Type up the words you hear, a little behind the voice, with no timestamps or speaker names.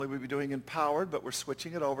We'll be doing empowered, but we're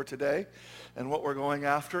switching it over today. And what we're going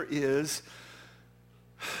after is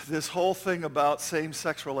this whole thing about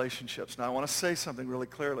same-sex relationships. Now, I want to say something really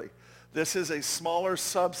clearly. This is a smaller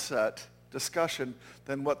subset discussion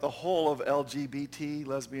than what the whole of LGBT,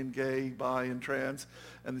 lesbian, gay, bi, and trans,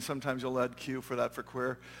 and sometimes you'll add Q for that for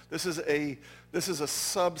queer. This is a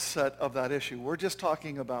subset of that issue. We're just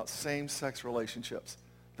talking about same-sex relationships,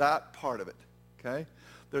 that part of it, okay?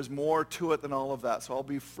 There's more to it than all of that, so I'll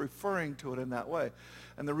be referring to it in that way.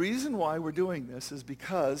 And the reason why we're doing this is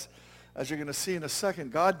because, as you're going to see in a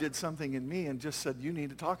second, God did something in me and just said, you need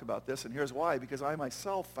to talk about this, and here's why. Because I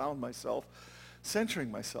myself found myself censoring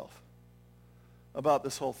myself about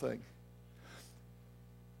this whole thing.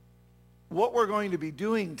 What we're going to be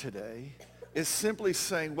doing today is simply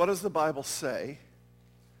saying, what does the Bible say?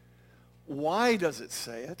 Why does it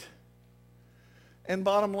say it? And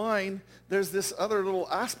bottom line, there's this other little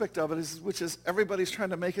aspect of it, which is everybody's trying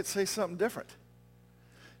to make it say something different.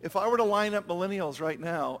 If I were to line up millennials right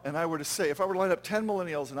now, and I were to say, if I were to line up 10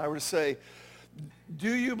 millennials and I were to say,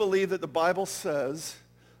 do you believe that the Bible says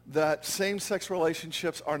that same-sex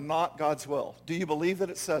relationships are not God's will? Do you believe that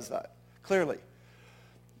it says that? Clearly.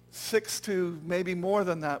 6 to maybe more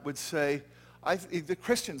than that would say, the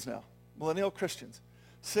Christians now, millennial Christians,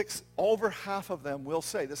 over half of them will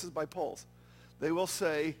say, this is by polls, they will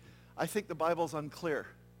say, I think the Bible's unclear.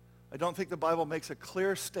 I don't think the Bible makes a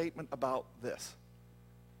clear statement about this.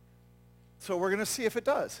 So we're going to see if it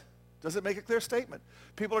does. Does it make a clear statement?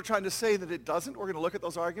 People are trying to say that it doesn't. We're going to look at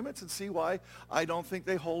those arguments and see why I don't think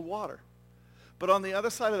they hold water. But on the other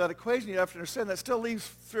side of that equation, you have to understand that still leaves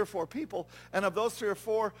 3 or 4 people. And of those 3 or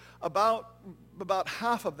 4, about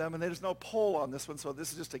half of them, and there's no poll on this one, so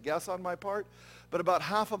this is just a guess on my part, but about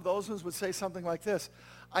half of those ones would say something like this.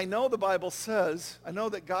 I know the Bible says, I know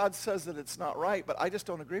that God says that it's not right, but I just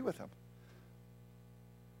don't agree with him.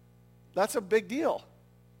 That's a big deal,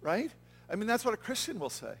 right? I mean, that's what a Christian will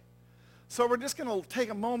say. So we're just going to take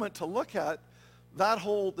a moment to look at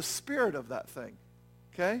the spirit of that thing,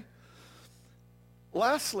 okay?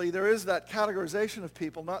 Lastly, there is that categorization of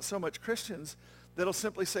people, not so much Christians, that'll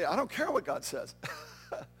simply say, I don't care what God says.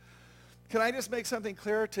 Can I just make something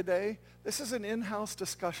clear today? This is an in-house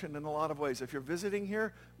discussion in a lot of ways. If you're visiting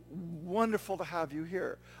here, wonderful to have you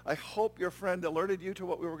here. I hope your friend alerted you to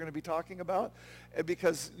what we were going to be talking about,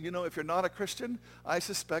 because, if you're not a Christian, I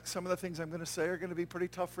suspect some of the things I'm going to say are going to be pretty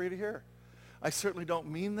tough for you to hear. I certainly don't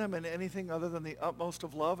mean them in anything other than the utmost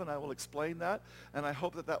of love, and I will explain that, and I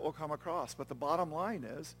hope that that will come across. But the bottom line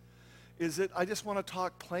is that I just want to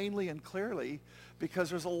talk plainly and clearly, because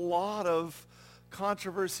there's a lot of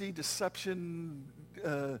controversy, deception,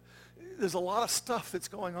 there's a lot of stuff that's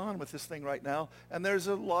going on with this thing right now, and there's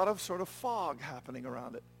a lot of sort of fog happening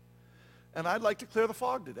around it. And I'd like to clear the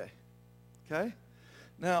fog today, okay?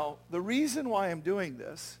 Now, the reason why I'm doing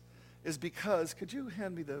this is because, could you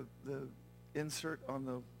hand me the insert on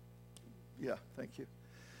the, yeah, thank you.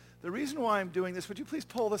 The reason why I'm doing this, would you please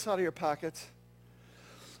pull this out of your packets?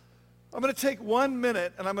 I'm going to take 1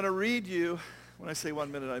 minute, and I'm going to read you, when I say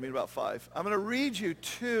 1 minute, I mean about 5. I'm going to read you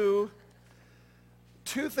two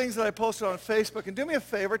things that I posted on Facebook. And do me a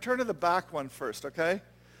favor, turn to the back one first, okay?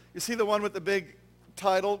 You see the one with the big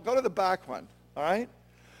title? Go to the back one, all right?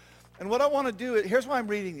 And what I want to do, here's why I'm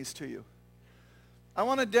reading these to you. I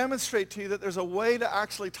want to demonstrate to you that there's a way to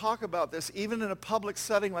actually talk about this, even in a public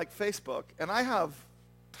setting like Facebook. And I have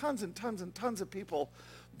tons and tons and tons of people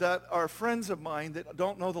that are friends of mine that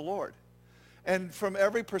don't know the Lord, and from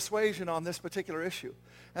every persuasion on this particular issue.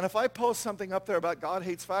 And if I post something up there about God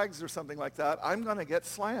hates fags or something like that, I'm going to get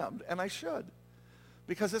slammed, and I should,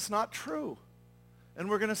 because it's not true. And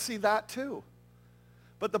we're going to see that too.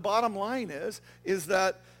 But the bottom line is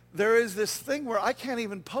that there is this thing where I can't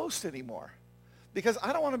even post anymore, because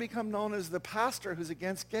I don't want to become known as the pastor who's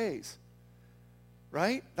against gays,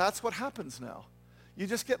 right? That's what happens now. You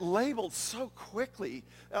just get labeled so quickly.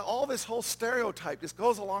 All this whole stereotype just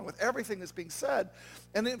goes along with everything that's being said.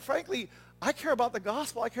 And then, frankly, I care about the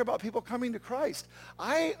gospel. I care about people coming to Christ.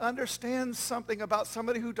 I understand something about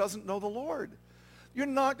somebody who doesn't know the Lord. You're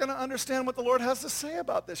not going to understand what the Lord has to say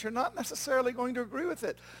about this. You're not necessarily going to agree with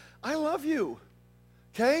it. I love you,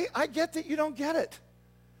 okay? I get that you don't get it.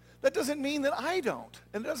 That doesn't mean that I don't.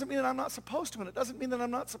 And it doesn't mean that I'm not supposed to. And it doesn't mean that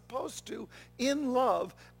I'm not supposed to, in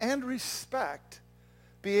love and respect,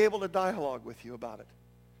 be able to dialogue with you about it.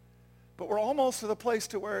 But we're almost to the place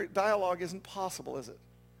to where dialogue isn't possible, is it?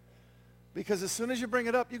 Because as soon as you bring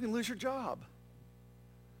it up, you can lose your job.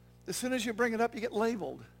 As soon as you bring it up, you get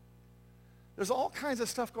labeled. There's all kinds of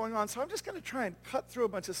stuff going on. So I'm just going to try and cut through a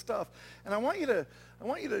bunch of stuff. And I'm going to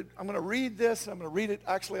read this. I'm going to read it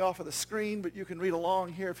actually off of the screen, but you can read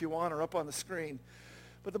along here if you want or up on the screen.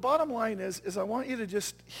 But the bottom line is I want you to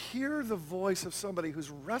just hear the voice of somebody who's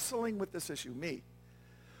wrestling with this issue, me.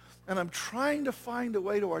 And I'm trying to find a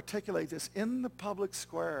way to articulate this in the public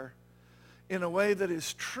square in a way that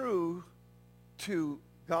is true to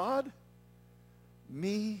God,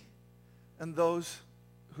 me, and those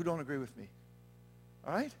who don't agree with me.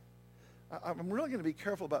 All right? I'm really going to be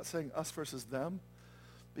careful about saying us versus them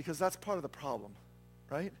because that's part of the problem,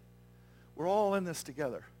 right? We're all in this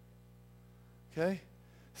together. Okay?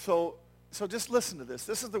 So just listen to this.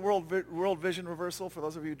 This is the world vision reversal. For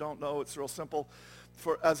those of you who don't know, it's real simple.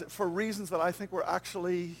 For reasons that I think were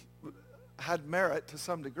actually had merit to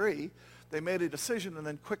some degree, they made a decision and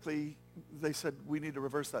then quickly they said, we need to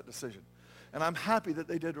reverse that decision. And I'm happy that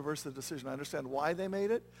they did reverse the decision. I understand why they made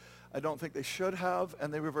it. I don't think they should have,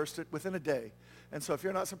 and they reversed it within a day. And so if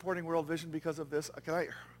you're not supporting World Vision because of this, can I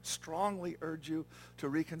strongly urge you to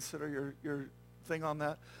reconsider your thing on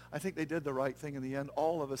that? I think they did the right thing in the end.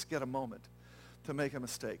 All of us get a moment to make a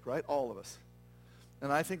mistake, right? All of us.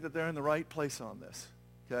 And I think that they're in the right place on this,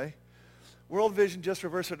 okay? World Vision just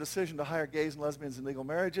reversed their decision to hire gays and lesbians in legal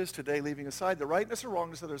marriages, today leaving aside the rightness or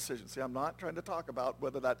wrongness of their decision. See, I'm not trying to talk about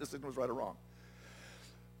whether that decision was right or wrong.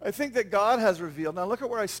 I think that God has revealed, now look at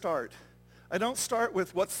where I start. I don't start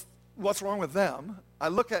with what's wrong with them. I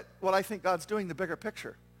look at what I think God's doing, the bigger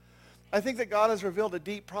picture. I think that God has revealed a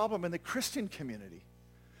deep problem in the Christian community.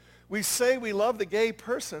 We say we love the gay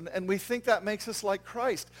person, and we think that makes us like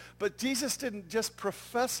Christ. But Jesus didn't just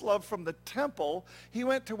profess love from the temple. He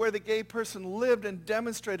went to where the gay person lived and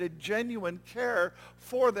demonstrated genuine care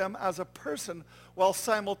for them as a person while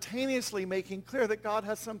simultaneously making clear that God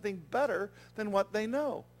has something better than what they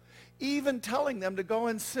know. Even telling them to go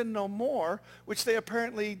and sin no more, which they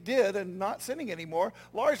apparently did and not sinning anymore,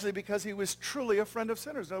 largely because he was truly a friend of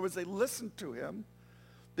sinners. In other words, they listened to him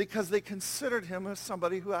because they considered him as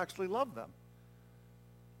somebody who actually loved them.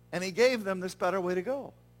 And he gave them this better way to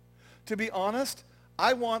go. To be honest,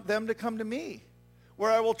 I want them to come to me, where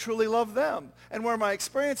I will truly love them, and where my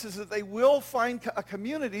experience is that they will find a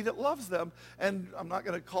community that loves them. And I'm not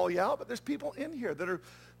going to call you out, but there's people in here that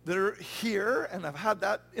are here and have had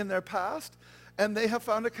that in their past, and they have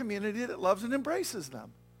found a community that loves and embraces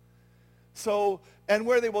them. So, and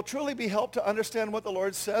where they will truly be helped to understand what the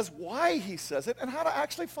Lord says, why he says it, and how to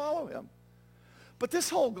actually follow him. But this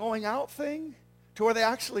whole going out thing, to where they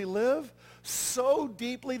actually live, so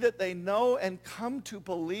deeply that they know and come to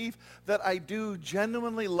believe that I do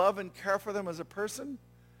genuinely love and care for them as a person,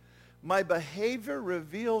 my behavior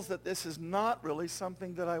reveals that this is not really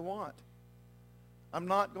something that I want. I'm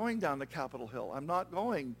not going down to Capitol Hill. I'm not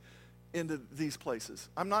going into these places.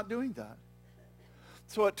 I'm not doing that.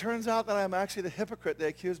 So it turns out that I'm actually the hypocrite they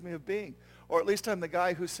accuse me of being. Or at least I'm the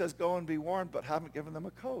guy who says go and be warned but haven't given them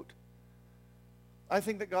a coat. I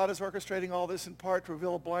think that God is orchestrating all this in part to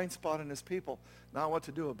reveal a blind spot in his people. Now what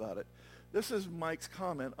to do about it. This is Mike's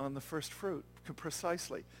comment on the first fruit,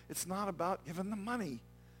 precisely. It's not about giving them money.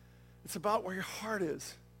 It's about where your heart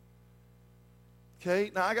is.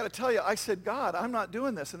 Okay, now I got to tell you, I said, God, I'm not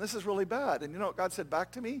doing this, and this is really bad. And you know what God said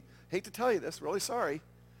back to me? Hate to tell you this, really sorry.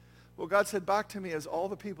 Well, God said back to me is all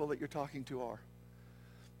the people that you're talking to are.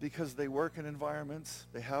 Because they work in environments,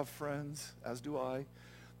 they have friends, as do I.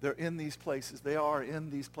 They're in these places. They are in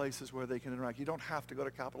these places where they can interact. You don't have to go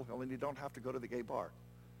to Capitol Hill, and you don't have to go to the gay bar.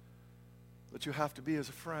 But you have to be as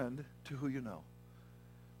a friend to who you know.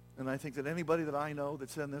 And I think that anybody that I know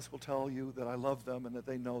that's in this will tell you that I love them and that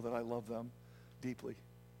they know that I love them deeply.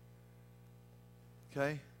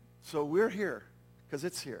 Okay? So we're here because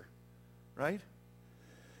it's here, right?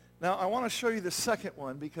 Now, I want to show you the second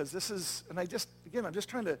one because this is, and I'm just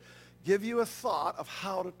trying to give you a thought of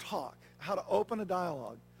how to talk, how to open a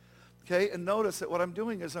dialogue. Okay? And notice that what I'm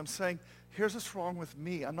doing is I'm saying, here's what's wrong with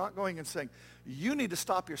me. I'm not going and saying, you need to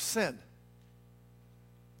stop your sin.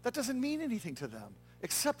 That doesn't mean anything to them,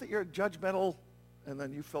 except that you're judgmental, and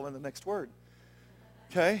then you fill in the next word.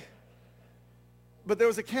 Okay? But there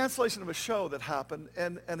was a cancellation of a show that happened,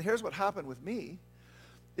 and here's what happened with me.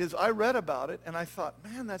 Is I read about it, and I thought,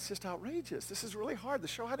 man, that's just outrageous. This is really hard. The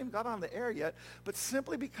show hadn't even got on the air yet, but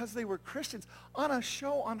simply because they were Christians on a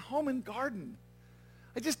show on Home and Garden.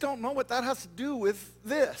 I just don't know what that has to do with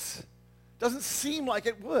this. Doesn't seem like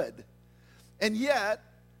it would. And yet,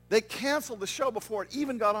 they canceled the show before it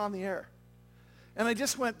even got on the air. And I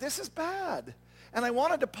just went, this is bad. And I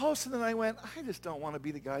wanted to post, and then I went, I just don't want to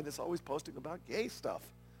be the guy that's always posting about gay stuff,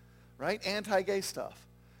 right? Anti-gay stuff.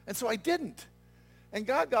 And so I didn't. And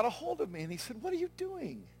God got a hold of me, and he said, what are you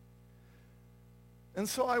doing? And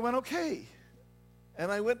so I went, okay.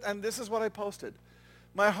 And I went, and this is what I posted.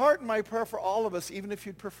 My heart and my prayer for all of us, even if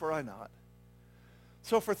you'd prefer I not.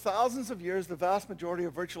 So for thousands of years, the vast majority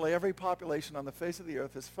of virtually every population on the face of the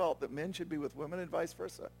earth has felt that men should be with women and vice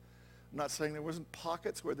versa. I'm not saying there wasn't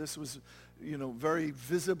pockets where this was, very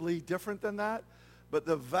visibly different than that, but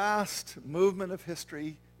the vast movement of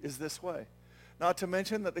history is this way. Not to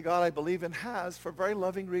mention that the God I believe in has, for very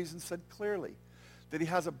loving reasons, said clearly that he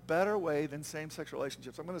has a better way than same-sex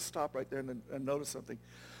relationships. I'm going to stop right there and notice something.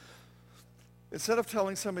 Instead of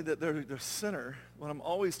telling somebody that they're a sinner, what I'm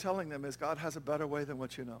always telling them is God has a better way than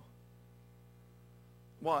what you know.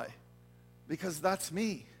 Why? Because that's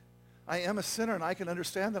me. I am a sinner, and I can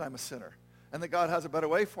understand that I'm a sinner and that God has a better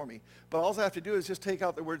way for me. But all I have to do is just take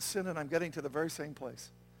out the word sin, and I'm getting to the very same place.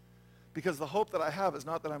 Because the hope that I have is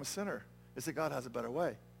not that I'm a sinner. It's that God has a better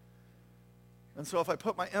way. And so if I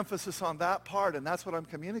put my emphasis on that part, and that's what I'm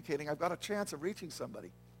communicating, I've got a chance of reaching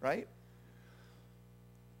somebody, right?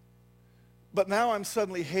 But now I'm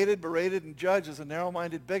suddenly hated, berated, and judged as a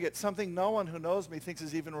narrow-minded bigot, something no one who knows me thinks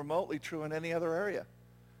is even remotely true in any other area.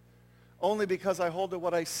 Only because I hold to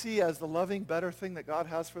what I see as the loving, better thing that God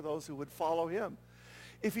has for those who would follow him.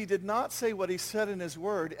 If he did not say what he said in his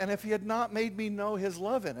word, and if he had not made me know his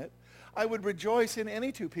love in it, I would rejoice in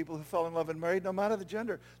any two people who fell in love and married, no matter the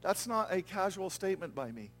gender. That's not a casual statement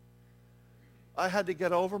by me. I had to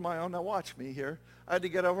get over my own, now watch me here, I had to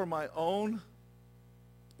get over my own,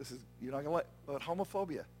 you're not going to let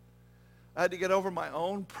homophobia. I had to get over my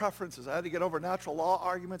own preferences. I had to get over natural law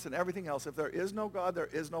arguments and everything else. If there is no God, there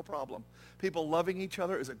is no problem. People loving each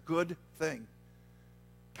other is a good thing.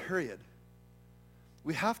 Period.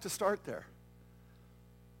 We have to start there.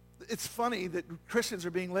 It's funny that Christians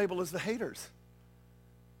are being labeled as the haters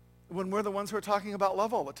when we're the ones who are talking about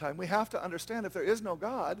love all the time. We have to understand if there is no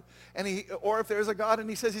God, or if there is a God and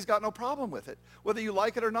he says he's got no problem with it, whether you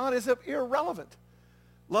like it or not is irrelevant.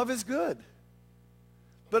 Love is good.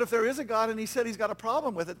 But if there is a God and he said he's got a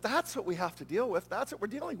problem with it, that's what we have to deal with. That's what we're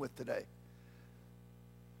dealing with today.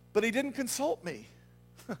 But he didn't consult me.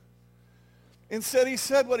 Instead, he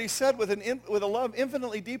said what he said with a love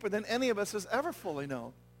infinitely deeper than any of us has ever fully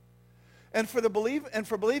known. And for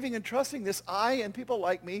believing and trusting this, I and people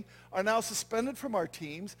like me are now suspended from our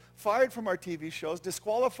teams, fired from our TV shows,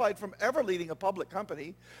 disqualified from ever leading a public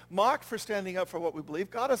company, mocked for standing up for what we believe.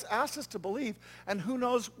 God has asked us to believe, and who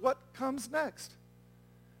knows what comes next.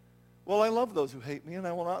 Well, I love those who hate me, and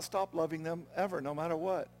I will not stop loving them ever, no matter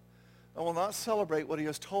what. I will not celebrate what he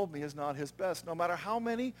has told me is not his best, no matter how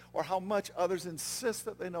many or how much others insist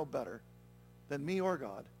that they know better than me or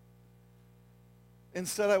God.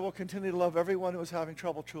 Instead, I will continue to love everyone who is having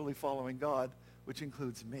trouble truly following God, which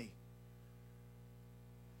includes me.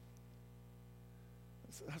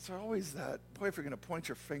 That's always that. Boy, if you're going to point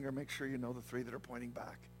your finger, make sure you know the three that are pointing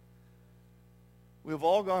back. We have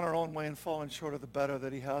all gone our own way and fallen short of the better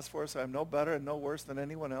that he has for us. I am no better and no worse than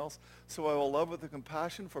anyone else, so I will love with the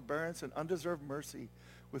compassion, forbearance, and undeserved mercy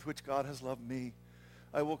with which God has loved me.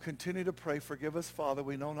 I will continue to pray, forgive us, Father,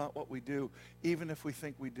 we know not what we do, even if we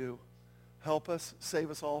think we do. Help us,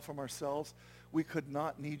 save us all from ourselves. We could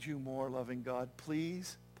not need you more, loving God.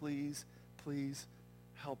 Please, please, please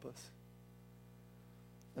help us.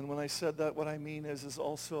 And when I said that, what I mean is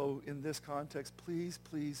also in this context, please,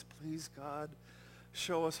 please, please, God,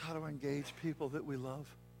 show us how to engage people that we love.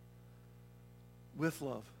 With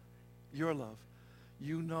love. Your love.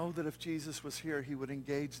 You know that if Jesus was here, he would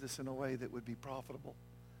engage this in a way that would be profitable.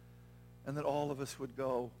 And that all of us would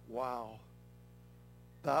go, wow,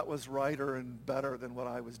 that was righter and better than what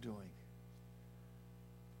I was doing.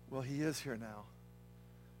 Well, he is here now.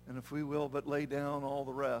 And if we will but lay down all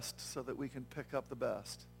the rest so that we can pick up the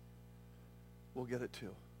best, we'll get it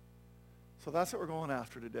too. So that's what we're going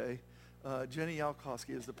after today. Jenny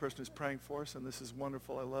Yalkowski is the person who's praying for us, and this is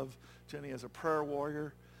wonderful. I love Jenny as a prayer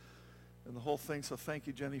warrior and the whole thing, so thank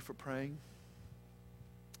you, Jenny, for praying.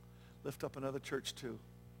 Lift up another church too.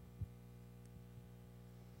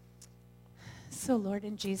 So, Lord,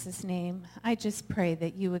 in Jesus' name, I just pray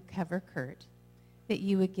that you would cover Kurt, that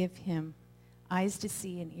you would give him eyes to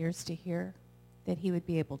see and ears to hear, that he would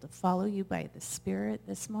be able to follow you by the Spirit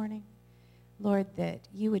this morning. Lord, that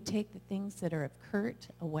you would take the things that are of Kurt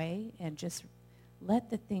away and just let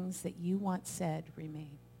the things that you want said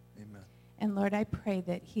remain. Amen. And Lord, I pray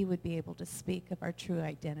that he would be able to speak of our true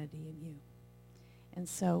identity in you. And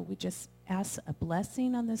so we just ask a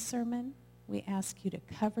blessing on this sermon. We ask you to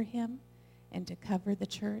cover him and to cover the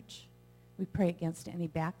church. We pray against any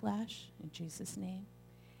backlash in Jesus' name.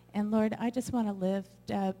 And Lord, I just want to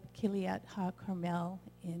lift up Kiryat HaCarmel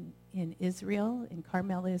in Israel, in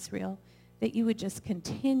Carmel, Israel, that you would just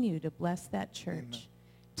continue to bless that church, Amen.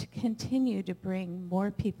 to continue to bring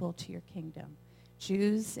more people to your kingdom,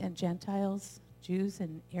 Jews and Gentiles, Jews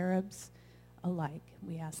and Arabs alike.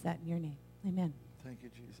 We ask that in your name. Amen. Thank you,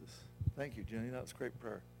 Jesus. Thank you, Jenny. That was a great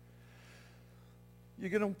prayer. You're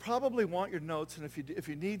going to probably want your notes, and if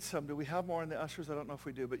you need some, do we have more in the ushers? I don't know if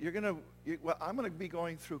we do, but I'm going to be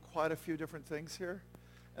going through quite a few different things here.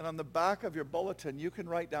 And on the back of your bulletin, you can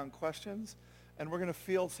write down questions, and we're going to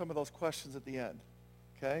field some of those questions at the end,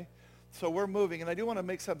 okay? So we're moving, and I do want to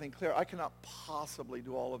make something clear. I cannot possibly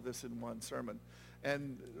do all of this in one sermon.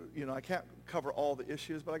 And, I can't cover all the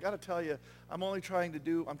issues, but I got to tell you, I'm trying to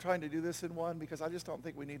do this in one because I just don't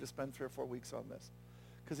think we need to spend 3 or 4 weeks on this.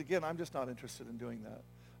 Because again, I'm just not interested in doing that.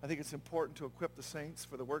 I think it's important to equip the saints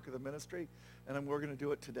for the work of the ministry, and we're going to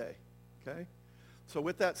do it today, okay? So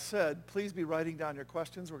with that said, please be writing down your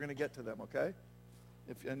questions. We're going to get to them, okay?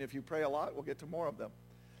 If you pray a lot, we'll get to more of them,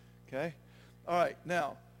 okay? All right,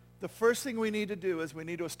 now, the first thing we need to do is we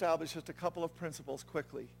need to establish just a couple of principles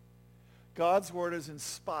quickly. God's word is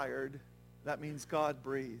inspired. That means God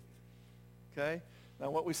breathed, okay? Now,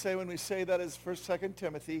 what we say when we say that is 1st, 2nd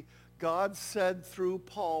Timothy. God said through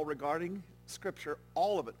Paul regarding Scripture,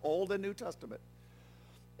 all of it, Old and New Testament.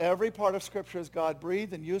 Every part of Scripture is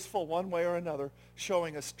God-breathed and useful one way or another,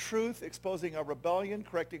 showing us truth, exposing our rebellion,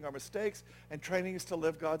 correcting our mistakes, and training us to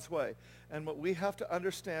live God's way. And what we have to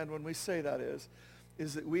understand when we say that is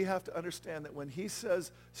that we have to understand that when he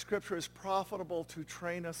says Scripture is profitable to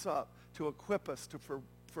train us up, to equip us,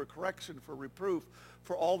 for correction, for reproof,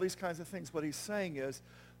 for all these kinds of things, what he's saying is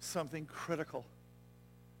something critical.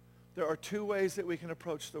 There are 2 ways that we can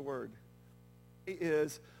approach the Word.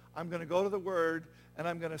 I'm going to go to the Word and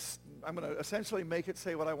I'm going to essentially make it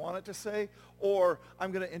say what I want it to say, or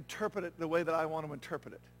I'm going to interpret it the way that I want to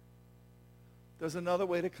interpret it. There's another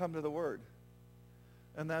way to come to the Word,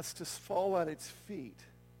 and that's to fall at its feet,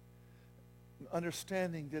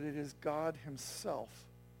 understanding that it is God himself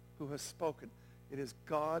who has spoken. It is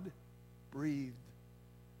God-breathed.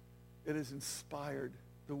 It is inspired.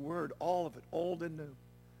 The Word, all of it, old and new.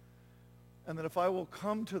 And that if I will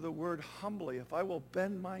come to the Word humbly, if I will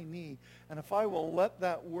bend my knee, and if I will let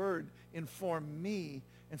that Word inform me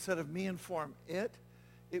instead of me inform it,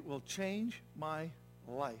 it will change my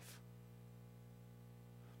life.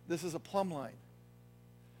 This is a plumb line.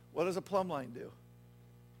 What does a plumb line do?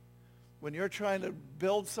 When you're trying to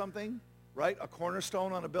build something, right, a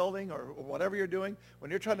cornerstone on a building or whatever you're doing, when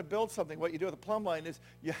you're trying to build something, what you do with a plumb line is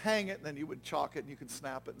you hang it, and then you would chalk it, and you can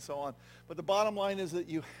snap it, and so on. But the bottom line is that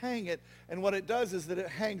you hang it, and what it does is that it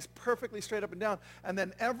hangs perfectly straight up and down, and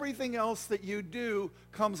then everything else that you do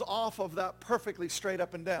comes off of that perfectly straight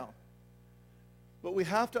up and down. What we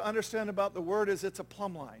have to understand about the Word is it's a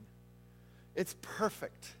plumb line. It's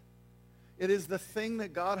perfect. It is the thing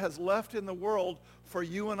that God has left in the world for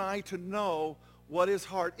you and I to know what his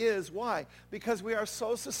heart is. Why? Because we are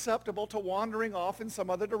so susceptible to wandering off in some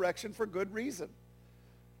other direction for good reason.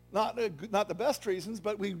 Not the best reasons,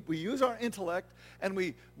 but we use our intellect and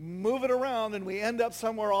we move it around and we end up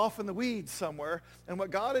somewhere off in the weeds somewhere. And what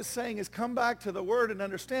God is saying is come back to the Word and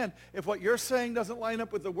understand if what you're saying doesn't line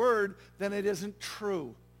up with the Word, then it isn't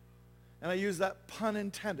true. And I use that pun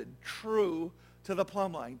intended. True to the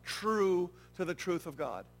plumb line. True to the truth of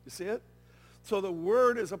God. You see it? So the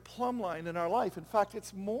Word is a plumb line in our life. In fact,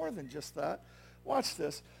 it's more than just that. Watch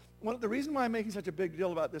this. The reason why I'm making such a big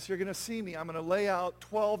deal about this, you're going to see me. I'm going to lay out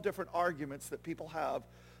 12 different arguments that people have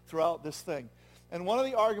throughout this thing. And one of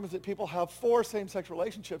the arguments that people have for same-sex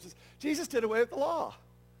relationships is Jesus did away with the law.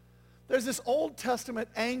 There's this Old Testament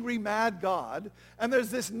angry, mad God, and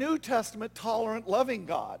there's this New Testament tolerant, loving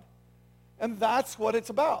God. And that's what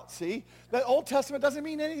it's about, see? That Old Testament doesn't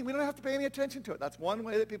mean anything. We don't have to pay any attention to it. That's one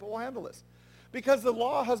way that people will handle this. Because the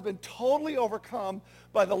law has been totally overcome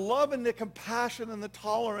by the love and the compassion and the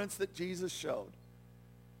tolerance that Jesus showed.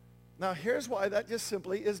 Now, here's why that just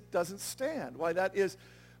simply doesn't stand, why that is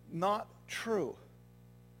not true.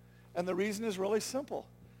 And the reason is really simple.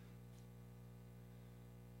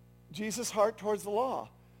 Jesus' heart towards the law,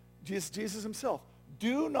 Jesus himself,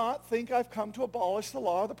 do not think I've come to abolish the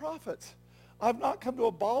law or the prophets. I've not come to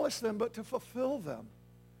abolish them, but to fulfill them.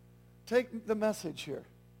 Take the message here.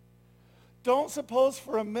 Don't suppose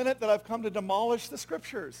for a minute that I've come to demolish the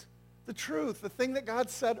Scriptures, the truth, the thing that God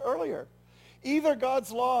said earlier. Either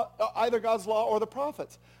God's law or the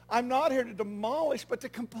prophets. I'm not here to demolish, but to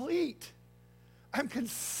complete. I'm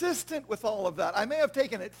consistent with all of that. I may have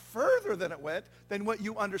taken it further than what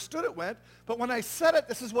you understood it went, but when I said it,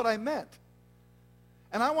 this is what I meant.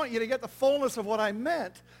 And I want you to get the fullness of what I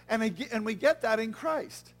meant, and we get that in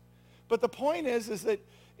Christ. But the point is that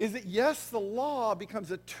yes, the law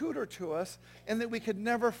becomes a tutor to us and that we could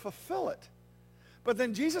never fulfill it. But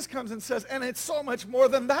then Jesus comes and says, and it's so much more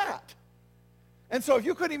than that. And so if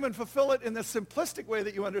you couldn't even fulfill it in the simplistic way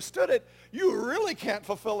that you understood it, you really can't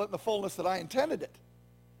fulfill it in the fullness that I intended it.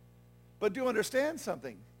 But do understand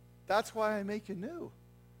something. That's why I make you new.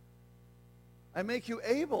 I make you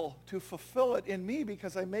able to fulfill it in me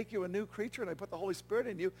because I make you a new creature and I put the Holy Spirit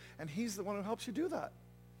in you, and he's the one who helps you do that.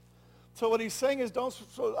 So what he's saying is,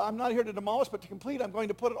 I'm not here to demolish, but to complete. I'm going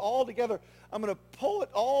to put it all together. I'm going to pull it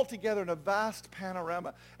all together in a vast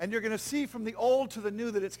panorama. And you're going to see from the old to the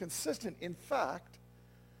new that it's consistent. In fact,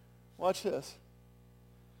 watch this.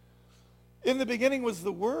 In the beginning was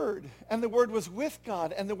the Word, and the Word was with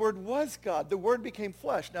God, and the Word was God. The Word became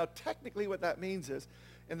flesh. Now, technically what that means is,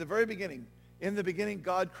 in the very beginning,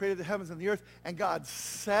 God created the heavens and the earth, and God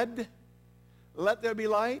said, let there be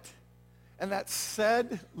light. And that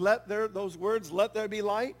said, those words, let there be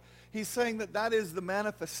light, he's saying that is the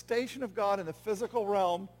manifestation of God in the physical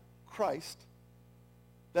realm, Christ,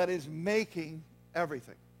 that is making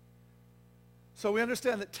everything. So we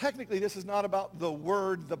understand that technically this is not about the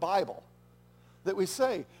Word, the Bible, that we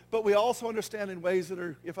say. But we also understand in ways that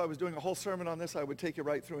are, if I was doing a whole sermon on this, I would take you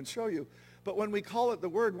right through and show you. But when we call it the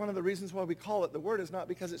Word, one of the reasons why we call it the Word is not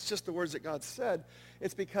because it's just the words that God said.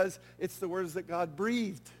 It's because it's the words that God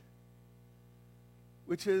breathed,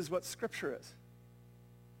 which is what Scripture is.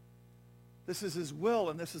 This is his will,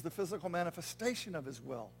 and this is the physical manifestation of his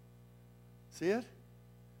will. See it?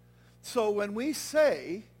 So when we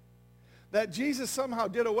say that Jesus somehow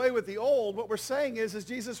did away with the old, what we're saying is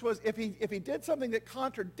Jesus was, if he did something that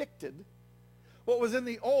contradicted what was in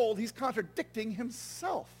the old, he's contradicting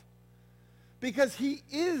himself. Because he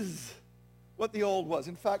is what the old was.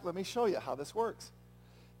 In fact, let me show you how this works.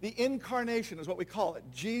 The incarnation is what we call it.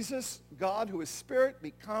 Jesus, God, who is spirit,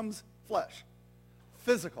 becomes flesh.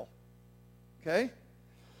 Physical. Okay?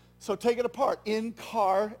 So take it apart.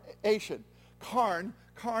 Incarnation. Carn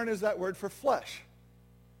is that word for flesh.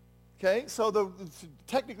 Okay? So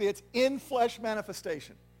technically it's in flesh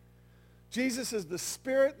manifestation. Jesus is the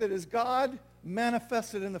spirit that is God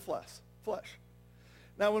manifested in the flesh.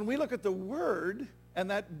 Now when we look at the Word,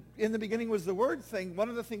 and that in the beginning was the Word thing, one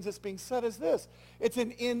of the things that's being said is this. It's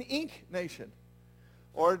an in-ink nation.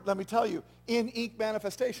 Or let me tell you, in-ink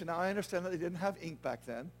manifestation. Now I understand that they didn't have ink back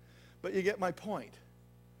then, but you get my point.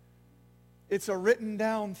 It's a written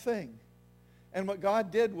down thing. And what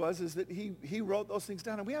God did is that he wrote those things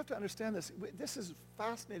down. And we have to understand this. This is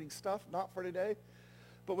fascinating stuff, not for today.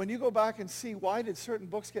 But when you go back and see why did certain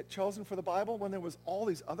books get chosen for the Bible when there was all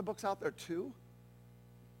these other books out there too,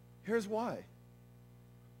 here's why.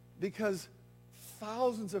 Because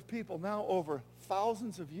thousands of people, now over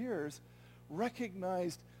thousands of years,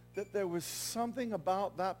 recognized that there was something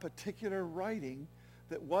about that particular writing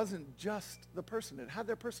that wasn't just the person. It had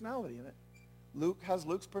their personality in it. Luke has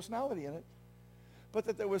Luke's personality in it. But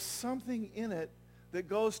that there was something in it that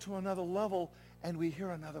goes to another level, and we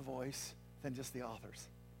hear another voice than just the author's.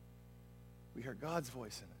 We hear God's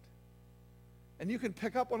voice in it. And you can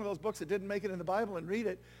pick up one of those books that didn't make it in the Bible and read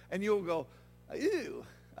it, and you'll go, ew,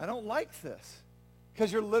 I don't like this.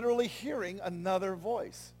 Because you're literally hearing another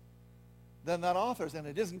voice than that author's, and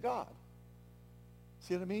it isn't God.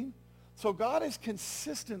 See what I mean? So God is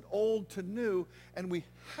consistent, old to new, and we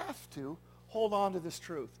have to hold on to this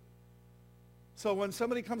truth. So when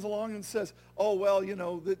somebody comes along and says, oh, well, you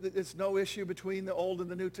know, it's no issue between the old and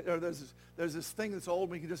the new, or there's this thing that's old,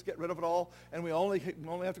 and we can just get rid of it all, and we only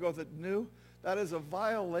have to go with the new, that is a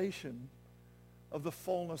violation of the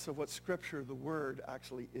fullness of what Scripture, the Word,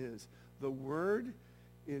 actually is. The Word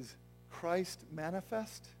is Christ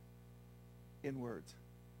manifest in words.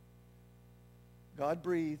 God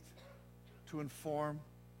breathed to inform,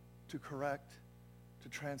 to correct, to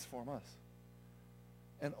transform us.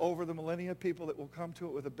 And over the millennia, people that will come to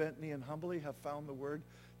it with a bent knee and humbly have found the Word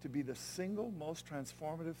to be the single most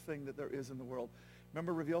transformative thing that there is in the world.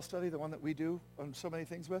 Remember Reveal Study, the one that we do on so many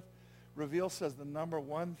things with? Reveal says the number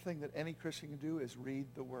one thing that any Christian can do is read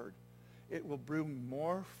the Word. It will bring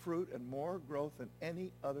more fruit and more growth than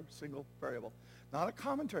any other single variable. Not a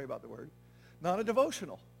commentary about the Word, not a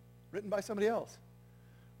devotional written by somebody else.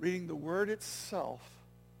 Reading the Word itself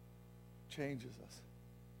changes us.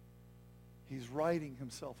 He's writing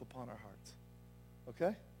himself upon our hearts.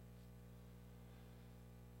 Okay?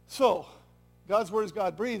 So, God's Word is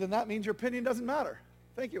God-breathed, and that means your opinion doesn't matter.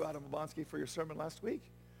 Thank you, Adam Obonsky, for your sermon last week.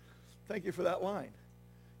 Thank you for that line.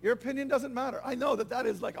 Your opinion doesn't matter. I know that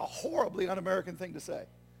is like a horribly un-American thing to say.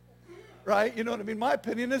 Right? You know what I mean? My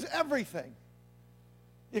opinion is everything.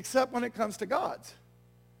 Except when it comes to God's.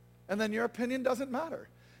 And then your opinion doesn't matter.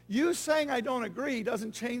 You saying I don't agree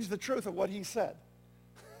doesn't change the truth of what he said.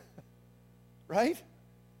 Right?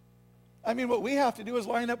 I mean, what we have to do is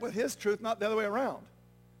line up with his truth, not the other way around.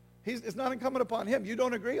 It's not incumbent upon him. You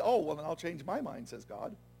don't agree? Oh, well, then I'll change my mind, says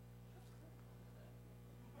God.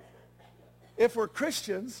 If we're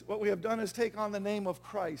Christians, what we have done is take on the name of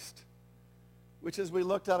Christ, which, as we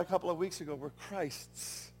looked at a couple of weeks ago, we're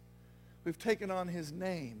Christ's. We've taken on his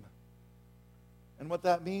name. And what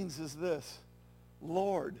that means is this: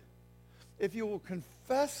 Lord. If you will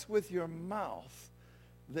confess with your mouth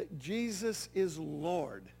that Jesus is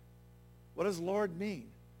Lord. What does Lord mean?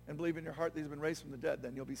 And believe in your heart that he's been raised from the dead,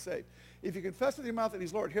 then you'll be saved. If you confess with your mouth that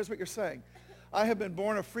he's Lord, here's what you're saying. I have been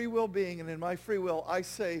born a free will being, and in my free will, I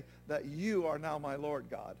say that you are now my Lord,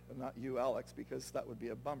 God, and not you, Alex, because that would be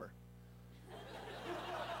a bummer.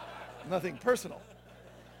 Nothing personal.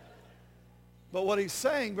 But what he's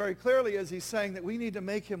saying very clearly is he's saying that we need to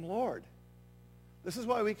make him Lord. This is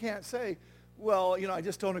why we can't say, well, I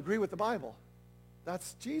just don't agree with the Bible.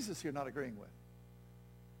 That's Jesus you're not agreeing with.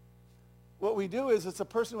 What we do is it's a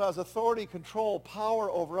person who has authority, control, power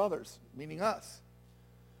over others, meaning us.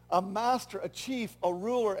 A master, a chief, a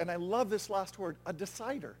ruler, and I love this last word, a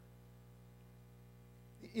decider.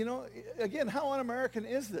 Again, how un-American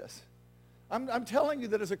is this? I'm telling you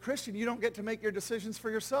that as a Christian, you don't get to make your decisions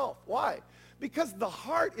for yourself. Why? Because the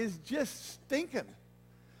heart is just stinking.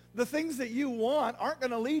 The things that you want aren't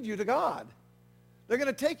going to lead you to God. They're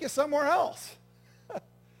going to take you somewhere else.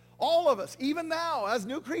 All of us, even now, as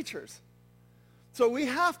new creatures. So we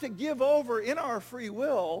have to give over in our free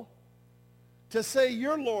will to say,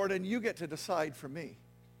 you're Lord, and you get to decide for me.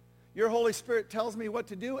 Your Holy Spirit tells me what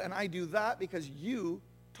to do, and I do that because you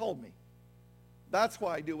told me. That's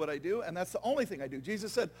why I do what I do, and that's the only thing I do.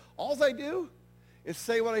 Jesus said, all I do is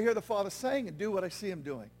say what I hear the Father saying and do what I see him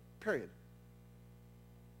doing, period.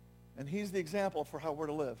 And he's the example for how we're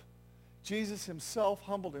to live. Jesus himself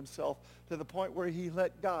humbled himself to the point where he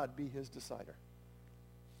let God be his decider.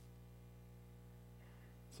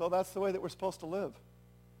 So that's the way that we're supposed to live.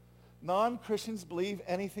 Non-Christians believe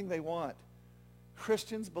anything they want.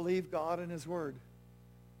 Christians believe God and his word.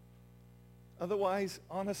 Otherwise,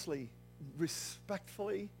 honestly,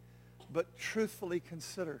 respectfully, but truthfully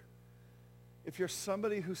consider. If you're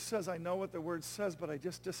somebody who says, I know what the word says, but I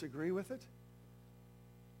just disagree with it,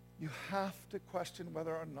 you have to question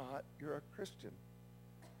whether or not you're a Christian.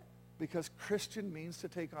 Because Christian means to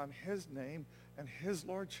take on his name and his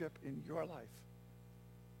lordship in your life.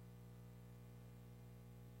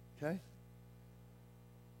 Okay?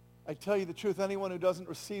 I tell you the truth, anyone who doesn't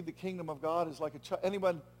receive the kingdom of God is like a child.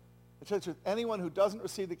 Anyone who doesn't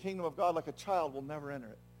receive the kingdom of God like a child will never enter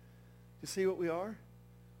it. You see what we are?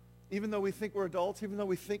 Even though we think we're adults, even though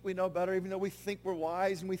we think we know better, even though we think we're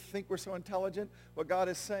wise and we think we're so intelligent, what God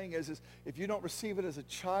is saying is if you don't receive it as a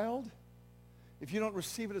child,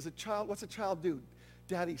 what's a child do?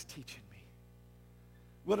 Daddy's teaching me.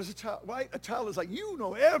 What is a child? Right? A child is like, you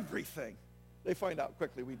know everything. They find out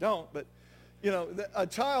quickly we don't, but a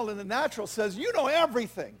child in the natural says, you know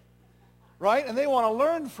everything, right? And they want to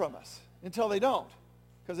learn from us until they don't,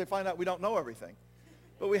 because they find out we don't know everything.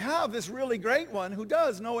 But we have this really great one who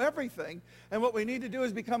does know everything, and what we need to do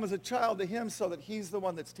is become as a child to him so that he's the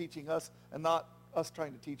one that's teaching us and not us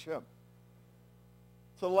trying to teach him.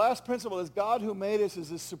 So the last principle is God who made us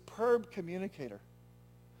is a superb communicator.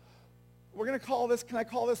 We're going to call this, can I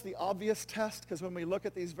call this the obvious test? Because when we look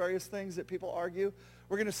at these various things that people argue,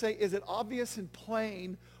 we're going to say, is it obvious and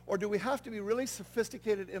plain, or do we have to be really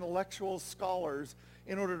sophisticated intellectual scholars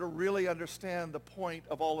in order to really understand the point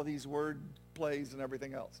of all of these word plays and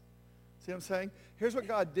everything else? See what I'm saying? Here's what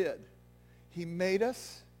God did. He made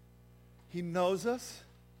us, he knows us,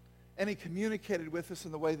 and he communicated with us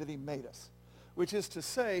in the way that he made us. Which is to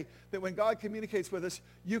say that when God communicates with us,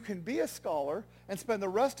 you can be a scholar and spend the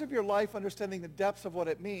rest of your life understanding the depths of what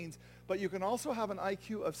it means, but you can also have an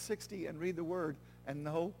IQ of 60 and read the word and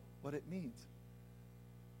know what it means.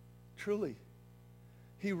 Truly.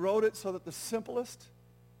 He wrote it so that the simplest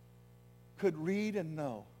could read and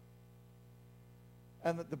know,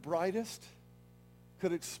 and that the brightest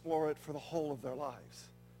could explore it for the whole of their lives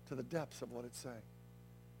to the depths of what it's saying.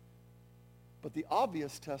 But the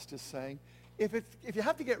obvious test is saying, if you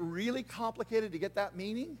have to get really complicated to get that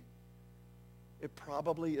meaning, it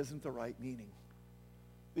probably isn't the right meaning.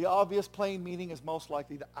 The obvious plain meaning is most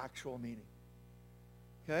likely the actual meaning.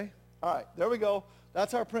 Okay? All right, there we go.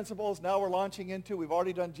 That's our principles. Now we're launching into, we've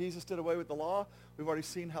already done Jesus did away with the law. We've already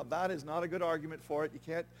seen how that is not a good argument for it.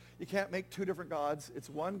 You can't make two different gods. It's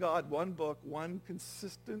one God, one book, one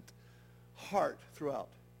consistent heart throughout.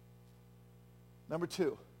 Number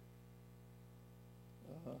two.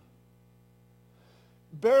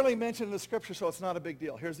 Barely mentioned in the scripture, so it's not a big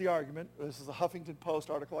deal. Here's the argument. This is a Huffington Post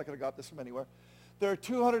article. I could have got this from anywhere. There are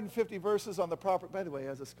 250 verses on the proper... By the way,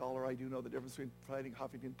 as a scholar, I do know the difference between writing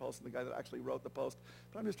Huffington Post and the guy that actually wrote the post.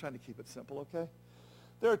 But I'm just trying to keep it simple, okay?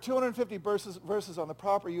 There are 250 verses on the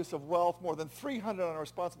proper use of wealth, more than 300 on our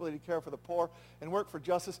responsibility to care for the poor and work for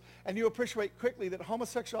justice. And you appreciate quickly that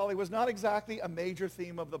homosexuality was not exactly a major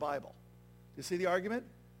theme of the Bible. You see the argument?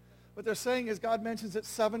 What they're saying is God mentions it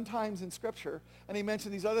 7 times in Scripture, and he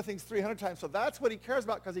mentioned these other things 300 times. So that's what he cares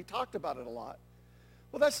about because he talked about it a lot.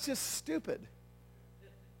 Well, that's just stupid.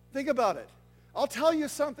 Think about it. I'll tell you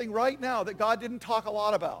something right now that God didn't talk a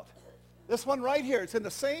lot about. This one right here, it's in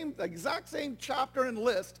the exact same chapter and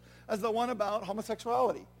list as the one about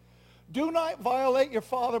homosexuality. Do not violate your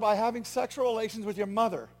father by having sexual relations with your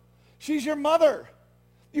mother. She's your mother.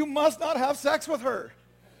 You must not have sex with her.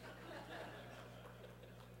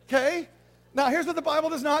 Okay? Now here's what the Bible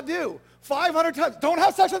does not do. 500 times, don't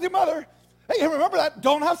have sex with your mother. Hey, remember that.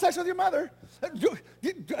 Don't have sex with your mother.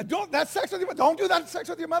 That's sex with your mother. Don't do that sex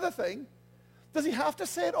with your mother thing. Does he have to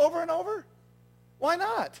say it over and over? Why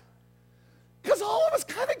not? Because all of us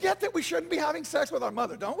kind of get that we shouldn't be having sex with our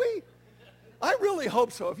mother, don't we? I really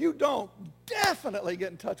hope so. If you don't, definitely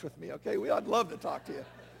get in touch with me, okay? I'd love to talk to you,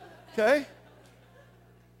 okay?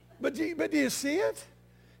 But do you see it?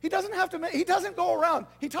 He doesn't have to, he doesn't go around.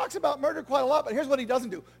 He talks about murder quite a lot, but here's what he doesn't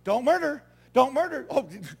do. Don't murder. Don't murder. Oh,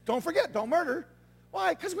 don't forget, don't murder.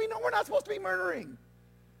 Why? Because we know we're not supposed to be murdering.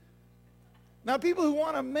 Now, people who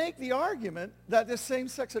want to make the argument that this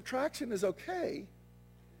same-sex attraction is okay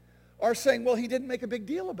are saying, well, he didn't make a big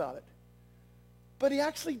deal about it. But he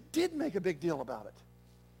actually did make a big deal about it.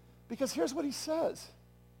 Because here's what he says.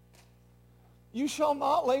 You shall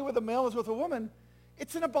not lay with a male as with a woman.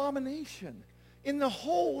 It's an abomination. In the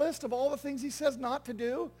whole list of all the things he says not to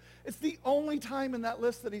do, it's the only time in that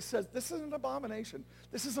list that he says, this is an abomination.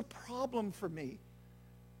 This is a problem for me.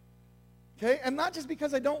 Okay? And not just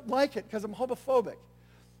because I don't like it, because I'm homophobic.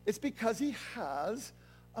 It's because he has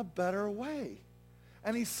a better way.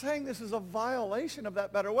 And he's saying this is a violation of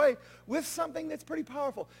that better way with something that's pretty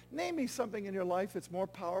powerful. Name me something in your life that's more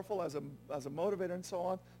powerful as a motivator and so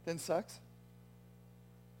on than sex.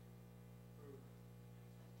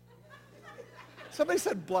 Somebody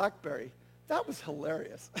said BlackBerry. That was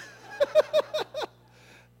hilarious.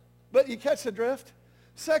 But you catch the drift?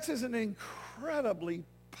 Sex is an incredibly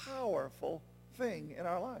powerful thing in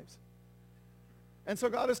our lives. And so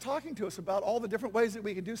God is talking to us about all the different ways that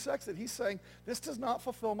we can do sex, that he's saying, this does not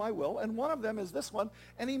fulfill my will. And one of them is this one.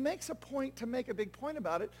 And he makes a point to make a big point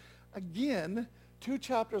about it. Again, 2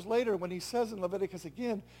 chapters later, when he says in Leviticus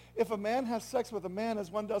again, if a man has sex with a man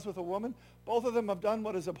as one does with a woman, both of them have done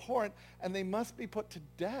what is abhorrent, and they must be put to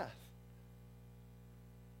death.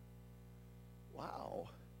 Wow.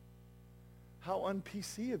 How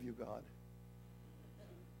un-PC of you, God.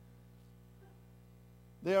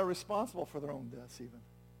 They are responsible for their own deaths even.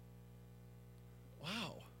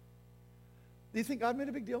 Wow. Do you think God made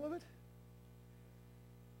a big deal of it?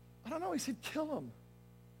 I don't know. He said, kill them.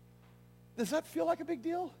 Does that feel like a big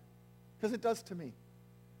deal? Because it does to me.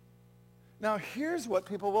 Now, here's what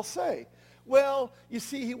people will say. Well, you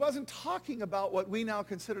see, he wasn't talking about what we now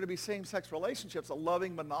consider to be same-sex relationships, a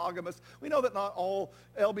loving, monogamous. We know that not all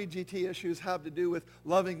LGBT issues have to do with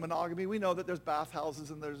loving monogamy. We know that there's bathhouses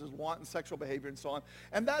and there's wanton sexual behavior and so on.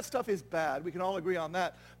 And that stuff is bad. We can all agree on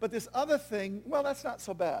that. But this other thing, well, that's not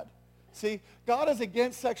so bad. See, God is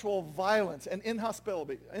against sexual violence and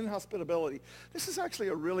inhospitability. This is actually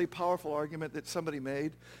a really powerful argument that somebody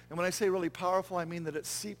made. And when I say really powerful, I mean that it's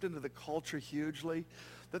seeped into the culture hugely.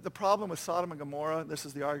 That the problem with Sodom and Gomorrah, this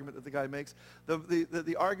is the argument that the guy makes,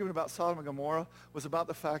 the argument about Sodom and Gomorrah was about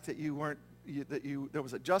the fact that there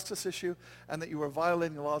was a justice issue and that you were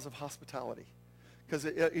violating the laws of hospitality. Because,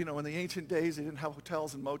 in the ancient days, they didn't have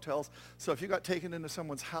hotels and motels. So if you got taken into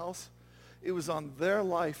someone's house, it was on their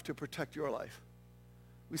life to protect your life.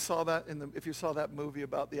 We saw that if you saw that movie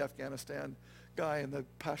about the Afghanistan guy and the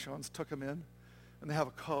Pashtuns took him in, and they have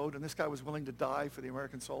a code, and this guy was willing to die for the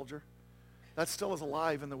American soldier. That still is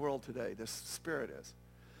alive in the world today. This spirit is.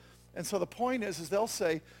 And so the point is they'll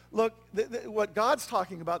say, look, what God's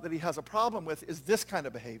talking about that he has a problem with is this kind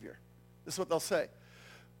of behavior. This is what they'll say.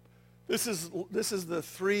 This is the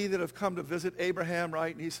 3 that have come to visit Abraham,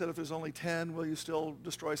 right? And he said, if there's only 10, will you still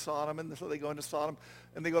destroy Sodom? And so they go into Sodom,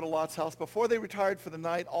 and they go to Lot's house. Before they retired for the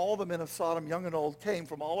night, all the men of Sodom, young and old, came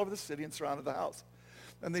from all over the city and surrounded the house.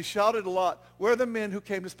 And they shouted a lot, where are the men who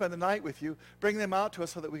came to spend the night with you? Bring them out to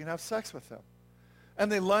us so that we can have sex with them.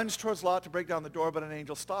 And they lunged towards Lot to break down the door, but an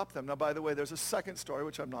angel stopped them. Now, by the way, there's a second story,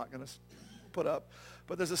 which I'm not going to put up.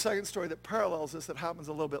 But there's a second story that parallels this that happens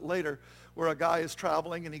a little bit later, where a guy is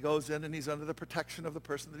traveling and he goes in and he's under the protection of the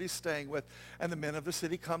person that he's staying with, and the men of the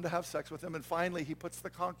city come to have sex with him, and finally he puts the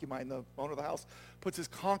concubine, the owner of the house, puts his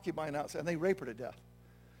concubine out, and they rape her to death.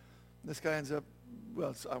 This guy ends up,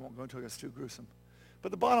 well, I won't go into it, it's too gruesome.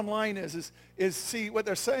 But the bottom line is see, what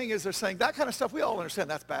they're saying is they're saying that kind of stuff, we all understand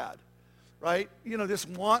that's bad, right? You know, this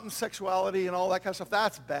wanton sexuality and all that kind of stuff,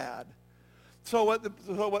 that's bad. So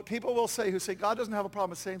what people will say who say God doesn't have a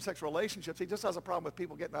problem with same-sex relationships, he just has a problem with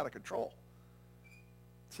people getting out of control.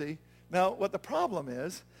 See? Now, what the problem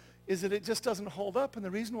is that it just doesn't hold up, and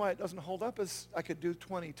the reason why it doesn't hold up is, I could do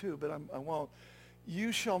 22, but I won't.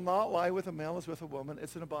 You shall not lie with a male as with a woman.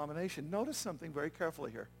 It's an abomination. Notice something very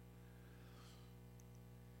carefully here.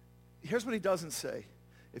 Here's what he doesn't say.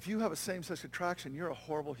 If you have a same-sex attraction, you're a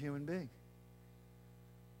horrible human being.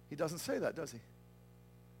 He doesn't say that, does he?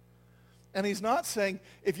 And he's not saying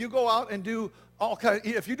if you go out and do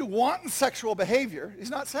if you do wanton sexual behavior, he's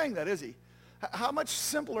not saying that, is he? How much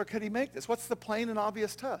simpler could he make this? What's the plain and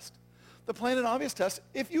obvious test? The plain and obvious test,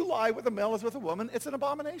 if you lie with a male as with a woman, it's an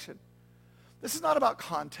abomination. This is not about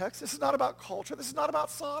context. This is not about culture. This is not about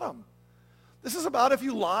Sodom. This is about if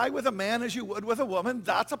you lie with a man as you would with a woman,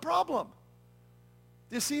 that's a problem.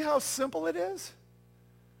 Do you see how simple it is?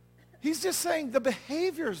 He's just saying the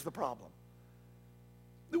behavior is the problem.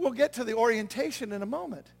 We'll get to the orientation in a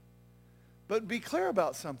moment. But be clear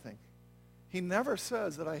about something. He never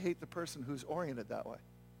says that I hate the person who's oriented that way.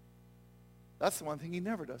 That's the one thing he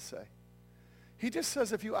never does say. He just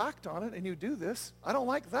says if you act on it and you do this, I don't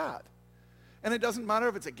like that. And it doesn't matter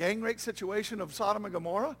if it's a gang rape situation of Sodom and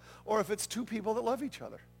Gomorrah or if it's two people that love each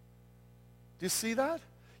other. Do you see that?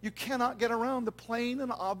 You cannot get around the plain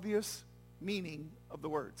and obvious meaning of the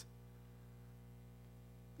words.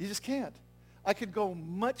 You just can't. I could go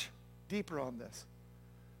much deeper on this.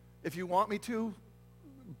 If you want me to,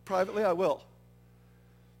 privately, I will.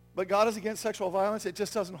 But God is against sexual violence. It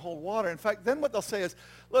just doesn't hold water. In fact, then what they'll say is,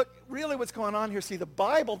 look, really what's going on here, see, the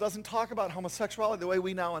Bible doesn't talk about homosexuality the way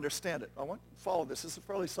we now understand it. I want to follow this. This is a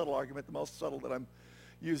fairly subtle argument, the most subtle that I'm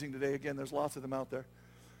using today. Again, there's lots of them out there.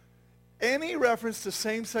 Any reference to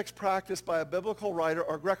same-sex practice by a biblical writer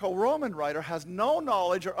or Greco-Roman writer has no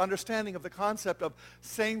knowledge or understanding of the concept of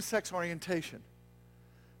same-sex orientation.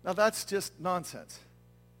 Now, that's just nonsense.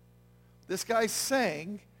 This guy's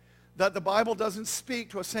saying that the Bible doesn't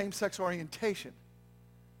speak to a same-sex orientation.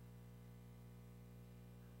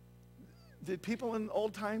 Did people in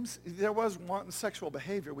old times, there was wanton sexual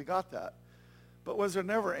behavior, we got that. But was there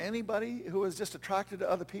never anybody who was just attracted to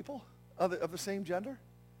other people of the same gender?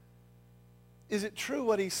 Is it true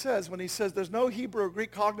what he says when he says there's no Hebrew or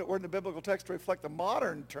Greek cognate word in the biblical text to reflect the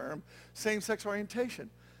modern term same-sex orientation?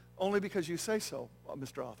 Only because you say so,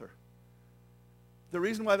 Mr. Author. The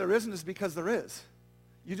reason why there isn't is because there is.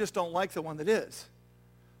 You just don't like the one that is.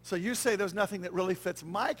 So you say there's nothing that really fits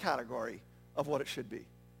my category of what it should be.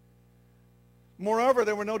 Moreover,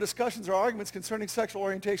 there were no discussions or arguments concerning sexual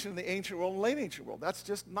orientation in the ancient world and late ancient world. That's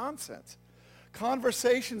just nonsense.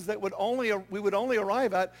 Conversations that we would only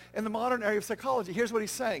arrive at in the modern area of psychology. Here's what he's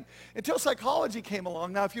saying. Until psychology came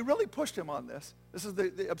along, now if you really pushed him on this is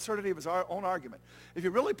the absurdity of his own argument. If you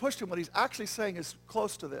really pushed him, what he's actually saying is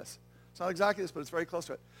close to this. It's not exactly this, but it's very close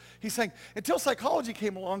to it. He's saying, until psychology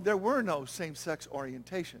came along, there were no same-sex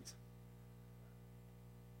orientations.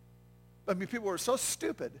 I mean, people were so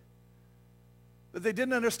stupid that they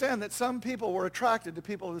didn't understand that some people were attracted to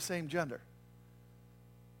people of the same gender.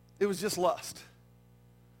 It was just lust.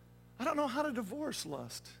 I don't know how to divorce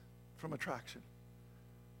lust from attraction.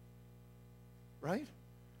 Right?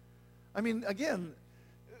 I mean, again,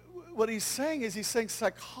 what he's saying is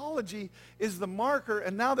psychology is the marker,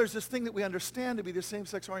 and now there's this thing that we understand to be the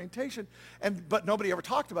same-sex orientation, but nobody ever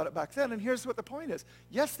talked about it back then, and here's what the point is.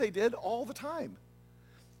 Yes, they did all the time.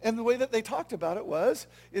 And the way that they talked about it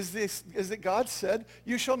is that God said,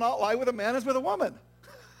 you shall not lie with a man as with a woman.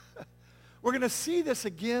 We're going to see this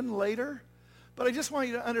again later, but I just want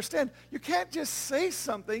you to understand, you can't just say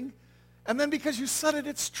something, and then because you said it,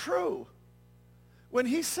 it's true. When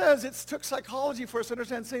he says it took psychology for us to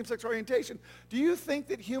understand same-sex orientation, do you think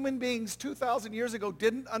that human beings 2,000 years ago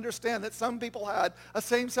didn't understand that some people had a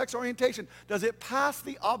same-sex orientation? Does it pass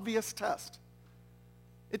the obvious test?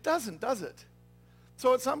 It doesn't, does it?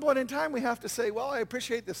 So at some point in time, we have to say, well, I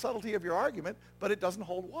appreciate the subtlety of your argument, but it doesn't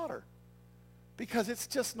hold water. Because it's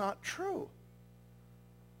just not true.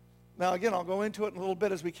 Now, again, I'll go into it in a little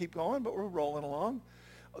bit as we keep going, but we're rolling along.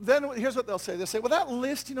 Then here's what they'll say. They'll say, well, that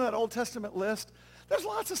list, that Old Testament list, there's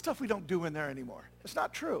lots of stuff we don't do in there anymore. It's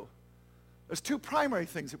not true. There's two primary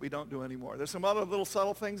things that we don't do anymore. There's some other little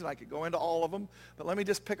subtle things, and I could go into all of them, but let me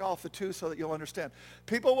just pick off the two so that you'll understand.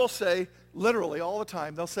 People will say, literally all the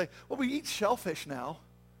time, they'll say, well, we eat shellfish now.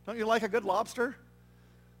 Don't you like a good lobster?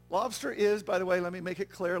 Lobster is, by the way, let me make it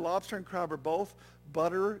clear, lobster and crab are both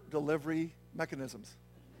butter delivery mechanisms.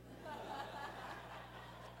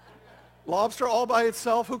 Lobster all by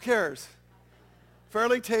itself, who cares?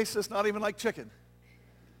 Fairly tasteless, not even like chicken.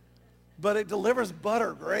 But it delivers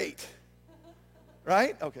butter great.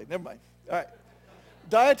 Right? Okay, never mind. All right.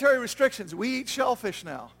 Dietary restrictions. We eat shellfish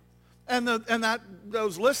now. And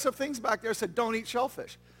those lists of things back there said, don't eat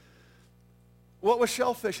shellfish. What was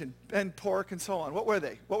shellfish and pork and so on? What were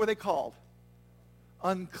they? What were they called?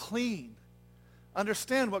 Unclean.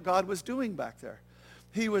 Understand what God was doing back there.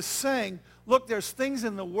 He was saying, look, there's things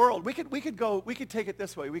in the world. We could take it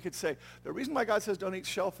this way. We could say, the reason why God says don't eat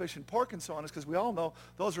shellfish and pork and so on is because we all know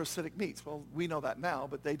those are acidic meats. Well, we know that now,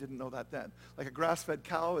 but they didn't know that then. Like a grass-fed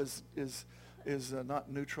cow is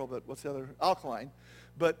not neutral, but what's the other? Alkaline.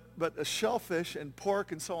 But a shellfish and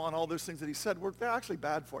pork and so on, all those things that he said, they're actually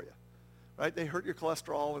bad for you. Right? They hurt your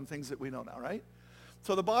cholesterol and things that we know now, right?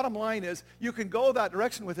 So the bottom line is, you can go that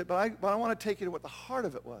direction with it, but I want to take you to what the heart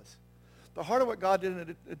of it was. The heart of what God did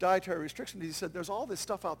in a dietary restriction is he said, there's all this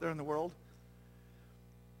stuff out there in the world,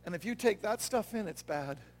 and if you take that stuff in, it's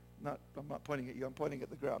bad. I'm not pointing at you, I'm pointing at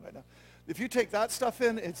the ground right now. If you take that stuff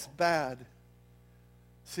in, it's bad.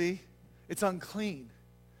 See? It's unclean.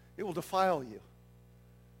 It will defile you.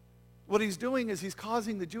 What he's doing is he's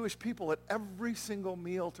causing the Jewish people at every single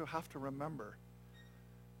meal to have to remember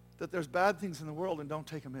that there's bad things in the world and don't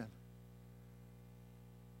take them in. Do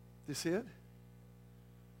you see it?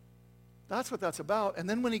 That's what that's about. And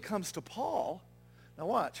then when he comes to Paul, now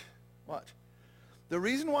watch. The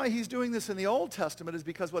reason why he's doing this in the Old Testament is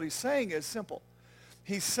because what he's saying is simple.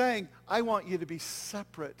 He's saying, I want you to be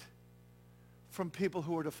separate from people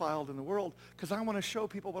who are defiled in the world because I want to show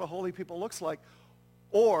people what a holy people looks like.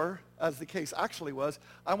 Or, as the case actually was,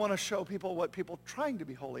 I want to show people what people trying to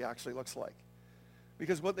be holy actually looks like.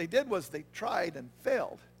 Because what they did was they tried and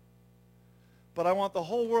failed. But I want the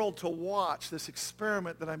whole world to watch this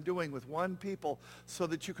experiment that I'm doing with one people so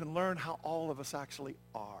that you can learn how all of us actually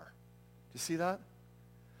are. Do you see that?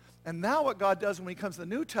 And now what God does when he comes to the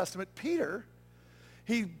New Testament, Peter,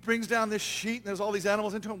 he brings down this sheet and there's all these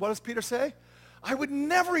animals into him. What does Peter say? I would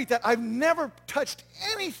never eat that. I've never touched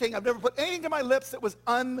anything. I've never put anything to my lips that was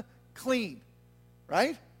unclean.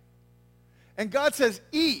 Right? And God says,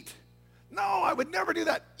 eat. No, I would never do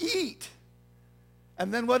that. Eat.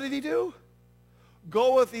 And then what did he do?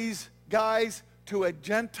 Go with these guys to a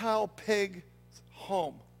Gentile pig's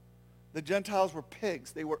home. The Gentiles were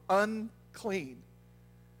pigs. They were unclean.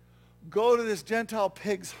 Go to this Gentile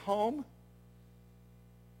pig's home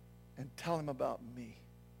and tell him about me.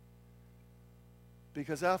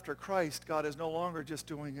 Because after Christ, God is no longer just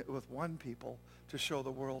doing it with one people to show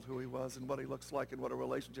the world who he was and what he looks like and what a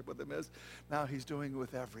relationship with him is. Now he's doing it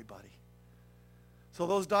with everybody. So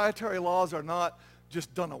those dietary laws are not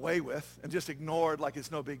just done away with and just ignored like it's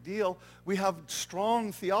no big deal. We have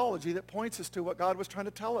strong theology that points us to what God was trying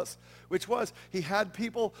to tell us, which was he had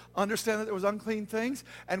people understand that there was unclean things,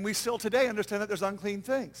 and we still today understand that there's unclean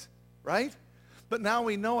things, right? But now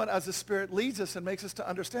we know it as the Spirit leads us and makes us to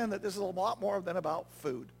understand that this is a lot more than about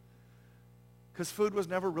food. Because food was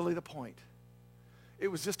never really the point. It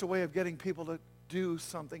was just a way of getting people to do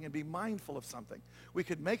something and be mindful of something. We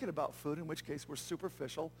could make it about food, in which case we're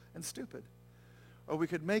superficial and stupid. Or we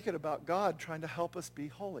could make it about God trying to help us be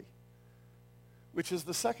holy, which is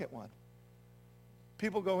the second one.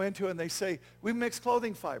 People go into it and they say, we mix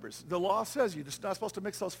clothing fibers. The law says you're just not supposed to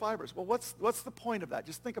mix those fibers. Well, what's the point of that?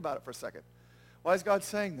 Just think about it for a second. Why is God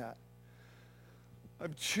saying that?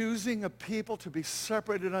 I'm choosing a people to be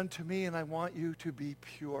separated unto me, and I want you to be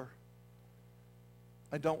pure.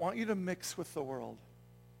 I don't want you to mix with the world.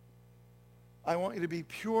 I want you to be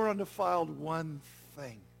pure, undefiled, one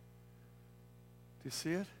thing. Do you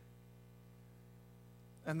see it?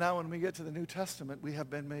 And now when we get to the New Testament, we have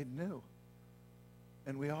been made new.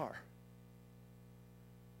 And we are.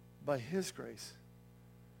 By his grace.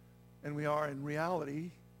 And we are in reality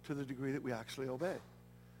to the degree that we actually obey.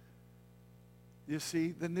 You see,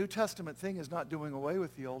 the New Testament thing is not doing away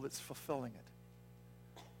with the old, it's fulfilling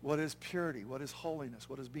it. What is purity? What is holiness?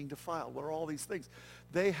 What is being defiled? What are all these things?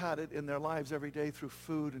 They had it in their lives every day through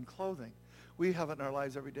food and clothing. We have it in our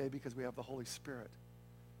lives every day because we have the Holy Spirit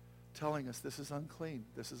telling us this is unclean,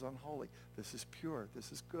 this is unholy, this is pure,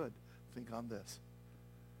 this is good. Think on this.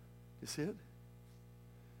 You see it?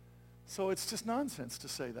 So it's just nonsense to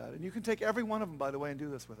say that. And you can take every one of them, by the way, and do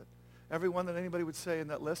this with it. Every one that anybody would say in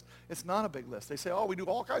that list, it's not a big list. They say, oh, we do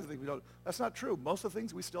all kinds of things. We don't. That's not true. Most of the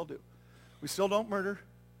things we still do. We still don't murder.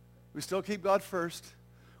 We still keep God first.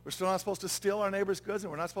 We're still not supposed to steal our neighbor's goods,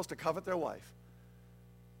 and we're not supposed to covet their wife.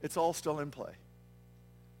 It's all still in play.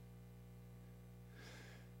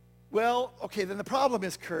 Well, okay, then the problem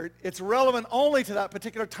is, Kurt, it's relevant only to that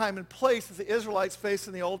particular time and place that the Israelites faced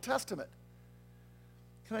in the Old Testament.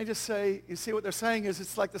 Can I just say, you see what they're saying is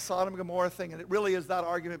it's like the Sodom and Gomorrah thing, and it really is that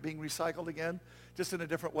argument being recycled again, just in a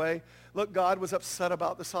different way. Look, God was upset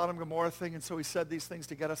about the Sodom and Gomorrah thing, and so he said these things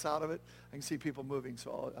to get us out of it. I can see people moving,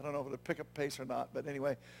 so I don't know if it'll pick up pace or not, but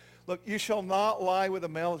anyway. Look, you shall not lie with a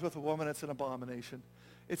male as with a woman. It's an abomination.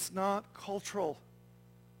 It's not cultural.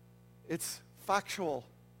 It's factual.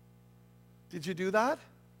 Did you do that?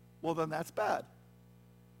 Well, then that's bad.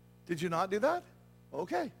 Did you not do that?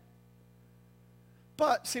 Okay.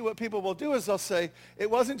 But see, what people will do is they'll say, it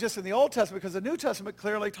wasn't just in the Old Testament, because the New Testament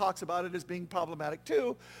clearly talks about it as being problematic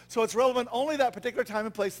too. So it's relevant only that particular time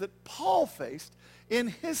and place that Paul faced in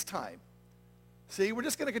his time. See, we're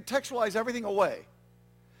just going to contextualize everything away.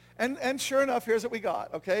 And sure enough, here's what we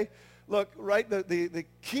got, okay? Look, right, the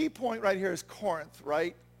key point right here is Corinth,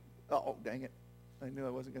 right? Oh, dang it. I knew I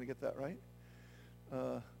wasn't going to get that right.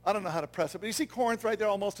 I don't know how to press it, but you see Corinth right there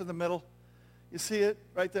almost in the middle? You see it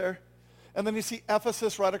right there? And then you see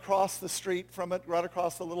Ephesus right across the street from it, right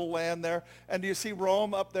across the little land there. And do you see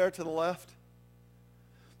Rome up there to the left?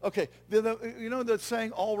 Okay, you know the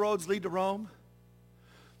saying, all roads lead to Rome?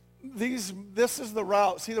 This is the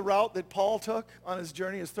route. See the route that Paul took on his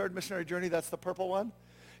journey, his third missionary journey? That's the purple one.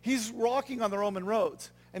 He's walking on the Roman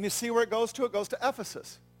roads. And you see where it goes to? It goes to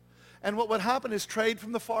Ephesus. And what would happen is trade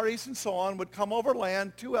from the Far East and so on would come over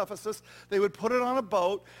land to Ephesus. They would put it on a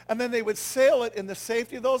boat, and then they would sail it in the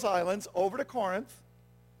safety of those islands over to Corinth,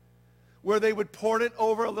 where they would port it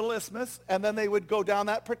over a little isthmus, and then they would go down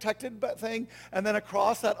that protected thing, and then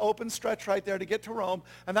across that open stretch right there to get to Rome.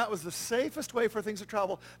 And that was the safest way for things to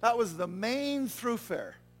travel. That was the main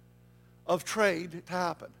thoroughfare of trade to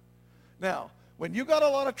happen. Now, when you got a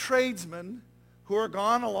lot of tradesmen who are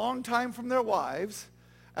gone a long time from their wives,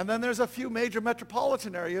 and then there's a few major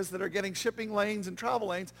metropolitan areas that are getting shipping lanes and travel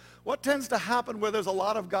lanes, what tends to happen where there's a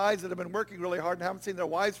lot of guys that have been working really hard and haven't seen their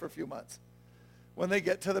wives for a few months? When they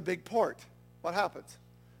get to the big port, what happens?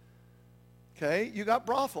 Okay, you got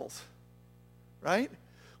brothels, right?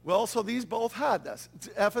 Well, so these both had this.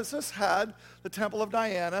 Ephesus had the temple of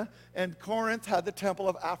Diana, and Corinth had the temple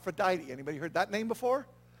of Aphrodite. Anybody heard that name before?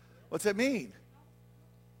 What's it mean?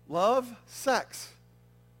 Love, sex.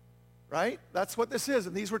 Right? That's what this is.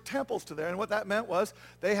 And these were temples to there. And what that meant was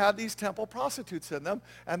they had these temple prostitutes in them.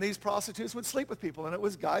 And these prostitutes would sleep with people. And it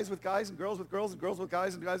was guys with guys and girls with girls and girls with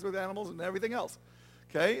guys and guys with animals and everything else.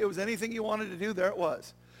 Okay? It was anything you wanted to do, there it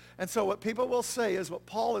was. And so what people will say is what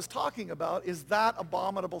Paul is talking about is that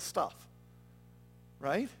abominable stuff.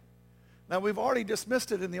 Right? Now we've already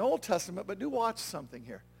dismissed it in the Old Testament, but do watch something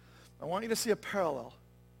here. I want you to see a parallel.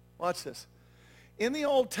 Watch this. In the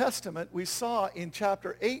Old Testament, we saw in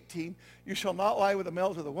chapter 18, you shall not lie with a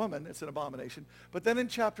male to the woman. It's an abomination. But then in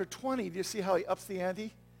chapter 20, do you see how he ups the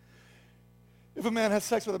ante? If a man has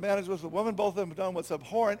sex with a man as with a woman, both of them have done what's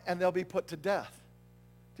abhorrent, and they'll be put to death.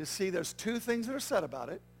 Do you see, there's two things that are said about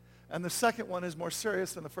it, and the second one is more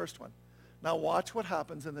serious than the first one. Now watch what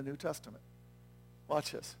happens in the New Testament.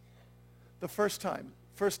 Watch this. The first time,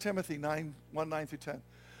 1 Timothy 9, 1, 9 through 10.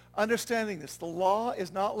 Understanding this, the law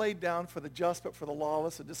is not laid down for the just, but for the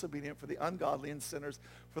lawless and disobedient, for the ungodly and sinners,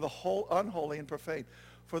 for the unholy and profane,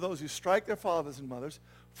 for those who strike their fathers and mothers,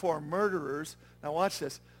 for murderers. Now watch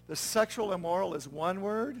this. The sexual immoral is one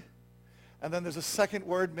word, and then there's a second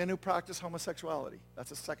word, men who practice homosexuality.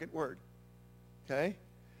 That's a second word. Okay?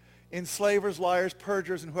 Enslavers, liars,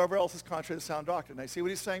 perjurers, and whoever else is contrary to sound doctrine. Now, you see what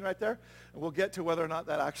he's saying right there? And we'll get to whether or not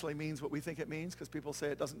that actually means what we think it means, because people say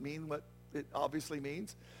it doesn't mean what it obviously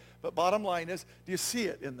means. But bottom line is, do you see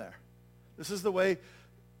it in there? This is the way,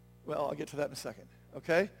 well, I'll get to that in a second.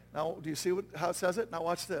 Okay? Now, do you see how it says it? Now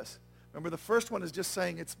watch this. Remember, the first one is just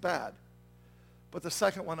saying it's bad. But the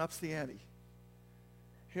second one ups the ante.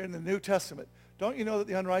 Here in the New Testament, don't you know that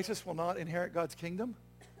the unrighteous will not inherit God's kingdom?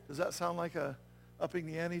 Does that sound like upping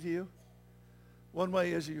the ante to you? One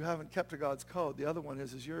way is you haven't kept to God's code. The other one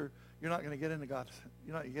is you're not going to get into God.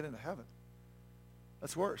 You're not going to get into heaven.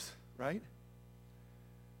 That's worse, right?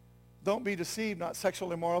 Don't be deceived, not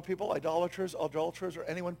sexually immoral people, idolaters, adulterers, or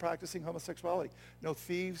anyone practicing homosexuality. No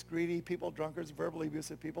thieves, greedy people, drunkards, verbally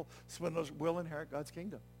abusive people, swindlers will inherit God's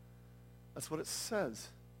kingdom. That's what it says.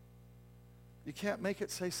 You can't make it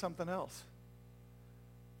say something else.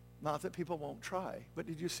 Not that people won't try. But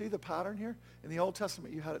did you see the pattern here? In the Old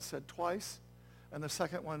Testament, you had it said twice, and the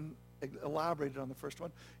second one elaborated on the first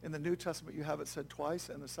one. In the New Testament, you have it said twice,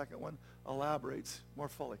 and the second one elaborates more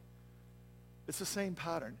fully. It's the same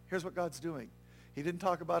pattern. Here's what God's doing. He didn't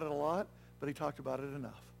talk about it a lot, but he talked about it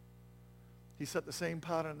enough. He set the same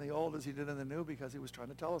pattern in the old as he did in the new because he was trying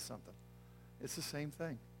to tell us something. It's the same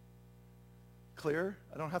thing. Clear?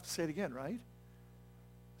 I don't have to say it again, right?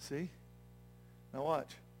 See? Now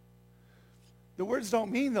watch. The words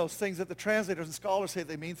don't mean those things that the translators and scholars say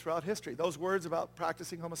they mean throughout history. Those words about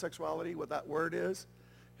practicing homosexuality, what that word is,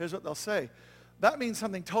 here's what they'll say. That means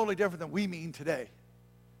something totally different than we mean today.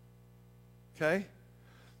 Okay?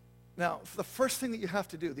 Now, the first thing that you have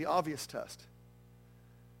to do, the obvious test.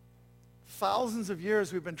 Thousands of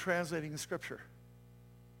years we've been translating the Scripture.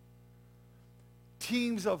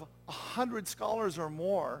 Teams of 100 scholars or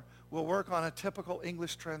more will work on a typical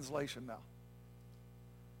English translation now.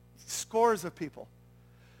 Scores of people.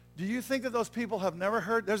 Do you think that those people have never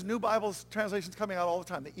heard? There's new Bible translations coming out all the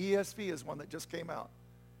time. The ESV is one that just came out.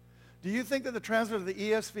 Do you think that the translators of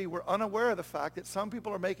the ESV were unaware of the fact that some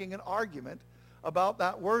people are making an argument about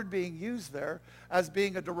that word being used there as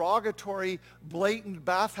being a derogatory, blatant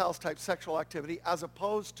bathhouse type sexual activity as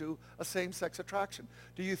opposed to a same-sex attraction?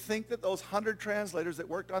 Do you think that those 100 translators that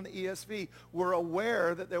worked on the ESV were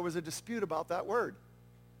aware that there was a dispute about that word?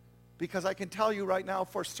 Because I can tell you right now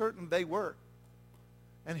for certain they were.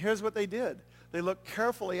 And here's what they did. They looked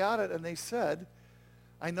carefully at it and they said,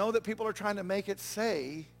 I know that people are trying to make it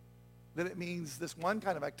say that it means this one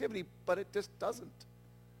kind of activity, but it just doesn't.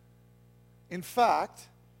 In fact,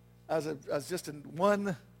 as just in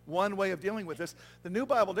one way of dealing with this, the New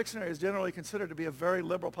Bible Dictionary is generally considered to be a very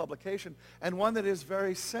liberal publication and one that is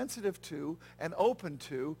very sensitive to and open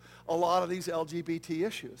to a lot of these LGBT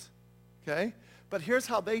issues. Okay? But here's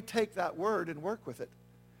how they take that word and work with it.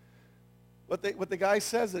 What the guy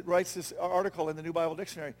says that writes this article in the New Bible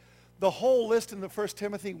Dictionary, the whole list in the 1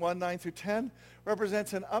 Timothy 1, 9 through 10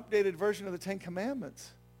 represents an updated version of the Ten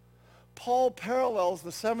Commandments. Paul parallels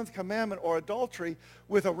the seventh commandment, or adultery,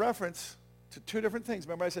 with a reference to two different things.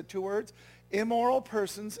 Remember I said two words? Immoral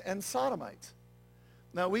persons and sodomites.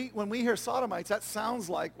 Now, when we hear sodomites, that sounds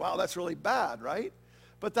like, wow, that's really bad, right?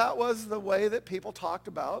 But that was the way that people talked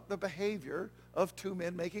about the behavior of two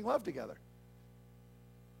men making love together.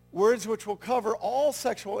 Words which will cover all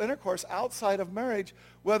sexual intercourse outside of marriage,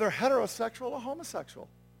 whether heterosexual or homosexual.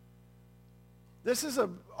 This is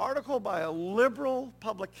an article by a liberal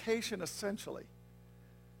publication, essentially.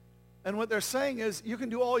 And what they're saying is, you can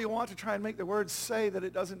do all you want to try and make the words say that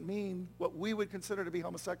it doesn't mean what we would consider to be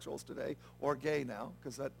homosexuals today, or gay now,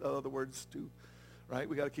 because that the words do, right?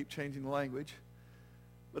 We got to keep changing the language.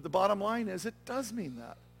 But the bottom line is, it does mean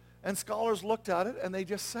that. And scholars looked at it, and they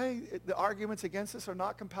just say the arguments against this are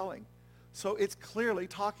not compelling. So it's clearly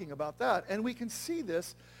talking about that. And we can see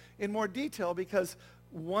this in more detail because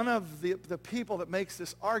one of the people that makes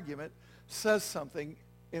this argument says something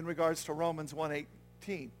in regards to Romans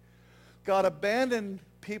 1:18. God abandoned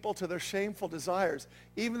people to their shameful desires.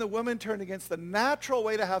 Even the women turned against the natural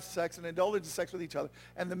way to have sex and indulge in sex with each other.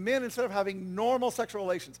 And the men, instead of having normal sexual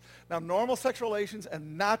relations. Now, normal sexual relations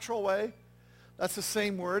and natural way, that's the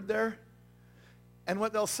same word there. And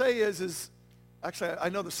what they'll say is actually, I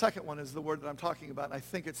know the second one is the word that I'm talking about, and I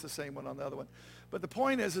think it's the same one on the other one. But the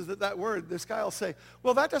point is that word, this guy will say,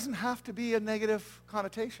 well, that doesn't have to be a negative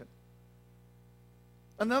connotation.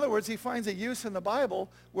 In other words, he finds a use in the Bible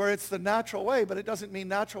where it's the natural way, but it doesn't mean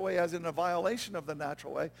natural way as in a violation of the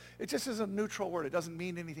natural way. It just is a neutral word. It doesn't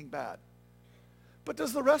mean anything bad. But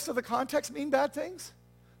does the rest of the context mean bad things?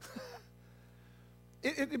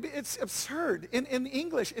 It's absurd. In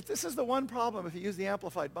English, this is the one problem if you use the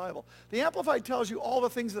Amplified Bible. The Amplified tells you all the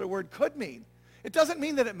things that a word could mean. It doesn't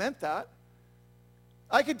mean that it meant that.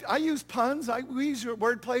 I use puns. We use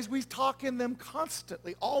word plays. We talk in them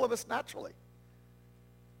constantly, all of us naturally.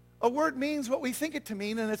 A word means what we think it to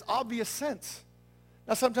mean in its obvious sense.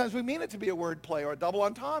 Now, sometimes we mean it to be a word play or a double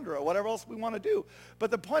entendre or whatever else we want to do.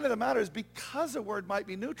 But the point of the matter is because a word might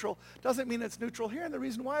be neutral doesn't mean it's neutral here. And the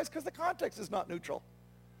reason why is because the context is not neutral.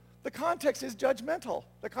 The context is judgmental.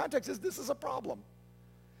 The context is this is a problem.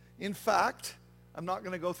 In fact, I'm not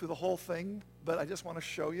going to go through the whole thing, but I just want to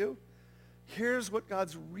show you. Here's what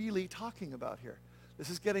God's really talking about here. This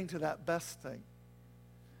is getting to that best thing.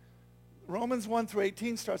 Romans 1 through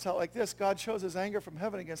 18 starts out like this. God shows his anger from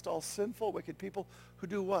heaven against all sinful, wicked people who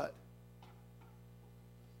do what?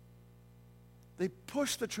 They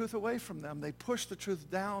push the truth away from them. They push the truth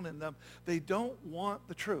down in them. They don't want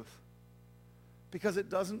the truth because it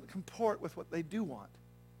doesn't comport with what they do want.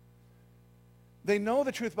 They know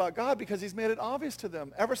the truth about God because he's made it obvious to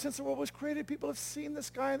them. Ever since the world was created, people have seen the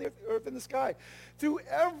sky and the earth in the sky. Through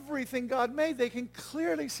everything God made, they can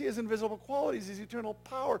clearly see his invisible qualities, his eternal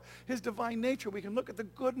power, his divine nature. We can look at the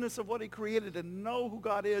goodness of what he created and know who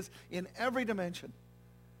God is in every dimension.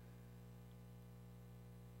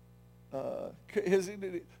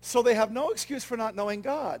 So they have no excuse for not knowing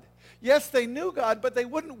God. Yes, they knew God, but they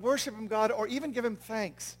wouldn't worship him, God, or even give him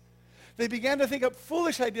thanks. They began to think up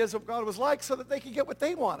foolish ideas of what God was like so that they could get what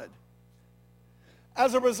they wanted.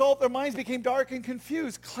 As a result, their minds became dark and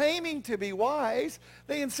confused. Claiming to be wise,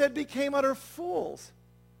 they instead became utter fools.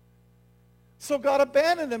 So God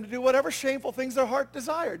abandoned them to do whatever shameful things their heart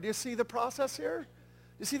desired. Do you see the process here?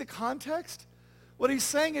 Do you see the context? What he's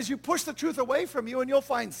saying is you push the truth away from you and you'll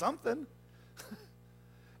find something.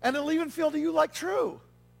 And it'll even feel to you like true.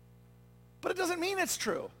 But it doesn't mean it's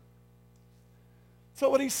true. So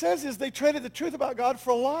what he says is they traded the truth about God for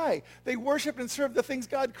a lie. They worshiped and served the things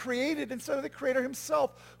God created instead of the Creator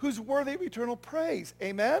himself, who's worthy of eternal praise.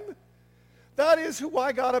 Amen? That is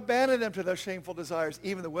why God abandoned them to their shameful desires.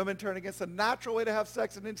 Even the women turned against the natural way to have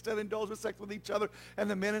sex and instead indulged with sex with each other. And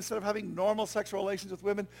the men, instead of having normal sexual relations with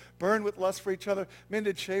women, burned with lust for each other. Men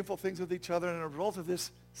did shameful things with each other, and as a result of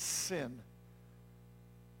this, sin.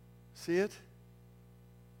 See it?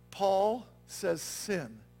 Paul says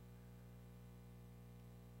sin.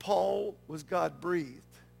 Paul was God-breathed.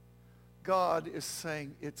 God is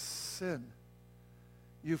saying it's sin.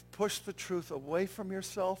 You've pushed the truth away from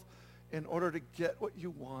yourself in order to get what you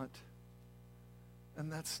want.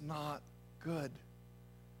 And that's not good.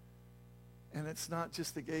 And it's not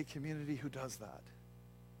just the gay community who does that.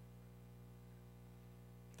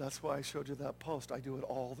 That's why I showed you that post. I do it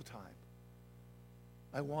all the time.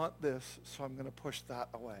 I want this, so I'm going to push that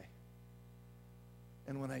away.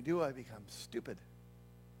 And when I do, I become stupid,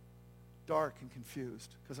 dark, and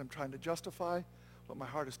confused because I'm trying to justify what my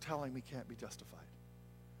heart is telling me can't be justified.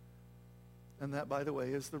 And that, by the way,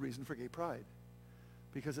 is the reason for gay pride.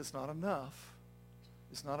 Because it's not enough.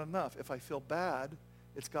 It's not enough. If I feel bad,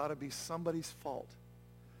 it's got to be somebody's fault.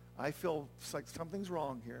 I feel like something's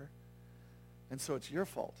wrong here, and so it's your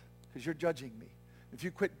fault because you're judging me. If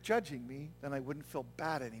you quit judging me, then I wouldn't feel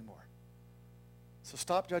bad anymore. So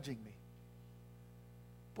stop judging me.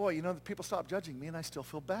 Boy, you know, people stop judging me and I still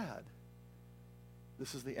feel bad.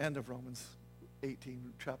 This is the end of Romans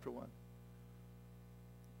 18, chapter 1.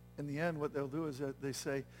 In the end, what they'll do is that they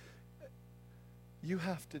say, you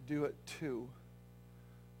have to do it too.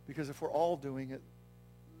 Because if we're all doing it,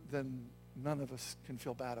 then none of us can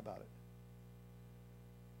feel bad about it.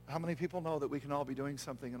 How many people know that we can all be doing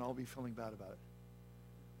something and all be feeling bad about it?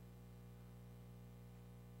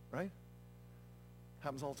 Right?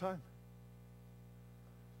 Happens all the time.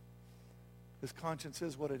 This conscience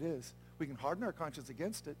is what it is. We can harden our conscience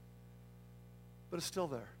against it, but it's still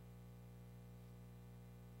there.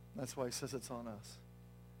 That's why he says it's on us.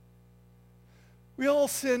 We all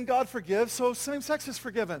sin, God forgives, so same sex is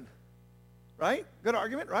forgiven. Right? Good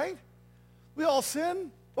argument, right? We all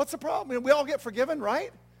sin. What's the problem? I mean, we all get forgiven,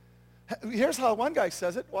 right? Here's how one guy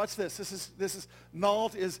says it. Watch this. This is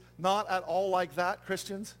NALT is not at all like that,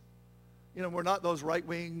 Christians. You know, we're not those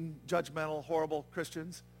right-wing, judgmental, horrible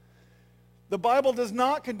Christians. The Bible does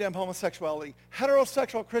not condemn homosexuality.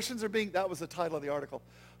 Heterosexual Christians are being, that was the title of the article.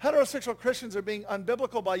 Heterosexual Christians are being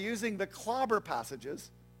unbiblical by using the clobber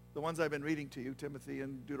passages, the ones I've been reading to you, Timothy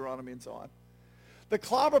and Deuteronomy and so on. The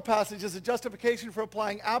clobber passage is a justification for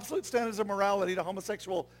applying absolute standards of morality to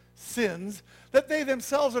homosexual sins that they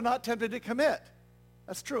themselves are not tempted to commit.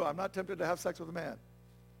 That's true. I'm not tempted to have sex with a man.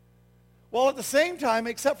 While at the same time,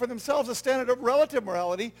 accept for themselves a standard of relative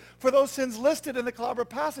morality for those sins listed in the clobber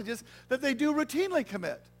passages that they do routinely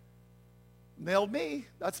commit. Nailed me.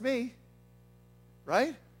 That's me.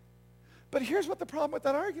 Right? But here's what the problem with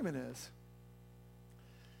that argument is.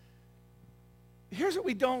 Here's what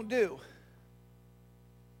we don't do.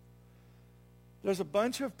 There's a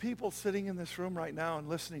bunch of people sitting in this room right now and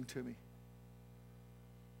listening to me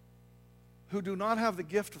who do not have the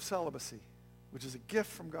gift of celibacy, which is a gift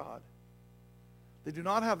from God. They do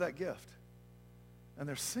not have that gift. And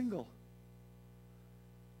they're single.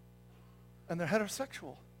 And they're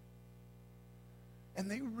heterosexual. And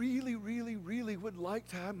they really, really, really would like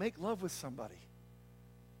to make love with somebody.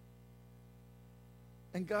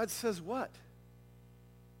 And God says what?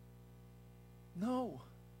 No,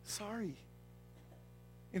 sorry.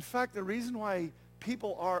 In fact, the reason why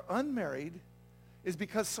people are unmarried is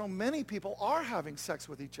because so many people are having sex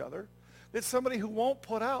with each other that somebody who won't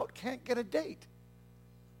put out can't get a date.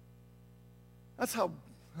 That's how,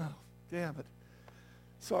 oh, damn it.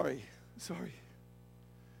 Sorry.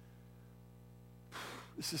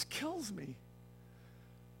 This just kills me.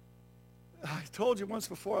 I told you once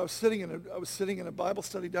before, I was sitting in a Bible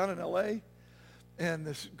study down in L.A., and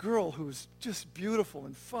this girl who was just beautiful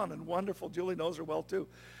and fun and wonderful, Julie knows her well too,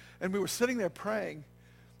 and we were sitting there praying,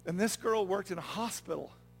 and this girl worked in a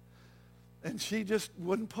hospital, and she just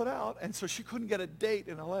wouldn't put out, and so she couldn't get a date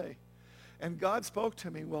in L.A. And God spoke to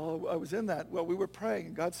me while I was in that. Well, we were praying,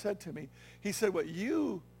 and God said to me, he said, what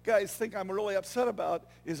you guys think I'm really upset about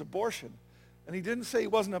is abortion. And he didn't say he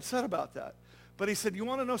wasn't upset about that. But he said, you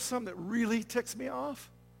want to know something that really ticks me off?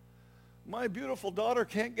 My beautiful daughter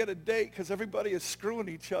can't get a date because everybody is screwing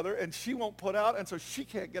each other, and she won't put out, and so she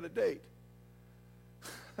can't get a date.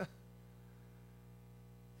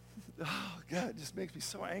 Oh, God, it just makes me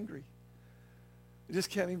so angry. I just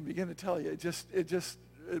can't even begin to tell you.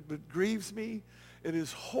 It grieves me. It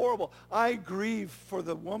is horrible. I grieve for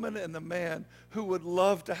the woman and the man who would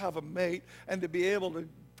love to have a mate and to be able to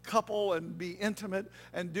couple and be intimate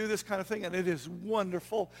and do this kind of thing, and it is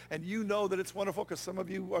wonderful, and you know that it's wonderful because some of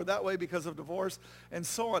you are that way because of divorce and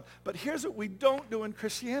so on. But here's what we don't do in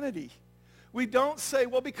Christianity. We don't say,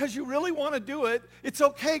 well, because you really want to do it, it's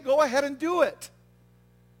okay, go ahead and do it.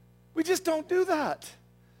 We just don't do that.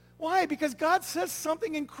 Why? Because God says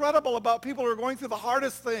something incredible about people who are going through the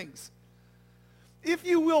hardest things. If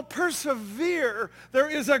you will persevere, there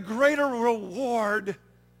is a greater reward.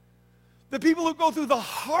 The people who go through the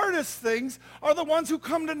hardest things are the ones who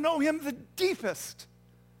come to know him the deepest.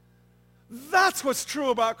 That's what's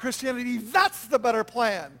true about Christianity. That's the better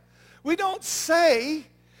plan. We don't say,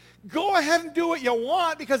 go ahead and do what you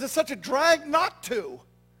want because it's such a drag not to.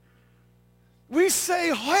 We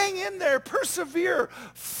say, hang in there, persevere,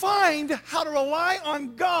 find how to rely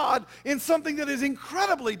on God in something that is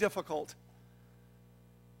incredibly difficult.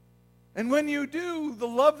 And when you do, the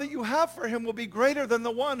love that you have for him will be greater than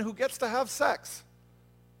the one who gets to have sex.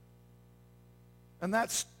 And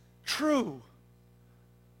that's true.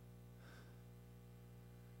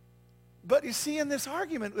 But you see, in this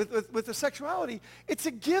argument with the sexuality, it's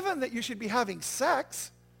a given that you should be having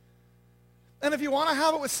sex. And if you want to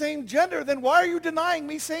have it with same gender, then why are you denying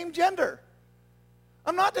me same gender?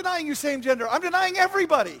 I'm not denying you same gender. I'm denying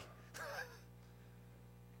everybody.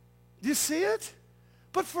 Do you see it?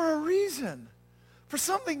 But for a reason, for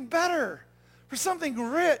something better, for something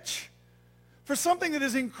rich, for something that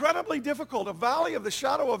is incredibly difficult, a valley of the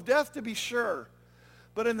shadow of death to be sure.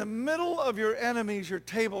 But in the middle of your enemies, your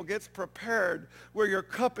table gets prepared where your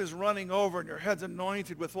cup is running over and your head's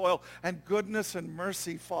anointed with oil, and goodness and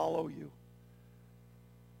mercy follow you.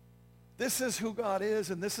 This is who God is,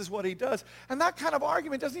 and this is what he does. And that kind of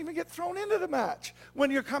argument doesn't even get thrown into the match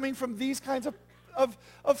when you're coming from these kinds of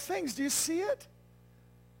things. Do you see it?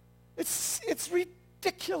 It's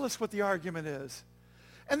ridiculous what the argument is.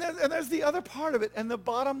 And there's the other part of it, and the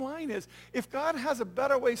bottom line is, if God has a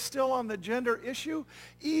better way still on the gender issue,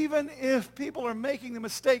 even if people are making the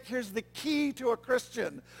mistake, here's the key to a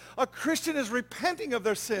Christian. A Christian is repenting of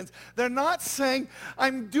their sins. They're not saying,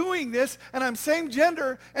 I'm doing this, and I'm same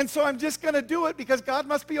gender, and so I'm just going to do it because God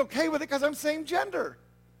must be okay with it because I'm same gender.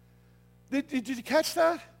 Did you catch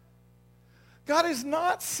that? God is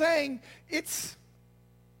not saying it's...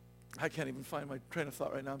 I can't even find my train of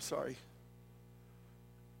thought right now. I'm sorry.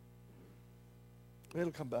 It'll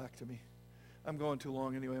come back to me. I'm going too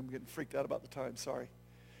long anyway. I'm getting freaked out about the time. Sorry.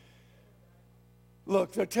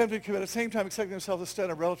 Look, they're tempted to commit at the same time accepting themselves a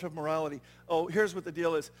standard of relative morality. Oh, here's what the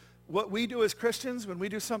deal is. What we do as Christians, when we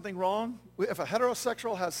do something wrong, if a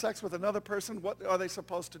heterosexual has sex with another person, what are they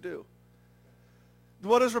supposed to do?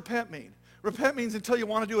 What does repent mean? Repent means until you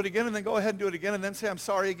want to do it again, and then go ahead and do it again, and then say, I'm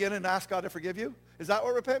sorry again, and ask God to forgive you? Is that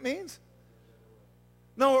what repent means?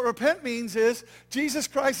 No, what repent means is Jesus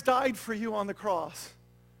Christ died for you on the cross.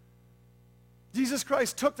 Jesus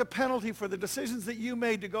Christ took the penalty for the decisions that you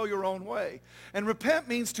made to go your own way. And repent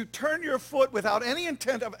means to turn your foot without any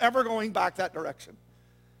intent of ever going back that direction.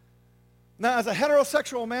 Now, as a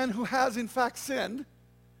heterosexual man who has in fact sinned,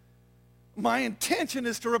 my intention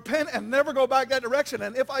is to repent and never go back that direction.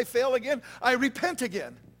 And if I fail again, I repent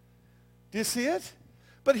again. Do you see it?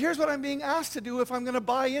 But here's what I'm being asked to do if I'm going to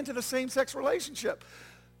buy into the same-sex relationship.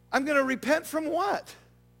 I'm going to repent from what?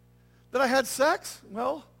 That I had sex?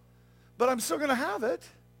 Well, but I'm still going to have it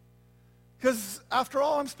because after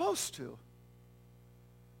all, I'm supposed to.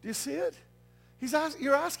 Do you see it?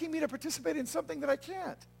 You're asking me to participate in something that I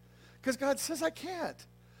can't because God says I can't.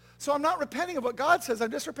 So I'm not repenting of what God says.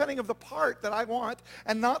 I'm just repenting of the part that I want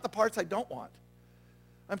and not the parts I don't want.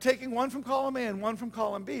 I'm taking one from column A and one from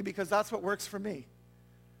column B because that's what works for me.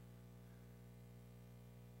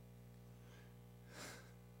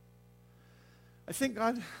 I think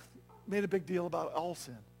God made a big deal about all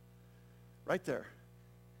sin. Right there.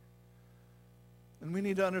 And we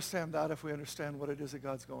need to understand that if we understand what it is that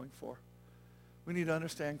God's going for. We need to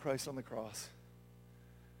understand Christ on the cross.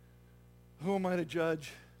 Who am I to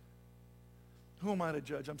judge? Who am I to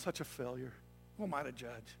judge? I'm such a failure. Who am I to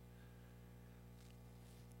judge?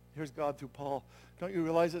 Here's God through Paul. Don't you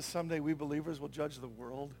realize that someday we believers will judge the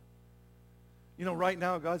world? You know, right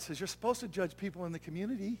now God says you're supposed to judge people in the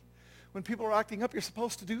community. When people are acting up, you're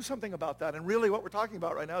supposed to do something about that. And really what we're talking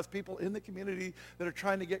about right now is people in the community that are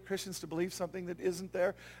trying to get Christians to believe something that isn't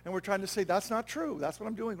there. And we're trying to say, that's not true. That's what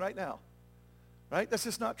I'm doing right now. Right? That's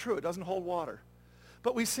just not true. It doesn't hold water.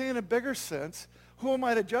 But we say in a bigger sense, who am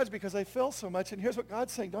I to judge because I fail so much? And here's what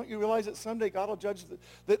God's saying. Don't you realize that someday God will judge,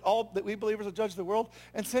 that we believers will judge the world?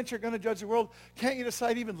 And since you're going to judge the world, can't you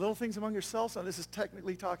decide even little things among yourselves? Now, this is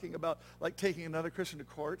technically talking about like taking another Christian to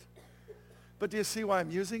court. But do you see why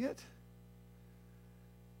I'm using it?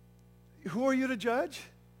 Who are you to judge?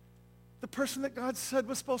 The person that God said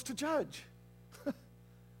was supposed to judge.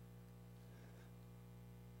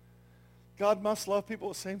 God must love people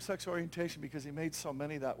with same-sex orientation because he made so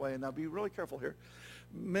many that way. And now be really careful here.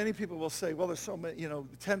 Many people will say, well, there's so many,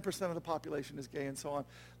 10% of the population is gay and so on.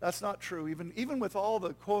 That's not true. Even with all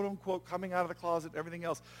the quote-unquote coming out of the closet and everything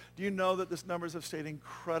else, do you know that this numbers have stayed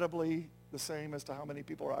incredibly the same as to how many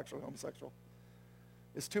people are actually homosexual?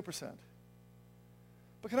 It's 2%.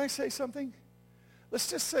 But can I say something? Let's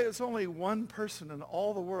just say it's only one person in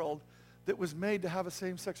all the world that was made to have a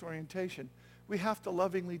same-sex orientation. We have to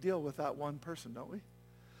lovingly deal with that one person, don't we?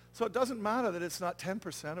 So it doesn't matter that it's not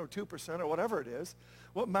 10% or 2% or whatever it is.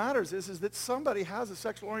 What matters is that somebody has a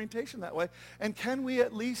sexual orientation that way. And can we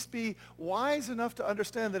at least be wise enough to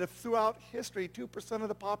understand that if throughout history 2% of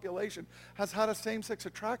the population has had a same-sex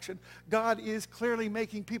attraction, God is clearly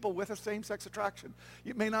making people with a same-sex attraction.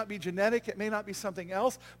 It may not be genetic, it may not be something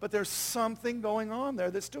else, but there's something going on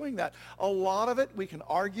there that's doing that. A lot of it, we can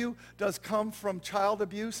argue, does come from child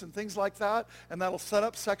abuse and things like that, and that'll set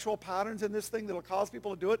up sexual patterns in this thing that'll cause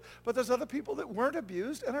people to do it. But there's other people that weren't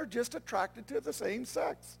abused and are just attracted to the same sex.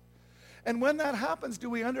 And when that happens, do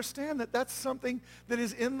we understand that that's something that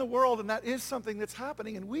is in the world and that is something that's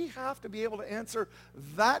happening? And we have to be able to answer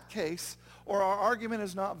that case or our argument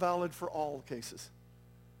is not valid for all cases.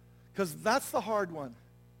 Because that's the hard one.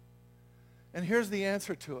 And here's the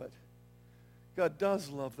answer to it. God does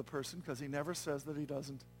love the person because he never says that he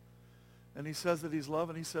doesn't. And he says that he's love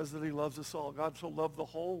and he says that he loves us all. God so loved the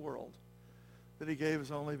whole world that he gave his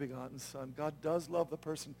only begotten son. God does love the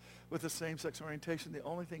person with the same-sex orientation. The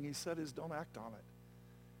only thing he said is don't act on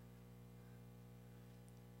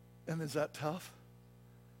it. And is that tough?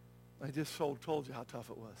 I just told you how tough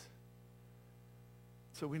it was.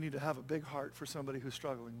 So we need to have a big heart for somebody who's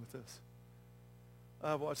struggling with this.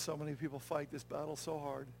 I've watched so many people fight this battle so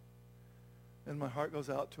hard, and my heart goes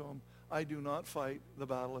out to them. I do not fight the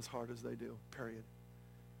battle as hard as they do, period.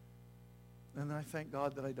 And I thank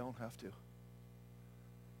God that I don't have to.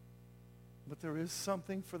 But there is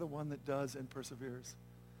something for the one that does and perseveres.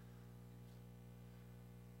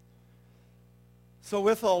 So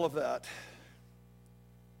with all of that,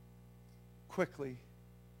 quickly,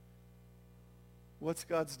 what's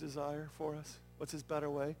God's desire for us? What's his better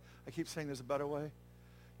way? I keep saying there's a better way.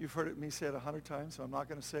 You've heard me say it 100 times, so I'm not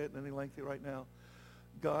going to say it in any lengthy right now.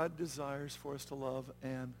 God desires for us to love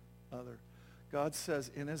an other. God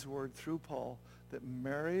says in his word through Paul that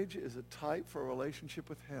marriage is a type for a relationship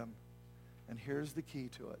with him. And here's the key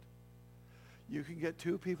to it. You can get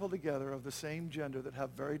two people together of the same gender that have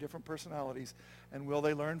very different personalities, and will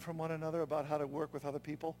they learn from one another about how to work with other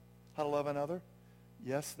people, how to love another?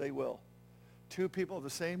 Yes, they will. Two people of the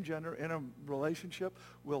same gender in a relationship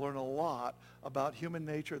will learn a lot about human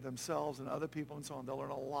nature, themselves, and other people, and so on. They'll learn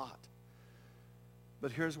a lot.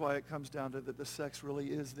 But here's why it comes down to that the sex really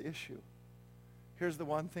is the issue. Here's the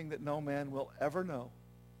one thing that no man will ever know,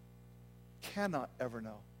 cannot ever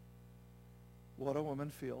know, what a woman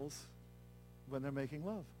feels when they're making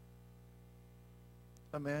love.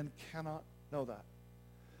 A man cannot know that.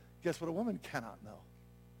 Guess what a woman cannot know?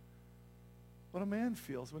 What a man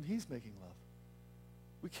feels when he's making love.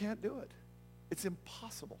 We can't do it. It's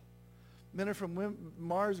impossible. Men are from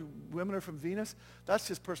Mars, women are from Venus. That's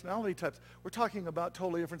just personality types. We're talking about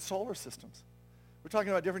totally different solar systems. We're talking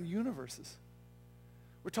about different universes.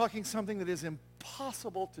 We're talking something that is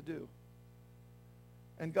impossible to do.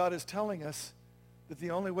 And God is telling us that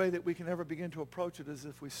the only way that we can ever begin to approach it is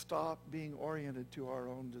if we stop being oriented to our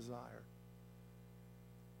own desire.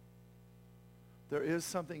 There is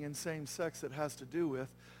something in same sex that has to do with,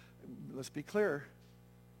 let's be clear,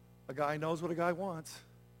 a guy knows what a guy wants.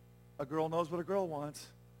 A girl knows what a girl wants.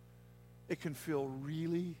 It can feel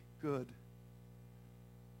really good.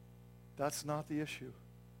 That's not the issue.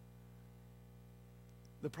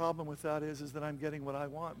 The problem with that is that I'm getting what I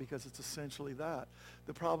want because it's essentially that.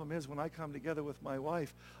 The problem is when I come together with my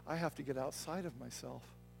wife, I have to get outside of myself.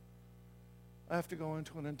 I have to go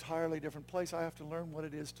into an entirely different place. I have to learn what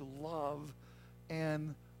it is to love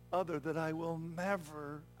an other that I will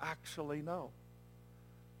never actually know.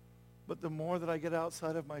 But the more that I get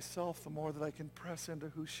outside of myself, the more that I can press into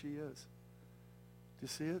who she is. Do you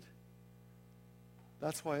see it?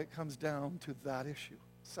 That's why it comes down to that issue,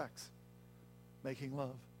 sex, making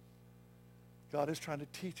love. God is trying to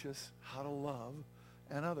teach us how to love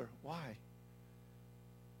another. Why?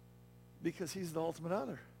 Because he's the ultimate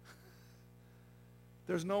other.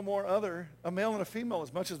 There's no more other. A male and a female,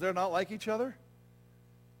 as much as they're not like each other,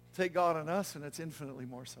 take God and us, and it's infinitely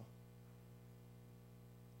more so.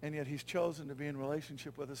 And yet he's chosen to be in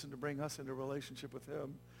relationship with us and to bring us into relationship with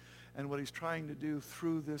him. And what he's trying to do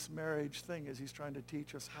through this marriage thing is he's trying to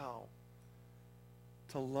teach us how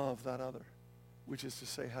to love that other, which is to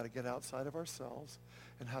say how to get outside of ourselves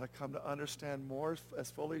and how to come to understand more as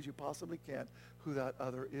fully as you possibly can who that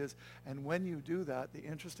other is. And when you do that, the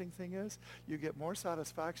interesting thing is you get more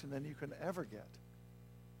satisfaction than you can ever get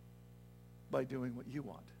by doing what you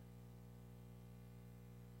want.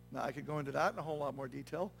 Now, I could go into that in a whole lot more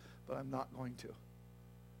detail, but I'm not going to.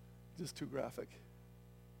 Just too graphic.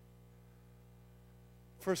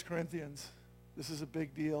 1 Corinthians, this is a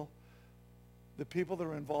big deal. The people that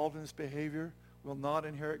are involved in this behavior will not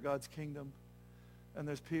inherit God's kingdom. And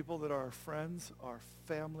there's people that are our friends, our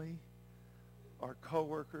family, our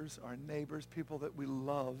coworkers, our neighbors, people that we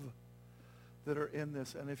love that are in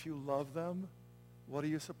this. And if you love them, what are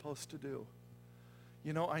you supposed to do?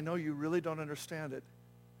 You know, I know you really don't understand it,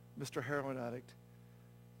 Mr. Heroin Addict.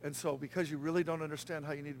 And so because you really don't understand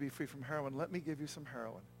how you need to be free from heroin, let me give you some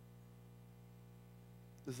heroin.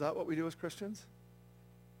 Is that what we do as Christians?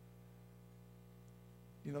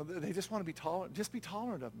 You know, they just want to be tolerant. Just be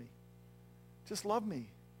tolerant of me. Just love me.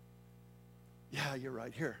 Yeah, you're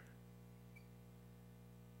right. Here.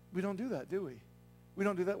 We don't do that, do we? We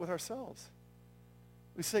don't do that with ourselves.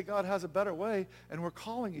 We say God has a better way, and we're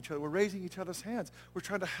calling each other. We're raising each other's hands. We're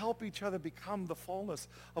trying to help each other become the fullness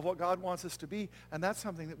of what God wants us to be, and that's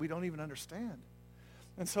something that we don't even understand.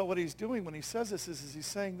 And so what he's doing when he says this is he's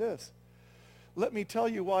saying this. Let me tell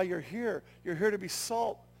you why you're here. You're here to be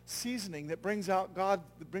salt, seasoning that brings out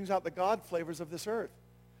the God flavors of this earth.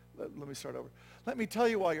 Let me start over. Let me tell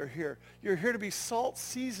you why you're here. You're here to be salt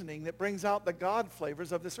seasoning that brings out the God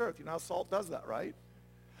flavors of this earth. You know how salt does that, right?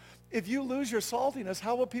 If you lose your saltiness,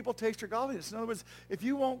 how will people taste your godliness? In other words, if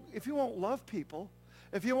you won't love people,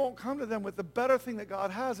 if you won't come to them with the better thing that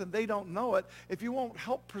God has and they don't know it, if you won't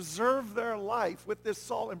help preserve their life with this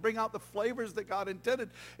salt and bring out the flavors that God intended,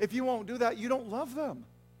 if you won't do that, you don't love them.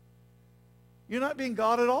 You're not being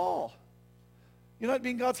God at all. You're not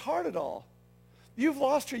being God's heart at all. You've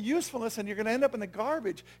lost your usefulness and you're going to end up in the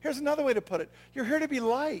garbage. Here's another way to put it. You're here to be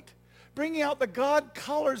light, bringing out the God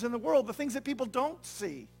colors in the world, the things that people don't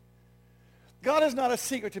see. God is not a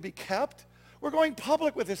secret to be kept. We're going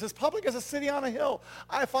public with this, as public as a city on a hill.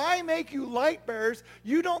 If I make you light bearers,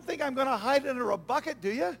 you don't think I'm going to hide under a bucket,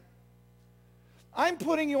 do you? I'm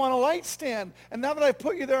putting you on a light stand, and now that I've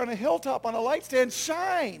put you there on a hilltop on a light stand,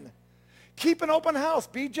 shine. Keep an open house.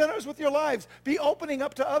 Be generous with your lives. Be opening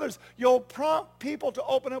up to others. You'll prompt people to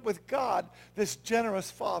open up with God, this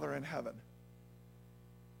generous Father in heaven.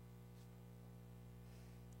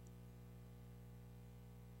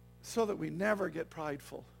 So that we never get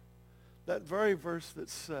prideful. That very verse that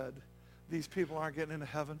said, these people aren't getting into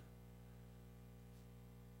heaven.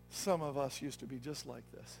 Some of us used to be just like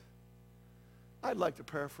this. I'd like to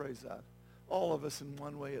paraphrase that. All of us in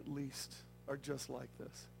one way at least are just like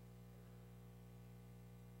this.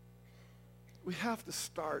 We have to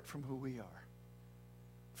start from who we are.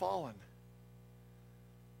 Fallen.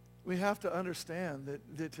 We have to understand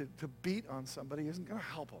that to beat on somebody isn't going to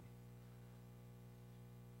help them.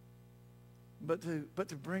 But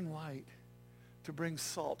to bring light, to bring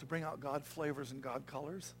salt, to bring out God flavors and God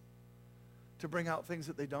colors, to bring out things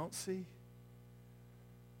that they don't see,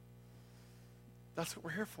 that's what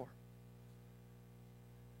we're here for.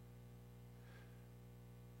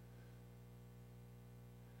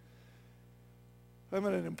 I'm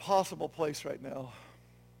in an impossible place right now.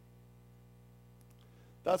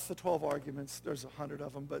 That's the 12 arguments. There's 100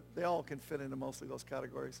 of them, but they all can fit into mostly those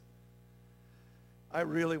categories. I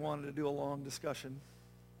really wanted to do a long discussion.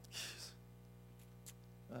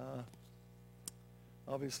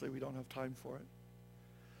 Obviously, we don't have time for it.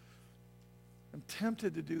 I'm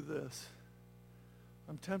tempted to do this.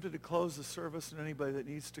 I'm tempted to close the service, and anybody that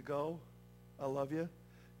needs to go, I love you.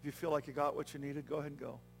 If you feel like you got what you needed, go ahead and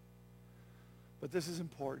go. But this is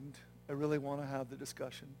important, I really want to have the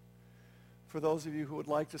discussion. For those of you who would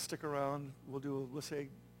like to stick around, we'll do, let's say,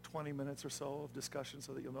 20 minutes or so of discussion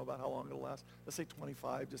so that you'll know about how long it'll last. Let's say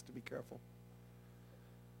 25, just to be careful.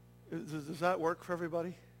 Does that work for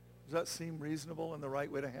everybody? Does that seem reasonable and the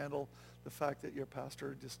right way to handle the fact that your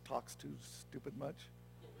pastor just talks too stupid much?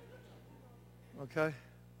 Okay?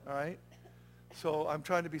 All right? So I'm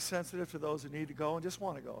trying to be sensitive to those who need to go and just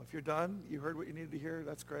want to go. If you're done, you heard what you needed to hear,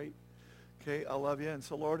 that's great. Okay, I love you. And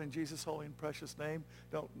so, Lord, in Jesus' holy and precious name,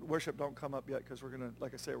 don't come up yet because we're going to,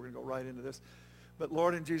 like I say, we're going to go right into this. But,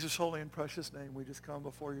 Lord, in Jesus' holy and precious name, we just come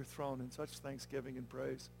before your throne in such thanksgiving and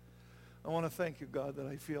praise. I want to thank you, God, that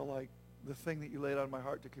I feel like the thing that you laid on my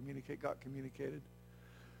heart to communicate got communicated.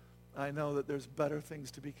 I know that there's better things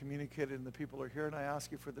to be communicated and the people are here, and I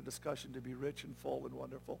ask you for the discussion to be rich and full and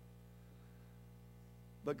wonderful.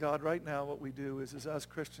 But, God, right now what we do is as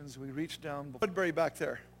Christians, we reach down. Woodbury back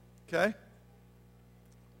there, okay?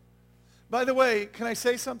 By the way, can I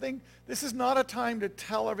say something? This is not a time to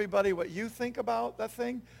tell everybody what you think about that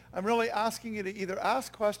thing. I'm really asking you to either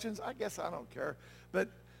ask questions. I guess I don't care. But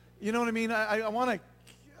you know what I mean? I want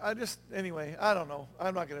to, anyway, I don't know.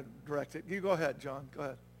 I'm not going to direct it. You go ahead, John. Go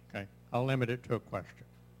ahead. Okay. I'll limit it to a question.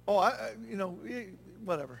 Oh,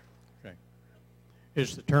 whatever. Okay.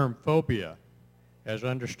 Is the term phobia, as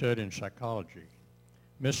understood in psychology,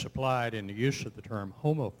 misapplied in the use of the term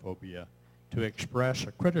homophobia to express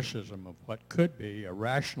a criticism of what could be a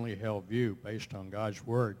rationally held view based on God's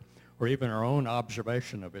word, or even our own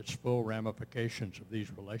observation of its full ramifications of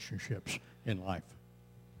these relationships in life?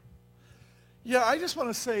 Yeah, I just want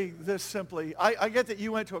to say this simply. I get that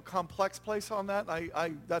you went to a complex place on that.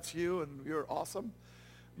 That's you, and you're awesome.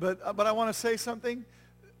 But I want to say something.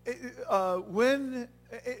 When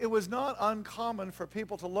it was not uncommon for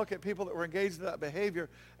people to look at people that were engaged in that behavior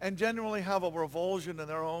and genuinely have a revulsion in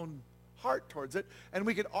their own heart towards it. And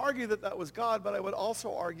we could argue that that was God, but I would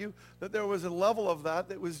also argue that there was a level of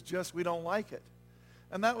that was just, we don't like it.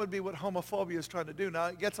 And that would be what homophobia is trying to do. Now,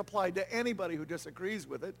 it gets applied to anybody who disagrees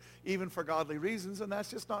with it, even for godly reasons, and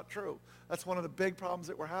that's just not true. That's one of the big problems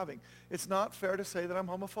that we're having. It's not fair to say that I'm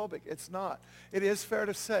homophobic. It's not. It is fair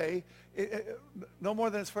to say, no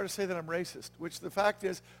more than it's fair to say that I'm racist, which the fact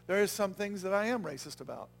is, there is some things that I am racist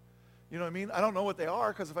about. You know what I mean? I don't know what they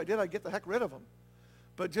are, because if I did, I'd get the heck rid of them.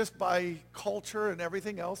 But just by culture and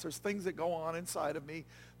everything else, there's things that go on inside of me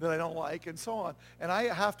that I don't like and so on. And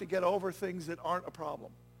I have to get over things that aren't a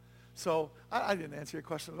problem. So I didn't answer your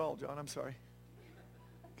question at all, John. I'm sorry.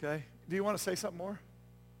 Okay. Do you want to say something more?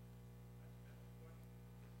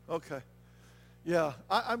 Okay. Yeah.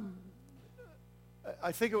 I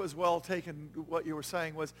think it was well taken. What you were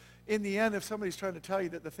saying was, in the end, if somebody's trying to tell you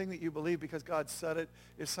that the thing that you believe because God said it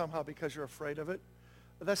is somehow because you're afraid of it,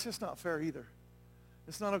 that's just not fair either.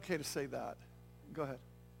 It's not okay to say that. Go ahead.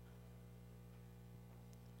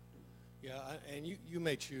 Yeah, and you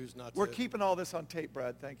may choose not to. We're keeping all this on tape,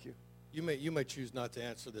 Brad. Thank you. You may choose not to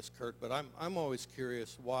answer this, Kurt, but I'm always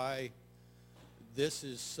curious why this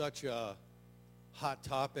is such a hot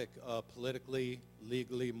topic politically,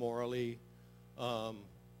 legally, morally,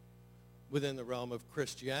 within the realm of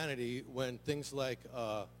Christianity, when things like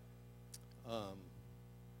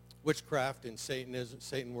witchcraft and Satanism,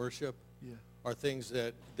 Satan worship, are things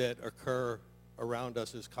that occur around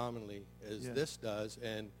us as commonly as this does,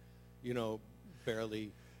 and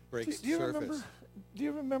barely breaks the surface. Do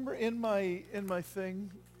you remember in my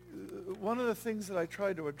thing, one of the things that I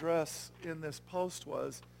tried to address in this post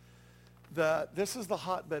was that this is the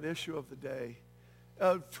hotbed issue of the day.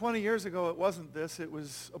 20 years ago, it wasn't this, it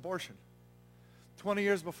was abortion. 20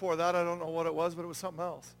 years before that, I don't know what it was, but it was something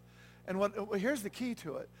else. And here's the key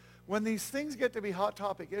to it. When these things get to be hot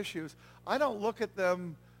topic issues, I don't look at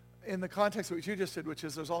them in the context of what you just did, which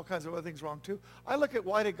is there's all kinds of other things wrong too. I look at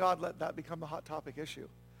why did God let that become the hot topic issue.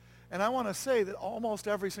 And I want to say that almost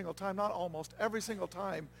every single time, not almost, every single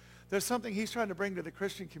time, there's something he's trying to bring to the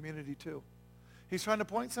Christian community too. He's trying to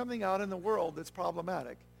point something out in the world that's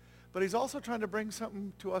problematic. But he's also trying to bring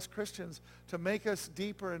something to us Christians to make us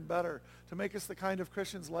deeper and better, to make us the kind of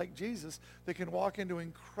Christians like Jesus that can walk into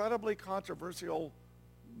incredibly controversial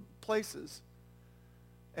places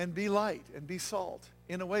and be light and be salt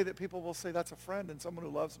in a way that people will say that's a friend and someone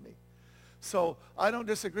who loves me. So I don't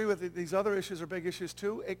disagree with it. These other issues are big issues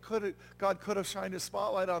too. God could have shined his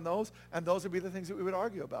spotlight on those, and those would be the things that we would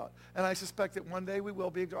argue about. And I suspect that one day we will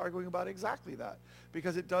be arguing about exactly that,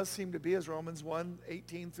 because it does seem to be, as Romans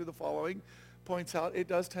 1:18 through the following points out, it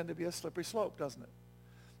does tend to be a slippery slope, doesn't it?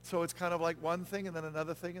 So it's kind of like one thing and then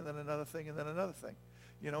another thing and then another thing and then another thing.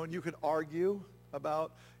 And you could argue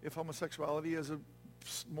about if homosexuality is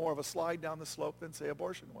more of a slide down the slope than, say,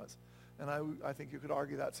 abortion was. And I think you could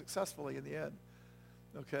argue that successfully in the end.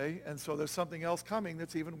 Okay? And so there's something else coming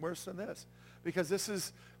that's even worse than this. Because this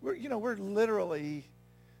is, we're literally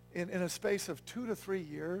in a space of 2 to 3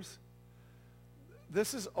 years.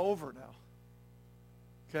 This is over now.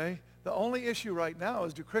 Okay? The only issue right now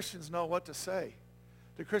is, do Christians know what to say?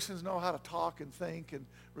 Do Christians know how to talk and think and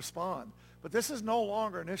respond? But this is no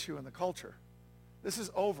longer an issue in the culture. This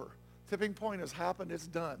is over. Tipping point has happened. It's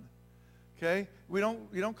done. Okay? You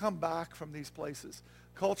don't come back from these places.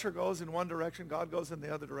 Culture goes in one direction. God goes in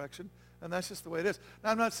the other direction. And that's just the way it is.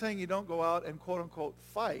 Now, I'm not saying you don't go out and quote unquote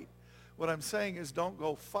fight. What I'm saying is, don't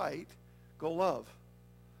go fight. Go love.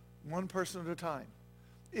 One person at a time.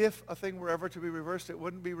 If a thing were ever to be reversed, it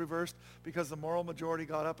wouldn't be reversed because the moral majority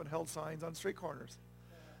got up and held signs on street corners.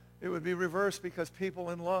 It would be reversed because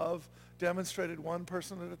people in love demonstrated one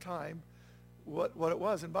person at a time what it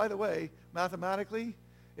was. And by the way, mathematically,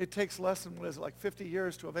 it takes less than, 50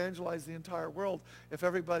 years to evangelize the entire world if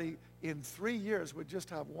everybody in 3 years would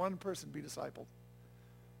just have one person be discipled.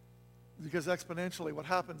 Because exponentially what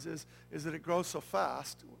happens is that it grows so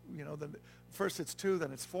fast. Then first it's 2,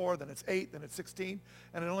 then it's 4, then it's 8, then it's 16.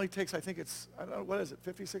 And it only takes, I think it's,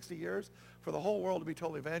 50, 60 years for the whole world to be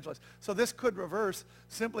totally evangelized. So this could reverse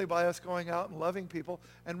simply by us going out and loving people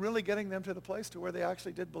and really getting them to the place to where they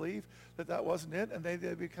actually did believe that wasn't it, and they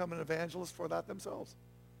become an evangelist for that themselves.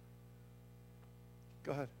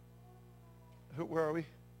 Go ahead. Where are we?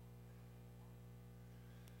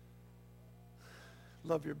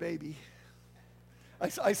 Love your baby.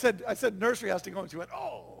 I said nursery has to go, and she went,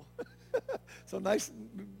 oh. So nice,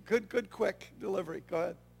 good, quick delivery. Go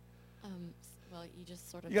ahead. Well, you just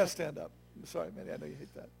sort of... You got to stand up. Sorry, Mandy, I know you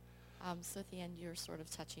hate that. So at the end, you're sort of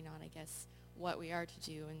touching on, I guess, what we are to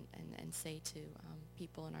do and say to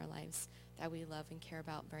people in our lives that we love and care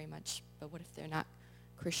about very much. But what if they're not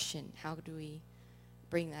Christian? How do we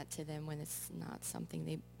bring that to them when it's not something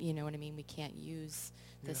they, you know what I mean? We can't use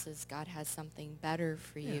this as God has something better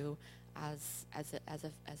for you as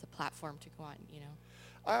a platform to go on,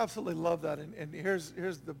 I absolutely love that, and here's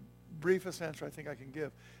the briefest answer I think I can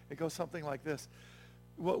give. It goes something like this.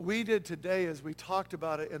 What we did today is we talked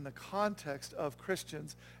about it in the context of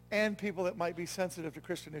Christians and people that might be sensitive to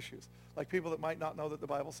Christian issues, like people that might not know that the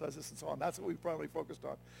Bible says this and so on. That's what we've probably focused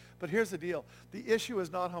on. But here's the deal. The issue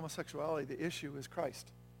is not homosexuality. The issue is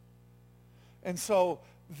Christ. And so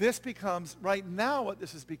this becomes, right now what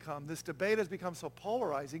this has become, this debate has become so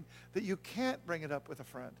polarizing that you can't bring it up with a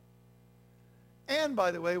friend. And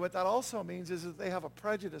by the way, what that also means is that they have a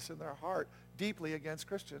prejudice in their heart deeply against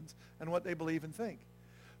Christians and what they believe and think.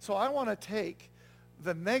 So I want to take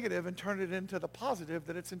the negative and turn it into the positive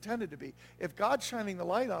that it's intended to be. If God's shining the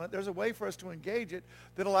light on it, there's a way for us to engage it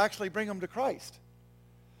that'll actually bring them to Christ.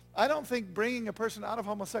 I don't think bringing a person out of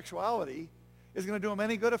homosexuality is going to do them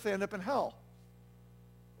any good if they end up in hell.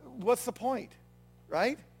 What's the point,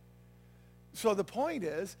 right? So the point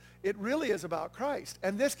is, it really is about Christ.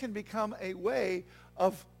 And this can become a way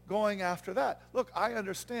of going after that. Look, I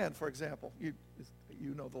understand, for example, you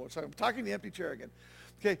know the Lord. So I'm talking to the empty chair again.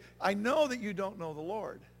 Okay, I know that you don't know the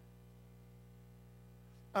Lord.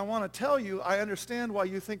 I want to tell you, I understand why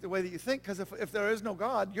you think the way that you think, because if there is no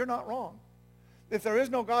God, you're not wrong. If there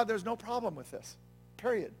is no God, there's no problem with this,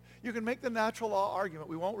 period. You can make the natural law argument.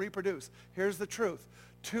 We won't reproduce. Here's the truth.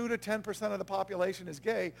 2 to 10% of the population is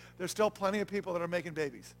gay. There's still plenty of people that are making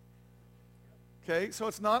babies. Okay, so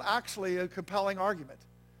it's not actually a compelling argument.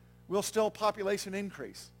 Will still population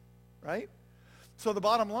increase, right? So the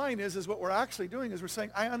bottom line is what we're actually doing is we're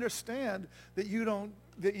saying, I understand that you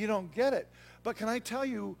don't get it. But can I tell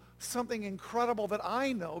you something incredible that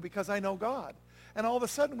I know because I know God? And all of a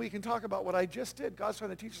sudden we can talk about what I just did. God's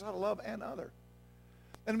trying to teach us how to love another.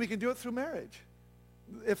 And we can do it through marriage,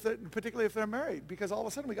 particularly if they're married, because all of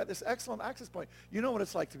a sudden we got this excellent access point. You know what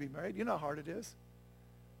it's like to be married. You know how hard it is,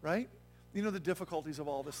 right? You know the difficulties of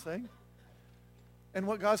all this thing. And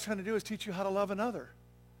what God's trying to do is teach you how to love another.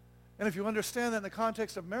 And if you understand that in the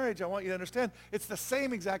context of marriage, I want you to understand it's the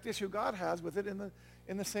same exact issue God has with it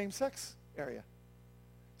in the same-sex area.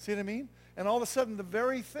 See what I mean? And all of a sudden, the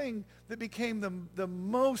very thing that became the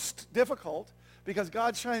most difficult, because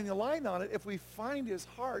God's shining the light on it, if we find his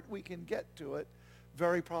heart, we can get to it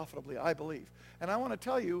very profitably, I believe. And I want to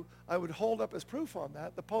tell you, I would hold up as proof on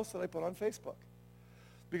that the post that I put on Facebook.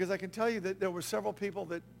 Because I can tell you that there were several people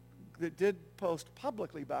that did post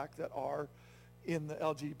publicly back that are in the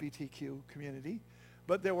LGBTQ community,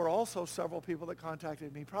 but there were also several people that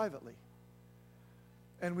contacted me privately.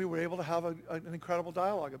 And we were able to have an incredible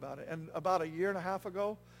dialogue about it. And about a year and a half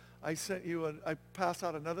ago, I passed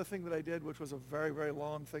out another thing that I did, which was a very, very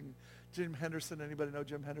long thing. Jim Henderson, anybody know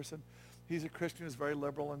Jim Henderson? He's a Christian who's very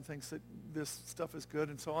liberal and thinks that this stuff is good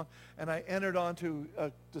and so on. And I entered onto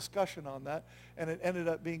a discussion on that, and it ended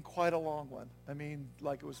up being quite a long one. I mean,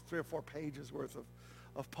 like it was 3 or 4 pages worth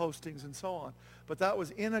of postings and so on. But that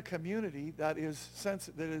was in a community that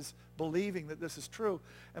is believing that this is true.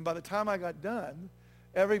 And by the time I got done,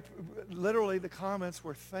 literally the comments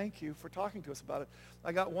were, thank you for talking to us about it.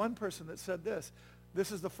 I got one person that said this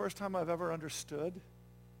is the first time I've ever understood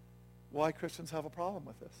why Christians have a problem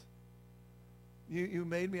with this. You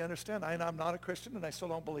made me understand. I'm not a Christian, and I still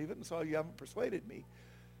don't believe it, and so you haven't persuaded me.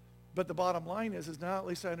 But the bottom line is now at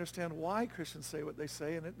least I understand why Christians say what they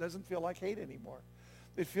say, and it doesn't feel like hate anymore.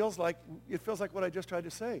 It feels like what I just tried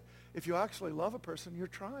to say. If you actually love a person, you're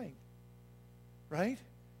trying, right?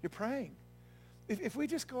 You're praying. If we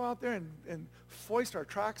just go out there and foist our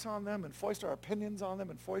tracts on them and foist our opinions on them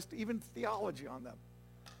and foist even theology on them,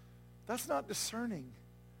 that's not discerning.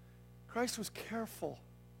 Christ was careful.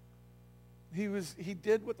 He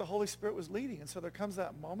did what the Holy Spirit was leading. And so there comes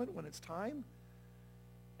that moment when it's time.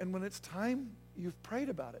 And when it's time, you've prayed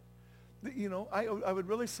about it. You know, I would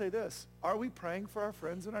really say this. Are we praying for our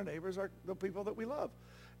friends and our neighbors, the people that we love?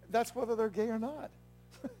 That's whether they're gay or not.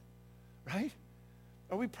 Right?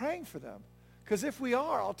 Are we praying for them? Because if we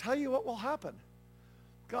are, I'll tell you what will happen.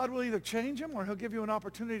 God will either change them or he'll give you an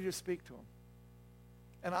opportunity to speak to them.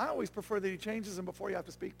 And I always prefer that he changes them before you have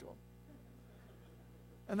to speak to them.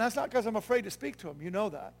 And that's not because I'm afraid to speak to them. You know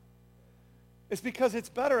that. It's because it's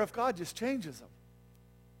better if God just changes them.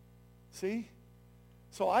 See?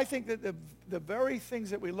 So I think that the very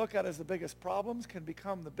things that we look at as the biggest problems can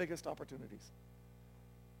become the biggest opportunities.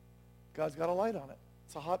 God's got a light on it.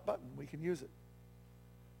 It's a hot button. We can use it.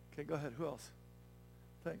 Okay, go ahead. Who else?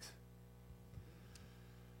 Thanks.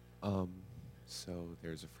 So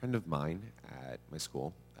there's a friend of mine at my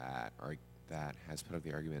school that has put up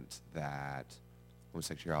the argument that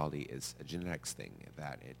homosexuality is a genetics thing,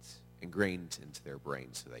 that it's ingrained into their brain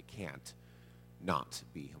so they can't not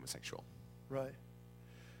be homosexual. Right.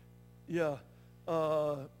 Yeah.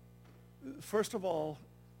 First of all,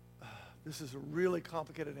 this is a really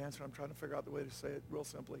complicated answer. I'm trying to figure out the way to say it real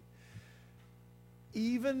simply.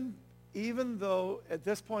 Even though at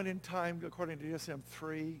this point in time, according to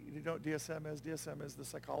DSM-3, you know what DSM is? DSM is the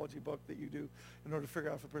psychology book that you do in order to figure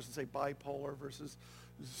out if a person, say, bipolar versus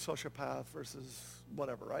sociopath versus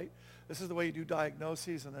whatever, right? This is the way you do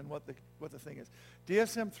diagnoses and then what the thing is.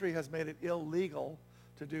 DSM-3 has made it illegal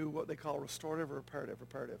to do what they call restorative or reparative.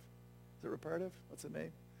 Reparative. Is it reparative? What's the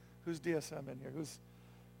name? Who's DSM in here?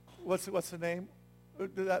 What's the name?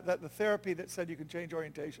 The therapy that said you can change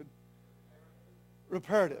orientation.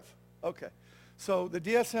 Reparative. Okay. So the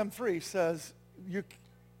DSM-3 says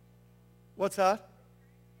what's that?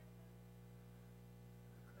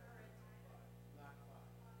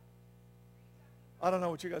 I don't know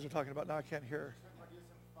what you guys are talking about now. I can't hear.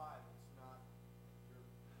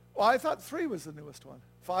 Well, I thought 3 was the newest one.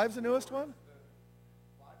 5's the newest one?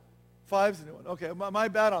 5's the new one. Okay, my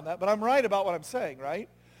bad on that. But I'm right about what I'm saying, right?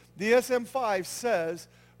 DSM-5 says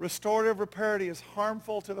restorative reparative is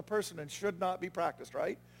harmful to the person and should not be practiced,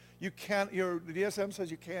 right? The DSM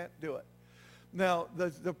says you can't do it. Now,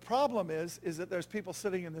 the problem is that there's people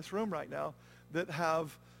sitting in this room right now that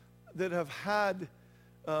have had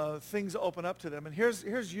things open up to them. And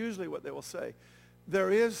here's usually what they will say.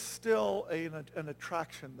 There is still an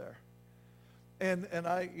attraction there. And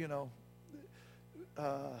I,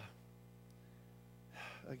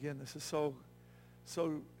 again, this is so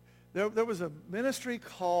there was a ministry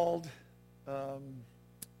called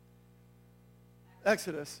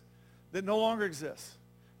Exodus that no longer exists.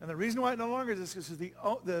 And the reason why it no longer exists is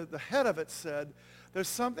because the head of it said, there's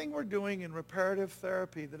something we're doing in reparative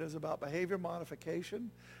therapy that is about behavior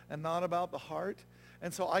modification and not about the heart.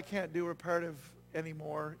 And so I can't do reparative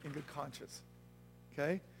anymore in good conscience.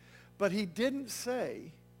 Okay? But he didn't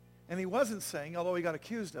say, and he wasn't saying, although he got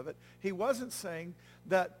accused of it, he wasn't saying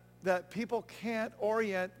that people can't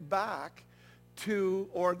orient back to,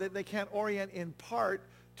 or that they can't orient in part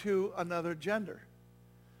to another gender.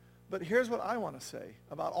 But here's what I want to say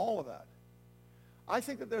about all of that. I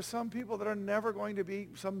think that there's some people that are never going to be,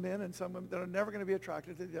 some men and some women, that are never going to be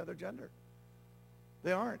attracted to the other gender.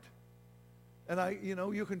 They aren't. And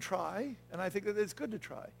you can try, and I think that it's good to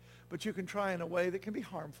try. But you can try in a way that can be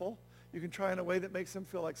harmful. You can try in a way that makes them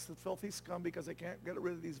feel like filthy scum because they can't get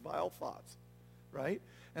rid of these vile thoughts, right?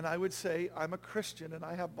 And I would say I'm a Christian and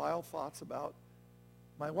I have vile thoughts about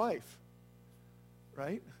my wife,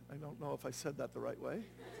 right? I don't know if I said that the right way.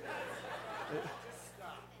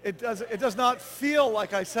 It does not feel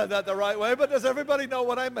like I said that the right way, but does everybody know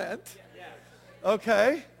what I meant?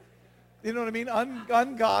 Okay? You know what I mean?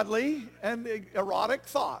 Ungodly and erotic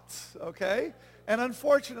thoughts, okay? And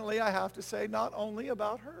unfortunately, I have to say, not only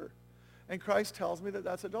about her. And Christ tells me that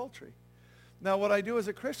that's adultery. Now, what I do as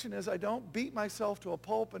a Christian is I don't beat myself to a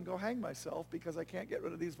pulp and go hang myself because I can't get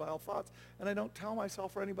rid of these vile thoughts. And I don't tell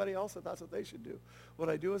myself or anybody else that that's what they should do. What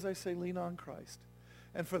I do is I say, lean on Christ.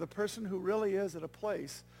 And for the person who really is at a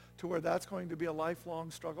place to where that's going to be a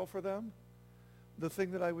lifelong struggle for them, the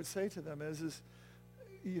thing that I would say to them is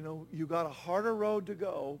you know, you got a harder road to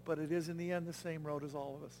go, but it is in the end the same road as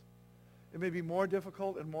all of us. It may be more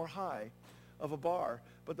difficult and more high of a bar,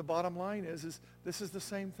 but the bottom line is this is the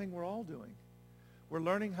same thing we're all doing. We're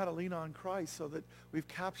learning how to lean on Christ so that we've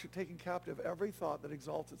taken captive every thought that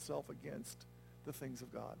exalts itself against the things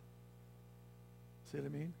of God. See what I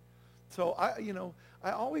mean? So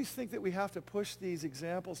I always think that we have to push these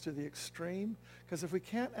examples to the extreme, because if we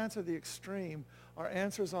can't answer the extreme, our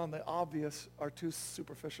answers on the obvious are too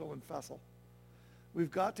superficial and facile.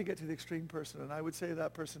 We've got to get to the extreme person, and I would say to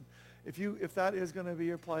that person, if that is going to be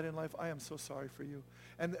your plight in life, I am so sorry for you.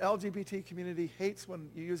 And the LGBT community hates when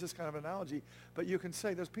you use this kind of analogy, but you can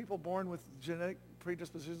say there's people born with genetic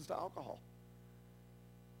predispositions to alcohol,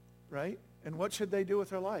 right? And what should they do with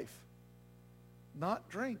their life? Not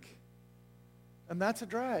drink. And that's a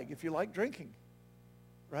drag if you like drinking,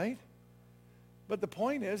 right? But the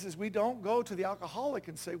point is we don't go to the alcoholic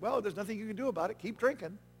and say, well, there's nothing you can do about it. Keep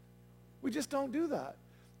drinking. We just don't do that.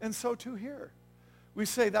 And so too here. We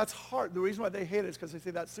say that's hard. The reason why they hate it is because they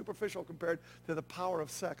say that's superficial compared to the power of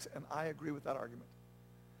sex, and I agree with that argument.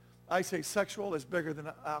 I say sexual is bigger than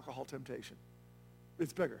alcohol temptation.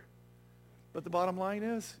 It's bigger. But the bottom line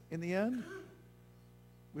is, in the end,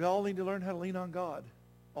 we all need to learn how to lean on God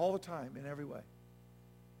all the time in every way.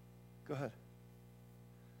 Go ahead.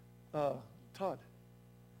 Todd.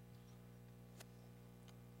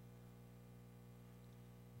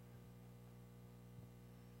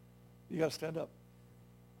 You got to stand up.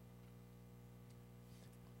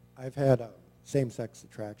 I've had a same-sex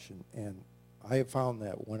attraction, and I have found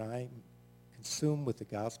that when I'm consumed with the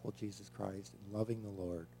gospel of Jesus Christ and loving the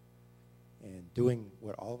Lord and doing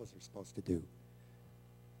what all of us are supposed to do,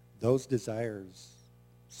 those desires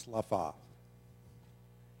slough off.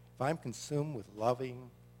 If I'm consumed with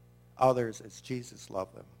loving others as Jesus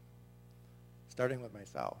loved them, starting with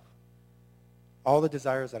myself, all the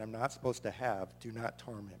desires that I'm not supposed to have do not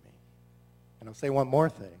torment me. And I'll say one more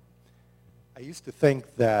thing. I used to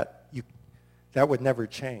think that that would never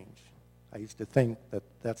change. I used to think that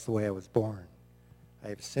that's the way I was born. I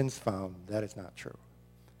have since found that is not true.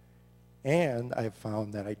 And I've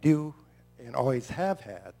found that I do and always have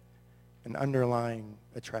had an underlying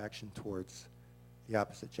attraction towards the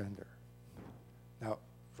opposite gender. Now,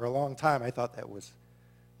 for a long time, I thought that was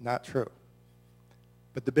not true.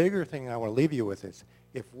 But the bigger thing I want to leave you with is,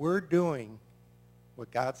 if we're doing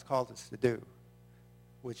what God's called us to do,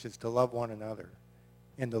 which is to love one another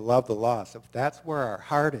and to love the lost, if that's where our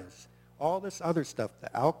heart is, all this other stuff,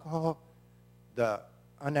 the alcohol, the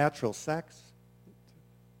unnatural sex,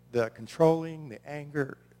 the controlling, the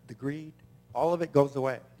anger, the greed, all of it goes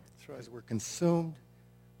away. That's right. Because we're consumed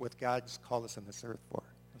with God's called us on this earth for.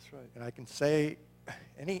 That's right. And I can say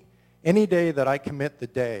any day that I commit the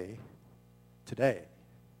day, today,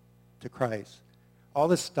 to Christ, all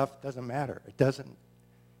this stuff doesn't matter. It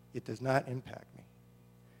does not impact me.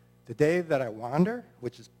 The day that I wander,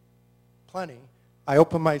 which is plenty, I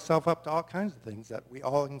open myself up to all kinds of things that we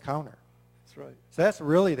all encounter. That's right. So that's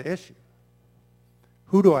really the issue.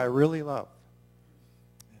 Who do I really love?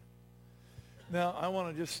 Now, I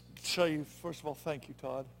want to just show you, first of all, thank you,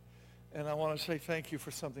 Todd. And I want to say thank you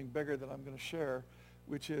for something bigger that I'm going to share,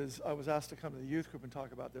 which is I was asked to come to the youth group and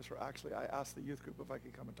talk about this, or actually I asked the youth group if I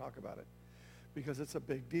could come and talk about it, because it's a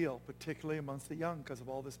big deal, particularly amongst the young, because of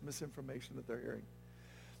all this misinformation that they're hearing.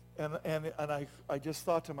 And I just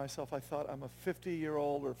thought to myself, I'm a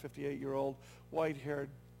 50-year-old or 58-year-old, white-haired,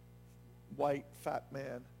 white, fat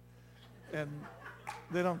man. And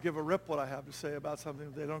they don't give a rip what I have to say about something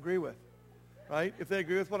that they don't agree with, right? If they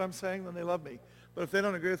agree with what I'm saying, then they love me. But if they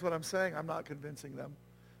don't agree with what I'm saying, I'm not convincing them,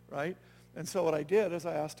 right? And so what I did is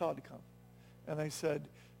I asked Todd to come. And I said,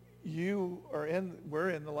 we're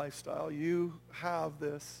in the lifestyle. You have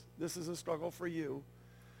this. This is a struggle for you.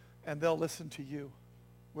 And they'll listen to you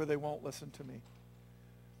where they won't listen to me.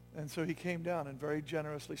 And so he came down and very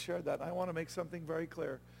generously shared that. And I want to make something very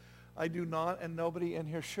clear. I do not, and nobody in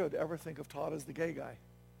here should, ever think of Todd as the gay guy.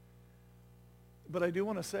 But I do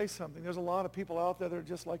want to say something. There's a lot of people out there that are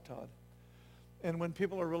just like Todd. And when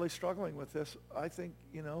people are really struggling with this, I think,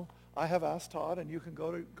 I have asked Todd, and you can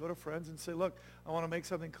go to friends and say, look, I want to make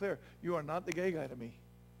something clear. You are not the gay guy to me.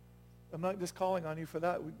 I'm not just calling on you for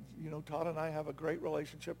that. Todd and I have a great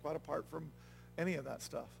relationship quite apart from any of that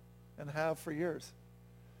stuff, and have for years.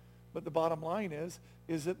 But the bottom line is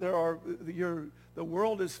that the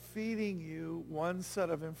world is feeding you one set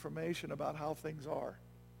of information about how things are.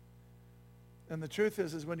 And the truth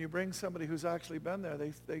is when you bring somebody who's actually been there,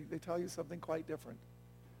 they tell you something quite different.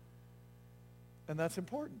 And that's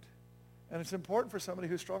important. And it's important for somebody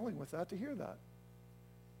who's struggling with that to hear that.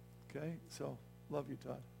 Okay? So, love you,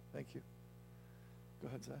 Todd. Thank you. Go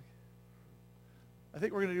ahead, Zach. I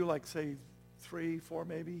think we're going to do say 3, 4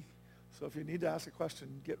 maybe. So if you need to ask a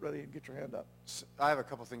question, get ready and get your hand up. So I have a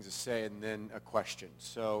couple things to say and then a question.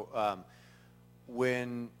 So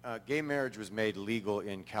when gay marriage was made legal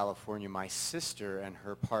in California, my sister and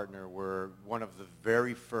her partner were one of the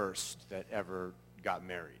very first that ever got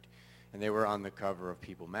married. And they were on the cover of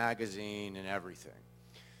People magazine and everything.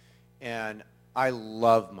 And I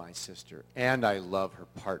love my sister and I love her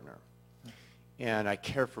partner. And I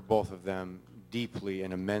care for both of them deeply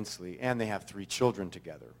and immensely. And they have 3 children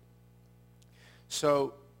together.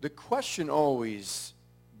 So the question always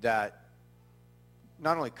that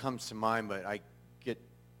not only comes to mind, but I get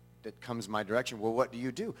that comes my direction, well, what do?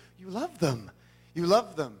 You love them. You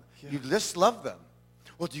love them. Yeah. You just love them.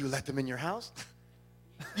 Well, do you let them in your house?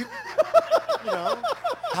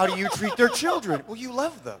 How do you treat their children? Well, you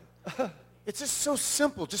love them. It's just so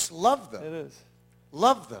simple. Just love them. It is.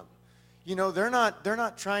 Love them. They're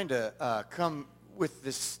not trying to come with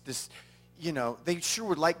this, they sure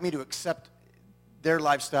would like me to accept their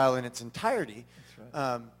lifestyle in its entirety,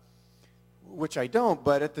 right. Which I don't,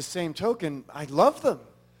 but at the same token, I love them.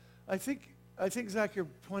 I think, Zach, you're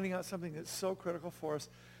pointing out something that's so critical for us.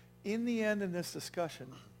 In the end, in this discussion,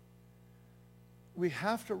 we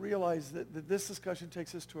have to realize that this discussion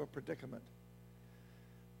takes us to a predicament.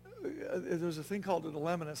 There's a thing called a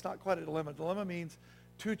dilemma, and it's not quite a dilemma. A dilemma means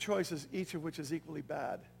 2 choices, each of which is equally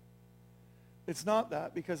bad. It's not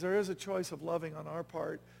that, because there is a choice of loving on our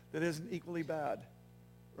part that isn't equally bad,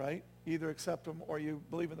 right? Either accept them or you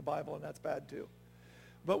believe in the Bible, and that's bad too.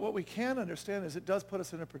 But what we can understand is it does put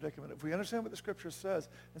us in a predicament. If we understand what the Scripture says,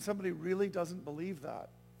 and somebody really doesn't believe that,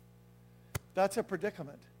 that's a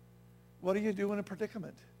predicament. What do you do in a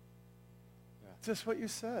predicament? Yeah. Just what you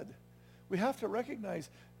said. We have to recognize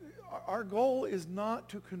our goal is not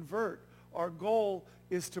to convert. Our goal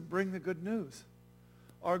is to bring the good news.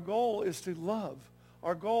 Our goal is to love.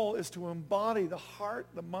 Our goal is to embody the heart,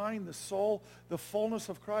 the mind, the soul, the fullness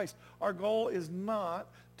of Christ. Our goal is not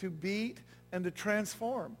to beat and to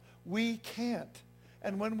transform. We can't.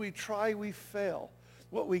 And when we try, we fail.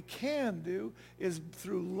 What we can do is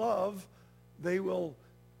through love, they will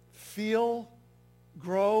feel,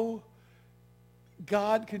 grow.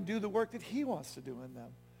 God can do the work that he wants to do in them.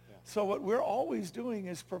 Yeah. So what we're always doing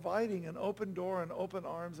is providing an open door and open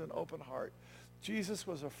arms and open heart. Jesus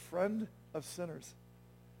was a friend of sinners.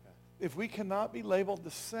 If we cannot be labeled the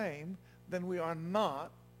same, then we are not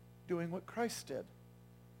doing what Christ did.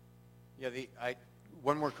 Yeah,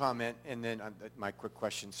 one more comment, and then my quick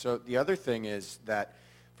question. So the other thing is that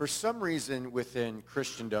for some reason within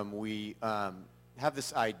Christendom, we have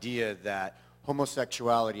this idea that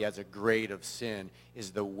homosexuality as a grade of sin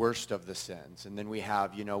is the worst of the sins. And then we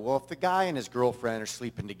have, well, if the guy and his girlfriend are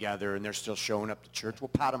sleeping together and they're still showing up to church, we'll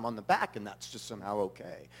pat them on the back and that's just somehow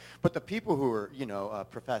okay. But the people who are,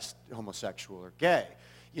 professed homosexual or gay,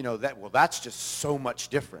 that's just so much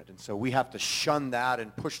different. And so we have to shun that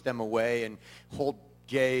and push them away and hold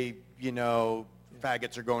gay,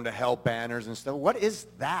 faggots are going to hell banners and stuff. What is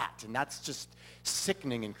that? And that's just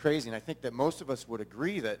sickening and crazy. And I think that most of us would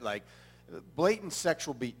agree that, blatant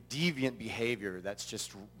sexual deviant behavior that's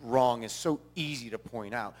just wrong is so easy to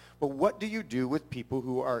point out. But what do you do with people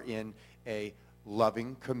who are in a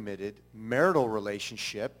loving, committed marital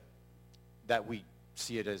relationship that we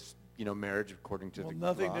see it as, marriage according to the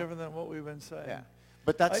nothing law? Different than what we've been saying. Yeah.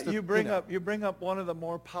 But that's you bring up one of the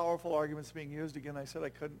more powerful arguments being used. Again, I said I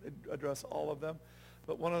couldn't address all of them,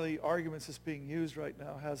 but one of the arguments that's being used right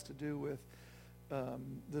now has to do with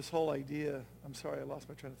this whole idea. I'm sorry, I lost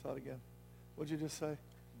my train of thought again. What'd you just say?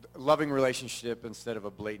 Loving relationship instead of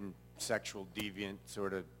a blatant sexual deviant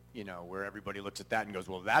sort of, where everybody looks at that and goes,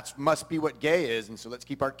 well, that must be what gay is, and so let's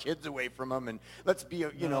keep our kids away from them, and let's be,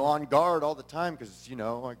 on guard all the time because,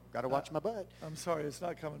 I got to watch my butt. I'm sorry, it's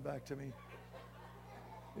not coming back to me.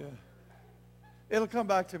 Yeah. It'll come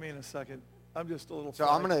back to me in a second. I'm just a little. So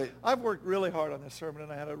I've worked really hard on this sermon,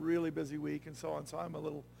 and I had a really busy week and so on, so I'm a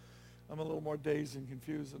little more dazed and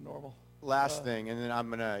confused than normal. last thing, and then I'm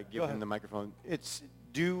going to give him the microphone.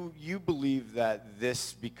 Do you believe that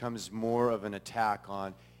this becomes more of an attack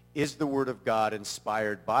on, is the Word of God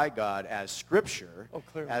inspired by God as Scripture,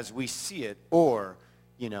 as we see it, or,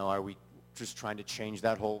 are we just trying to change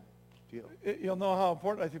that whole deal? You'll know how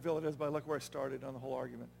important I feel it is by look where I started on the whole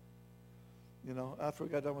argument. After we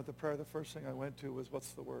got done with the prayer, the first thing I went to was,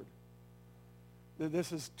 what's the Word?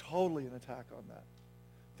 This is totally an attack on that.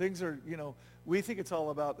 Things are, we think it's all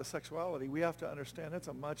about the sexuality. We have to understand it's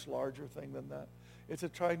a much larger thing than that. It's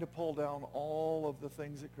trying to pull down all of the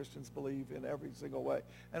things that Christians believe in every single way.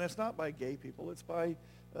 And it's not by gay people. It's by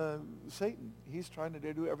Satan. He's trying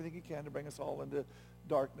to do everything he can to bring us all into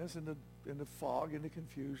darkness, into fog, into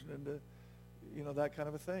confusion, into, that kind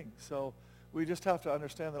of a thing. So we just have to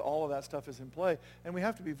understand that all of that stuff is in play. And we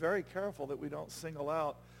have to be very careful that we don't single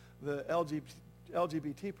out the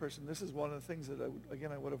LGBT person. This is one of the things that,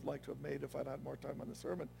 I would have liked to have made if I'd had more time on the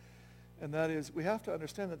sermon. And that is, we have to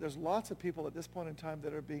understand that there's lots of people at this point in time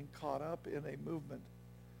that are being caught up in a movement,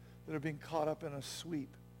 that are being caught up in a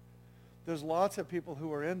sweep. There's lots of people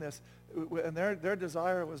who are in this, and their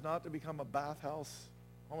desire was not to become a bathhouse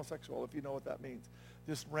homosexual, if you know what that means.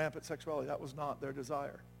 This rampant sexuality, that was not their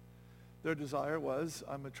desire. Their desire was,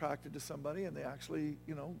 I'm attracted to somebody, and they actually,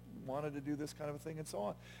 wanted to do this kind of a thing and so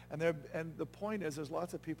on. And the point is, there's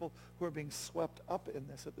lots of people who are being swept up in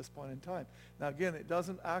this at this point in time. Now, again, it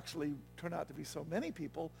doesn't actually turn out to be so many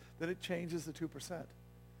people that it changes the 2%.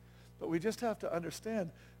 But we just have to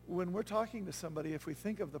understand, when we're talking to somebody, if we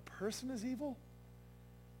think of the person as evil,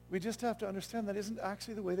 we just have to understand that isn't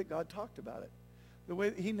actually the way that God talked about it. The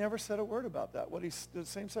way he never said a word about that. The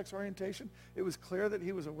same-sex orientation, it was clear that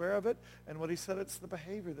he was aware of it, and what he said, it's the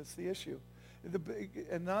behavior that's the issue.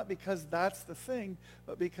 And not because that's the thing,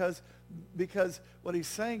 but because what he's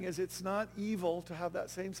saying is it's not evil to have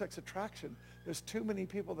that same-sex attraction. There's too many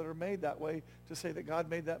people that are made that way to say that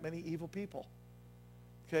God made that many evil people.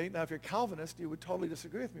 Okay, now if you're Calvinist, you would totally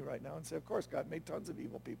disagree with me right now and say, of course, God made tons of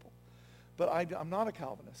evil people. But I'm not a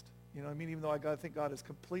Calvinist. Even though I think God is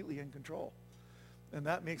completely in control. And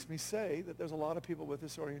that makes me say that there's a lot of people with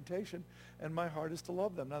this orientation, and my heart is to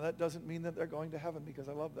love them. Now, that doesn't mean that they're going to heaven because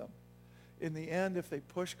I love them. In the end, if they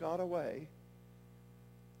push God away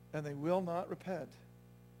and they will not repent,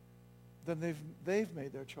 then they've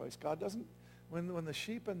made their choice. God doesn't, when the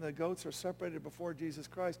sheep and the goats are separated before Jesus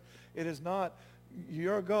Christ, it is not,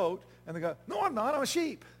 you're a goat, and they go, no, I'm not, I'm a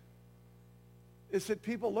sheep. It's that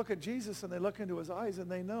people look at Jesus and they look into his eyes and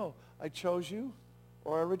they know, I chose you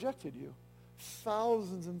or I rejected you.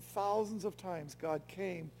 Thousands and thousands of times God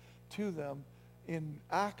came to them in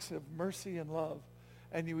acts of mercy and love.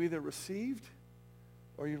 And you either received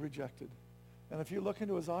or you rejected. And if you look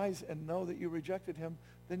into his eyes and know that you rejected him,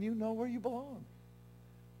 then you know where you belong.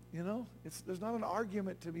 There's not an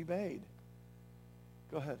argument to be made.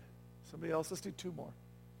 Go ahead. Somebody else? Let's do two more.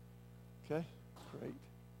 Okay? Great.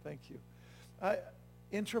 Thank you.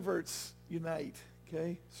 Introverts unite.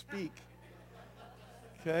 Okay? Speak.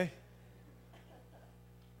 Okay?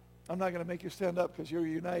 I'm not going to make you stand up because you're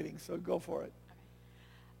uniting, so go for it.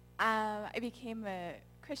 I became a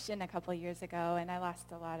Christian a couple years ago, and I lost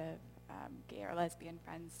a lot of gay or lesbian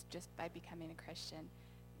friends just by becoming a Christian.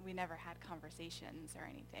 We never had conversations or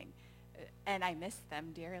anything, and I miss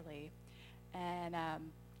them dearly. And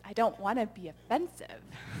I don't want to be offensive,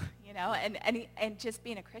 and just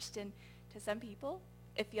being a Christian, to some people,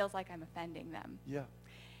 it feels like I'm offending them. Yeah.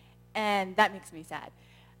 And that makes me sad.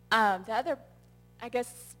 The other, I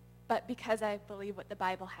guess, but because I believe what the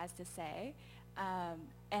Bible has to say,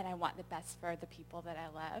 and I want the best for the people that I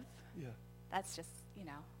love. Yeah. That's just,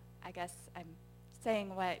 I guess I'm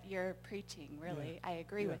saying what you're preaching, really. Yeah. I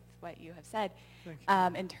agree with what you have said. Thank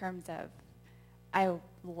you. In terms of, I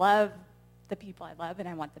love the people I love and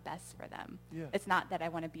I want the best for them. Yeah. It's not that I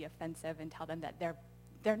want to be offensive and tell them that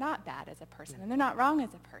they're not bad as a person and they're not wrong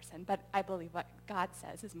as a person, but I believe what God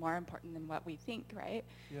says is more important than what we think, right?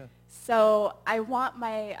 Yeah. So I want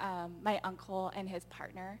my my uncle and his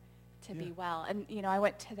partner to be well. And, I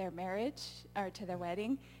went to their marriage, or to their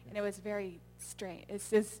wedding, and it was very strange.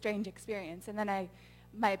 It's a strange experience. And then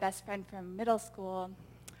my best friend from middle school,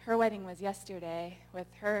 her wedding was yesterday with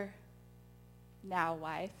her now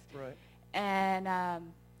wife. Right. And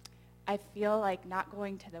I feel like not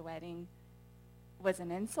going to the wedding was an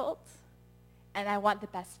insult. And I want the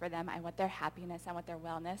best for them. I want their happiness. I want their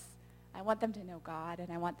wellness. I want them to know God,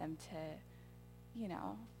 and I want them to,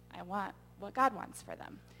 I want what God wants for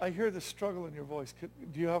them. I hear the struggle in your voice.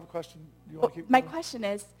 Do you have a question? Do you want to keep my going? question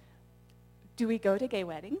is, do we go to gay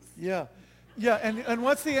weddings? Yeah. Yeah, and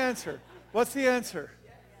what's the answer? What's the answer?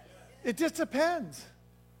 It just depends.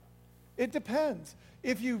 It depends.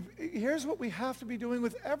 Here's what we have to be doing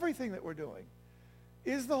with everything that we're doing.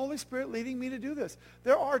 Is the Holy Spirit leading me to do this?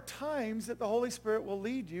 There are times that the Holy Spirit will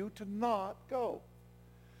lead you to not go.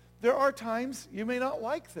 There are times you may not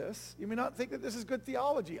like this. You may not think that this is good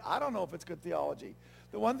theology. I don't know if it's good theology.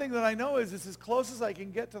 The one thing that I know is it's as close as I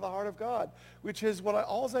can get to the heart of God, which is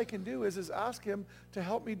all I can do is ask him to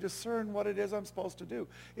help me discern what it is I'm supposed to do.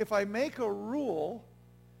 If I make a rule,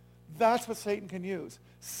 that's what Satan can use.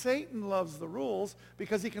 Satan loves the rules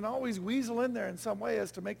because he can always weasel in there in some way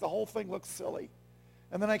as to make the whole thing look silly.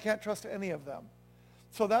 And then I can't trust any of them.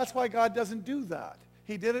 So that's why God doesn't do that.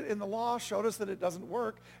 He did it in the law, showed us that it doesn't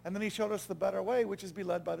work, and then he showed us the better way, which is be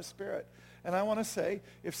led by the Spirit. And I want to say,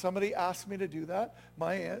 if somebody asked me to do that,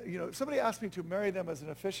 if somebody asked me to marry them as an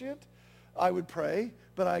officiant, I would pray,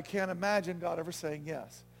 but I can't imagine God ever saying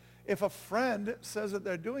yes. If a friend says that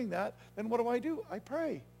they're doing that, then what do? I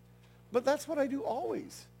pray. But that's what I do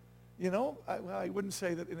always. I wouldn't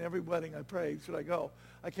say that in every wedding I pray, should I go?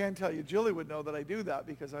 I can tell you, Julie would know that I do that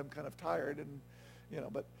because I'm kind of tired and,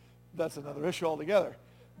 but that's another issue altogether.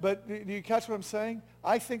 But do you catch what I'm saying?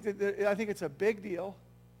 I think it's a big deal.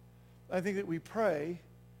 I think that we pray,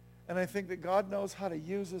 and I think that God knows how to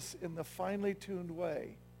use us in the finely tuned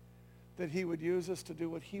way that he would use us to do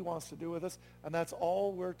what he wants to do with us, and that's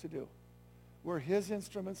all we're to do. We're his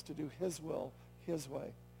instruments to do his will, his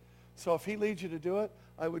way. So if he leads you to do it,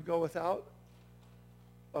 I would go without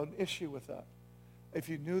an issue with that. If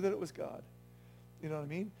you knew that it was God. You know what I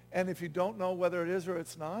mean? And if you don't know whether it is or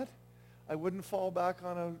it's not, I wouldn't fall back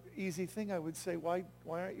on an easy thing. I would say, why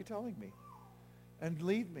aren't you telling me? And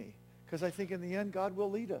lead me. Because I think in the end, God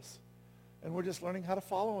will lead us. And we're just learning how to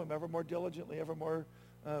follow him ever more diligently, ever more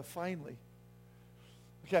finely.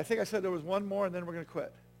 Okay, I think I said there was one more, and then we're going to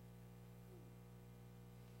quit.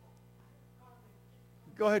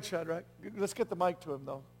 Go ahead, Shadrach. Let's get the mic to him,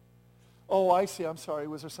 though. Oh, I see. I'm sorry.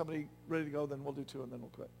 Was there somebody ready to go? Then we'll do two, and then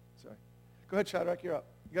we'll quit. Sorry. Go ahead, Shadrach. You're up.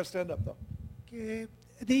 You got to stand up, though. Okay.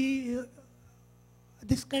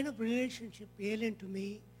 This kind of relationship, alien to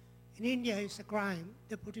me, in India is a crime.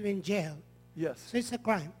 They put you in jail. Yes. So it's a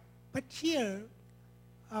crime. But here,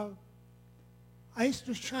 I used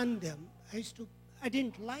to shun them. I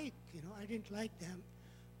didn't like them,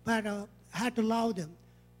 but I had to love them.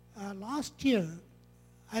 Last year,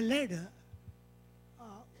 I led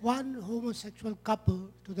one homosexual couple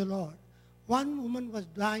to the Lord. One woman was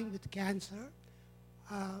dying with cancer.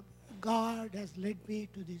 God has led me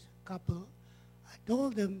to this couple. I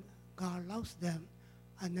told them God loves them,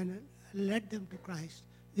 and then I led them to Christ.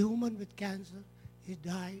 The woman with cancer, she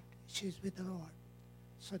died. She's with the Lord.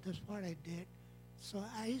 So that's what I did. So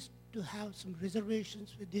I used to have some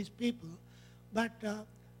reservations with these people, but if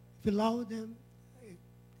you love them,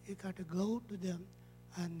 you got to go to them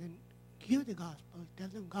and then give the gospel, tell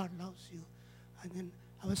them God loves you. And then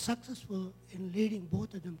I was successful in leading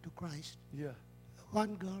both of them to Christ. Yeah.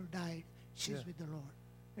 One girl died. She's with the Lord.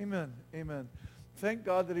 Amen. Amen. Thank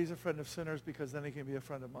God that he's a friend of sinners, because then he can be a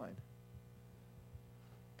friend of mine.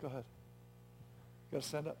 Go ahead. You got to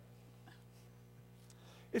stand up.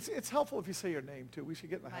 It's helpful if you say your name, too. We should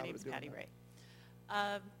get in the habit of doing that. My name's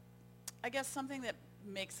Patty Ray. I guess something that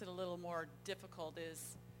makes it a little more difficult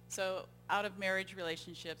is, so out of marriage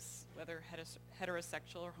relationships, whether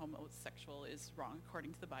heterosexual or homosexual is wrong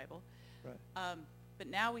according to the Bible. Right. But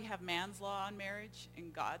now we have man's law on marriage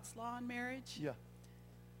and God's law on marriage. Yeah.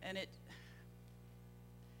 And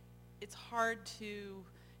it's hard to,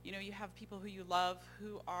 you have people who you love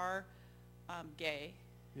who are gay.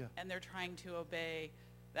 Yeah. And they're trying to obey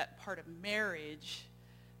that part of marriage,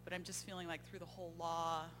 but I'm just feeling like through the whole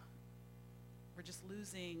law, we're just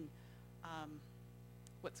losing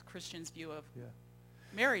what's Christians' view of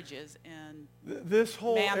marriage is, and this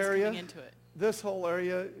whole man's area, coming into it. This whole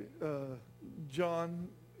area, John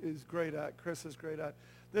is great at, Chris is great at.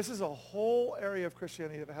 This is a whole area of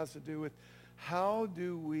Christianity that has to do with how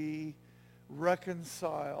do we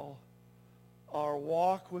reconcile our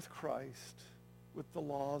walk with Christ with the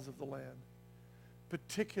laws of the land,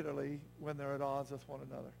 particularly when they're at odds with one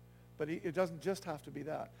another. But it doesn't just have to be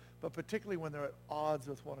that, but particularly when they're at odds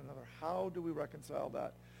with one another. How do we reconcile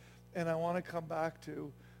that? And I want to come back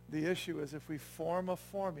to the issue is if we form a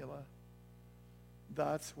formula,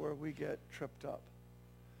 that's where we get tripped up.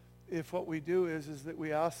 If what we do is that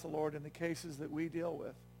we ask the Lord in the cases that we deal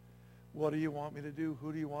with, what do you want me to do?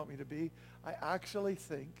 Who do you want me to be? I actually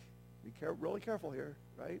think, really careful here,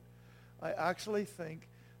 right? I actually think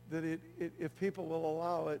that if people will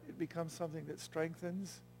allow it, it becomes something that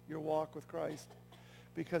strengthens your walk with Christ,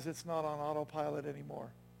 because it's not on autopilot anymore.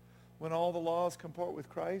 When all the laws comport with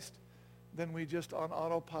Christ, then we just on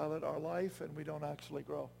autopilot our life and we don't actually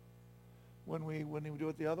grow. When we do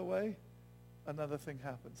it the other way, another thing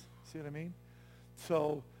happens. See what I mean?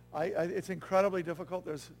 So it's incredibly difficult.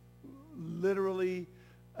 There's literally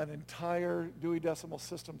an entire Dewey Decimal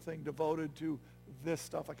System thing devoted to this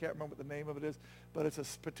stuff. I can't remember what the name of it is, but it's a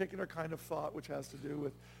particular kind of thought which has to do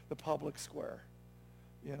with the public square,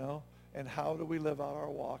 you know, and how do we live out our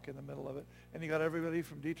walk in the middle of it. And you got everybody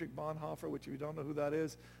from Dietrich Bonhoeffer, which if you don't know who that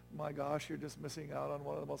is, my gosh, you're just missing out on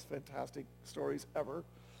one of the most fantastic stories ever,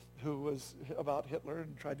 who was about Hitler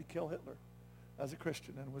and tried to kill Hitler as a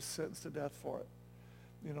Christian and was sentenced to death for it.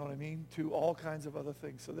 You know what I mean? To all kinds of other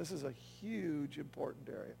things. So this is a huge, important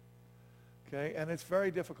area. Okay? And it's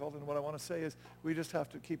very difficult. And what I want to say is we just have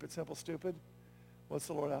to keep it simple, stupid. What's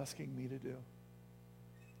the Lord asking me to do?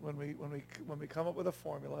 When we come up with a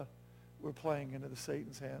formula, we're playing into the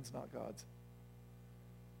Satan's hands, not God's.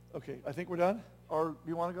 Okay, I think we're done. Or do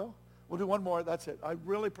you want to go? We'll do one more. That's it. I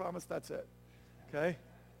really promise that's it. Okay?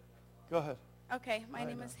 Go ahead. Okay, my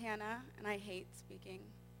name is Hannah, and I hate speaking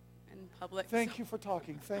in public. Thank you for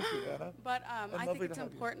talking. Thank you, Hannah. But I think it's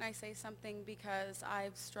important I say something because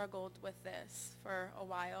I've struggled with this for a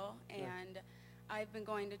while, and I've been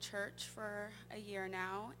going to church for a year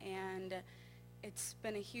now, and it's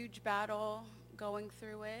been a huge battle going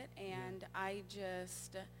through it, and I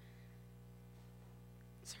just,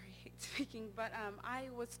 sorry, I hate speaking, but I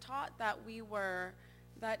was taught that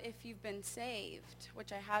that if you've been saved,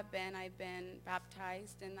 which I have been, I've been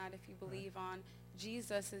baptized, and that if you believe on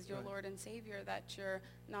Jesus as your Lord and Savior, that you're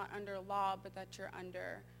not under law, but that you're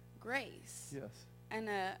under grace. Yes. And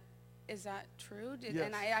is that true? Yes.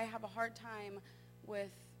 And I have a hard time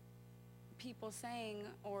with people saying,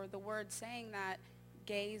 or the word saying that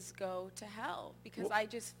gays go to hell, because I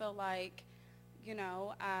just feel like, you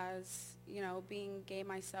know, as, you know, being gay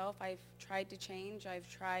myself, I've tried to change. I've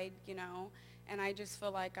tried, you know, and I just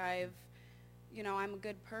feel like you know, I'm a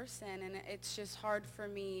good person, and it's just hard for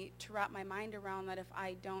me to wrap my mind around that if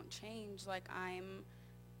I don't change, like I'm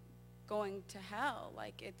going to hell.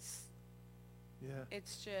 Like it's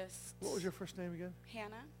just. What was your first name again?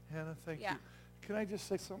 Hannah. Hannah, thank you. Can I just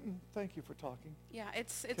say something? Thank you for talking. Yeah,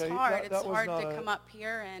 it's hard. It's hard to come up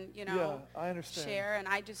here and, you know, I understand. Share. And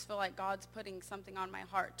I just feel like God's putting something on my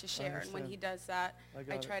heart to share. And when he does that,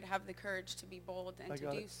 I try to have the courage to be bold and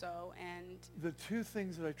to do so. And the two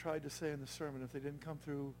things that I tried to say in the sermon, if they didn't come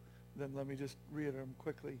through, then let me just reiterate them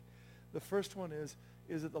quickly. The first one is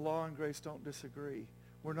that the law and grace don't disagree.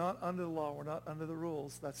 We're not under the law. We're not under the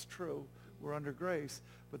rules. That's true. We're under grace.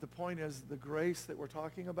 But the point is the grace that we're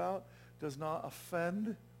talking about does not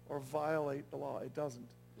offend or violate the law. It doesn't.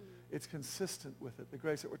 It's consistent with it, the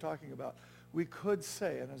grace that we're talking about. We could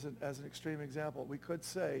say, and as an extreme example, we could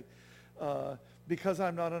say, because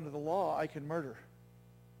I'm not under the law, I can murder.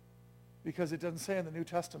 Because it doesn't say in the New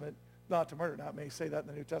Testament not to murder. Now, it may say that in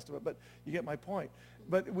the New Testament, but you get my point.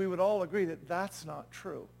 But we would all agree that that's not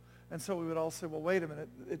true. And so we would all say, well, wait a minute,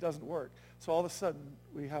 it doesn't work. So all of a sudden,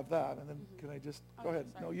 we have that. And then can I just, go ahead.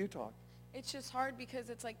 Sorry. No, you talk. it's just hard because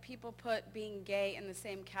it's like people put being gay in the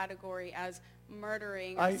same category as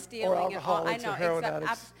murdering or stealing. Or alcoholics or heroin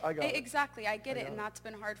addicts. I got it. Exactly, I get it, and that's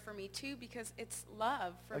been hard for me too because it's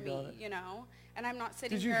love for me, you know. And I'm not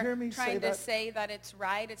sitting here trying to say that it's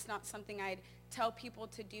right. It's not something I'd tell people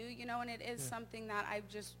to do, you know, and it is something that I've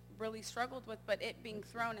just really struggled with, but it being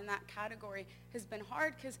thrown in that category has been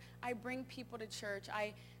hard because I bring people to church.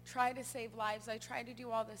 I try to save lives. I try to do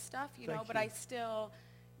all this stuff, you know, but I still,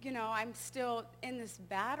 you know, I'm still in this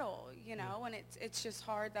battle, you know, and it's just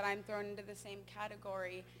hard that I'm thrown into the same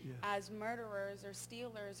category as murderers or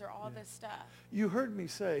stealers or all this stuff. You heard me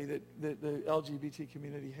say that the LGBT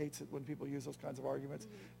community hates it when people use those kinds of arguments,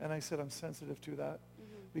 and I said I'm sensitive to that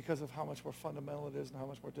because of how much more fundamental it is and how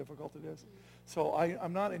much more difficult it is. So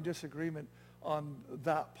I'm not in disagreement on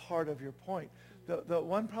that part of your point. The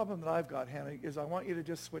one problem that I've got, Hannah, is I want you to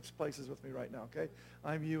just switch places with me right now, okay?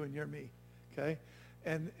 I'm you and you're me, okay?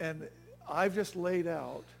 And I've just laid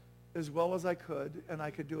out as well as I could, and I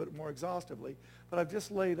could do it more exhaustively, but I've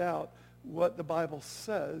just laid out what the Bible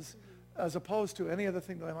says as opposed to any other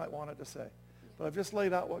thing that I might want it to say. But I've just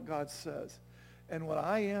laid out what God says. And what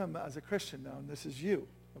I am as a Christian now, and this is you,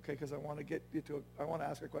 okay, because I want to get you to, I want to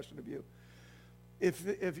ask a question of you.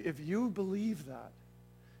 If you believe that,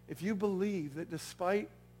 if you believe that despite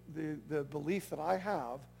the belief that I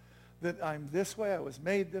have, that I'm this way, I was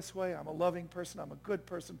made this way, I'm a loving person, I'm a good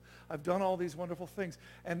person, I've done all these wonderful things,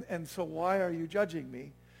 and so why are you judging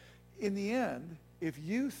me? In the end, if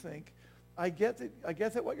you think, I get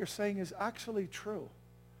that what you're saying is actually true,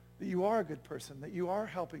 that you are a good person, that you are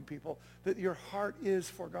helping people, that your heart is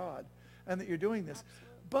for God, and that you're doing this. Absolutely.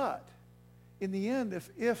 But in the end,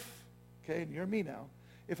 if okay, and you're me now,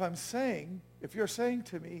 if you're saying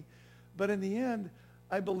to me, but in the end,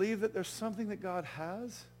 I believe that there's something that God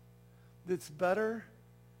has that's better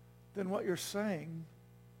than what you're saying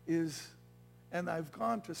is, and I've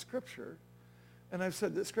gone to Scripture, and I've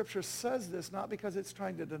said that Scripture says this not because it's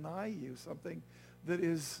trying to deny you something that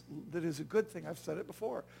is a good thing. I've said it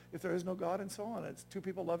before. If there is no God and so on, it's two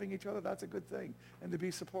people loving each other, that's a good thing, and to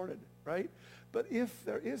be supported, right? But if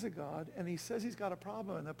there is a God, and he says he's got a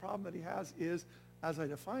problem, and the problem that he has is, as I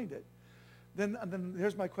defined it, then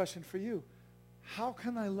here's my question for you. How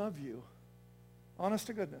can I love you? Honest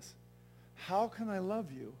to goodness. How can I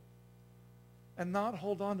love you and not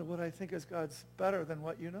hold on to what I think is God's better than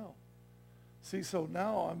what you know? See, so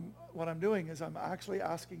now what I'm doing is I'm actually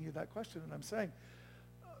asking you that question, and I'm saying,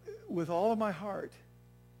 with all of my heart,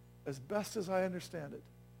 as best as I understand it,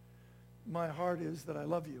 my heart is that I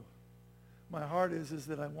love you. My heart is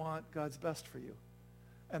that I want God's best for you.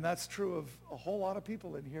 And that's true of a whole lot of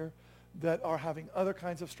people in here that are having other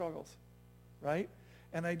kinds of struggles, right?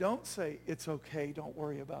 And I don't say, it's okay, don't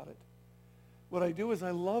worry about it. What I do is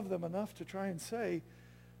I love them enough to try and say,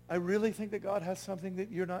 I really think that God has something that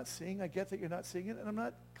you're not seeing. I get that you're not seeing it, and I'm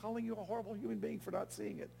not calling you a horrible human being for not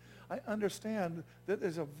seeing it. I understand that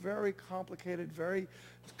there's a very complicated, very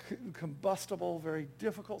combustible, very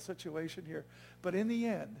difficult situation here. But in the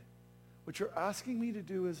end, what you're asking me to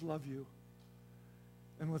do is love you.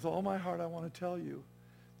 And with all my heart, I want to tell you,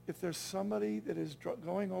 if there's somebody that is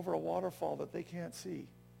going over a waterfall that they can't see,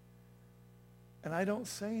 and I don't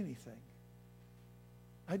say anything,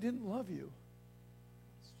 I didn't love you.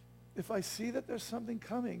 If I see that there's something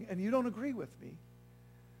coming and you don't agree with me,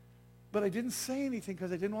 but I didn't say anything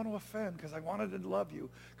because I didn't want to offend, because I wanted to love you,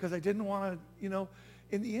 because I didn't want to,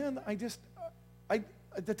 in the end,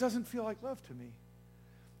 that doesn't feel like love to me.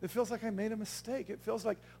 It feels like I made a mistake. It feels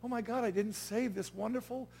like, oh my God, I didn't save this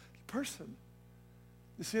wonderful person.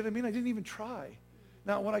 You see what I mean? I didn't even try.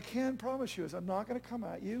 Now, what I can promise you is I'm not going to come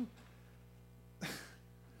at you.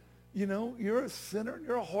 You're a sinner.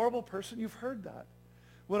 You're a horrible person. You've heard that.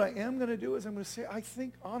 What I am going to do is I'm going to say, I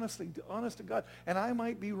think honest to God, and I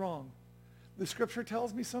might be wrong. The Scripture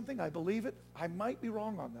tells me something. I believe it. I might be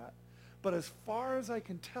wrong on that. But as far as I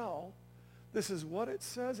can tell, this is what it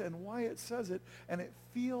says and why it says it, and it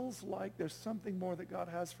feels like there's something more that God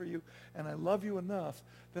has for you, and I love you enough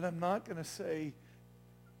that I'm not going to say,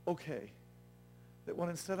 okay. That what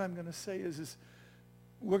instead I'm going to say is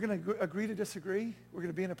we're going to agree to disagree. We're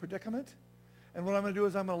going to be in a predicament, and what I'm going to do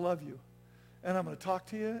is I'm going to love you. And I'm going to talk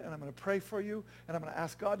to you, and I'm going to pray for you, and I'm going to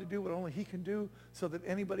ask God to do what only he can do so that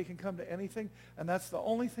anybody can come to anything. And that's the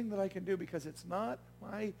only thing that I can do, because it's not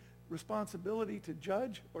my responsibility to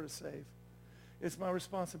judge or to save. It's my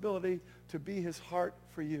responsibility to be his heart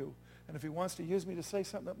for you. And if he wants to use me to say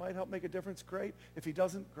something that might help make a difference, great. If he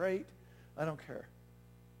doesn't, great. I don't care.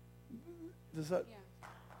 Does that? Yeah.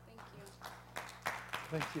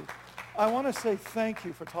 Thank you. I want to say thank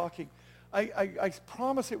you for talking. I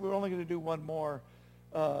promise that we're only going to do one more.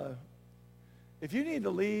 If you need to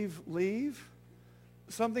leave, leave.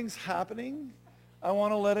 Something's happening. I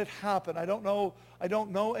want to let it happen. I don't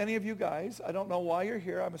know any of you guys. I don't know why you're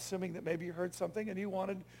here. I'm assuming that maybe you heard something and you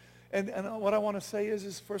wanted, and what I want to say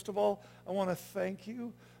is first of all, I want to thank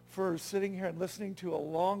you for sitting here and listening to a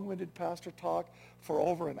long-winded pastor talk for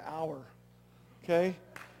over an hour. Okay?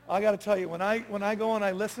 I got to tell you, when I go and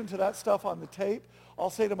I listen to that stuff on the tape, I'll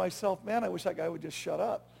say to myself, man, I wish that guy would just shut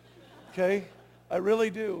up. Okay? I really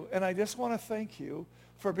do. And I just want to thank you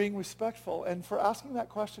for being respectful and for asking that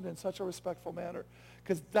question in such a respectful manner,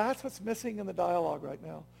 because that's what's missing in the dialogue right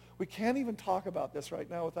now. We can't even talk about this right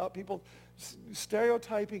now without people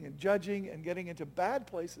stereotyping and judging and getting into bad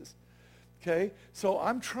places. Okay? So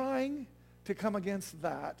I'm trying to come against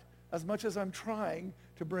that as much as I'm trying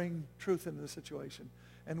to bring truth into the situation.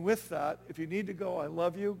 And with that, if you need to go, I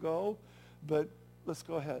love you, go. But let's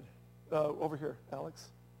go ahead. Over here, Alex.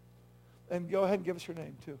 And go ahead and give us your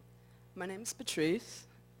name, too. My name's Patrice.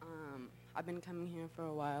 I've been coming here for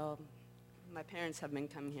a while. My parents have been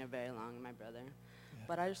coming here very long, and my brother. Yeah.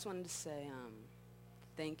 But I just wanted to say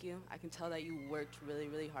thank you. I can tell that you worked really,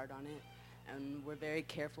 really hard on it, and were very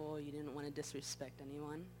careful. You didn't want to disrespect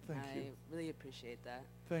anyone. Thank you. I really appreciate that.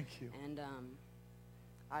 Thank you. And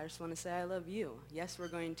I just want to say I love you. Yes, we're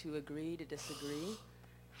going to agree to disagree.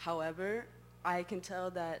 However, I can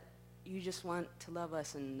tell that you just want to love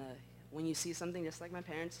us, and when you see something just like my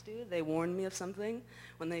parents do, they warn me of something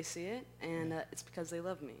when they see it, and it's because they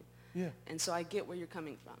love me. Yeah. And so I get where you're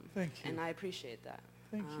coming from. Thank you. And I appreciate that.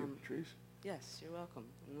 Thank you, Patrice. Yes, you're welcome.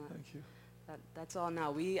 Thank you. That's all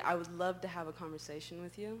now. I would love to have a conversation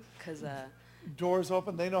with you because... Doors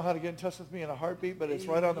open. They know how to get in touch with me in a heartbeat, but it's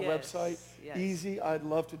right on the Yes, website. yes. Easy. I'd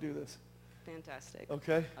love to do this. Fantastic.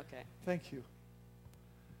 Okay? Okay. Thank you.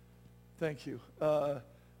 Thank you.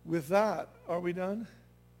 With that, are we done?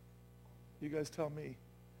 You guys tell me.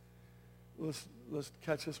 Let's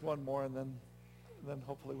catch this one more, and then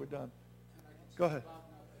hopefully we're done. Go ahead.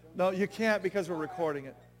 No, you can't because we're recording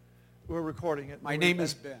it. We're recording it. My name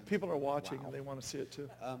is Ben. People are watching, and they want to see it too.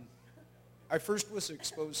 I first was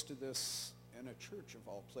exposed to this in a church of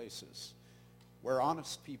all places, where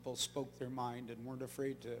honest people spoke their mind and weren't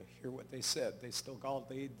afraid to hear what they said. They still called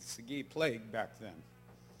AIDS the gay plague back then.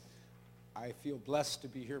 I feel blessed to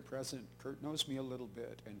be here present. Kurt knows me a little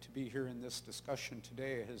bit, and to be here in this discussion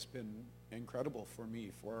today has been incredible for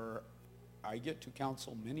me, for I get to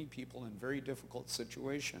counsel many people in very difficult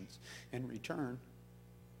situations. In return,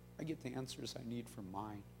 I get the answers I need from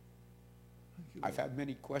mine. I've had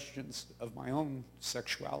many questions of my own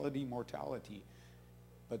sexuality, mortality,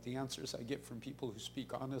 but the answers I get from people who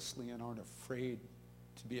speak honestly and aren't afraid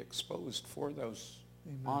to be exposed for those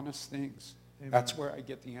honest things. Amen. That's where I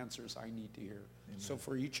get the answers I need to hear. Amen. So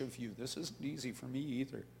for each of you, this isn't easy for me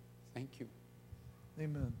either. Thank you.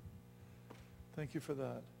 Amen. Thank you for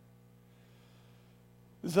that.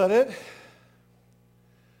 Is that it?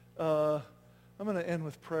 I'm going to end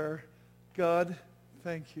with prayer. God,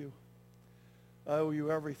 thank you. I owe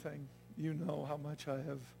you everything. You know how much I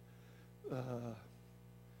have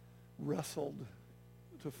wrestled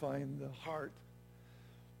to find the heart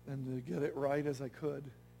and to get it right as I could.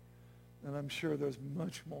 And I'm sure there's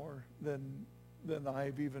much more than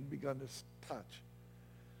I've even begun to touch.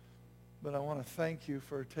 But I want to thank you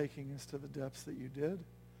for taking us to the depths that you did.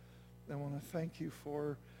 I want to thank you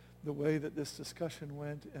for the way that this discussion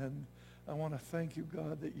went. And I want to thank you,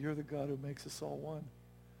 God, that you're the God who makes us all one,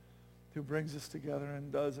 who brings us together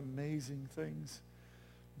and does amazing things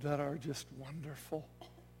that are just wonderful.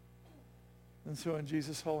 And so in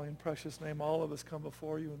Jesus' holy and precious name, all of us come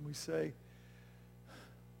before you and we say,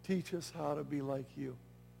 teach us how to be like you.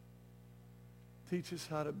 Teach us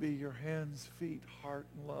how to be your hands, feet, heart,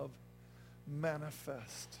 and love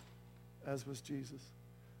manifest as was Jesus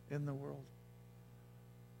in the world.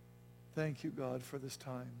 Thank you, God, for this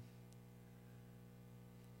time.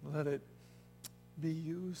 Let it be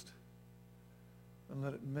used and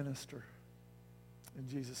let it minister. In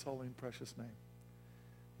Jesus' holy and precious name.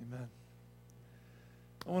 Amen.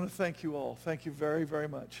 I want to thank you all. Thank you very, very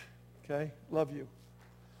much. Okay? Love you.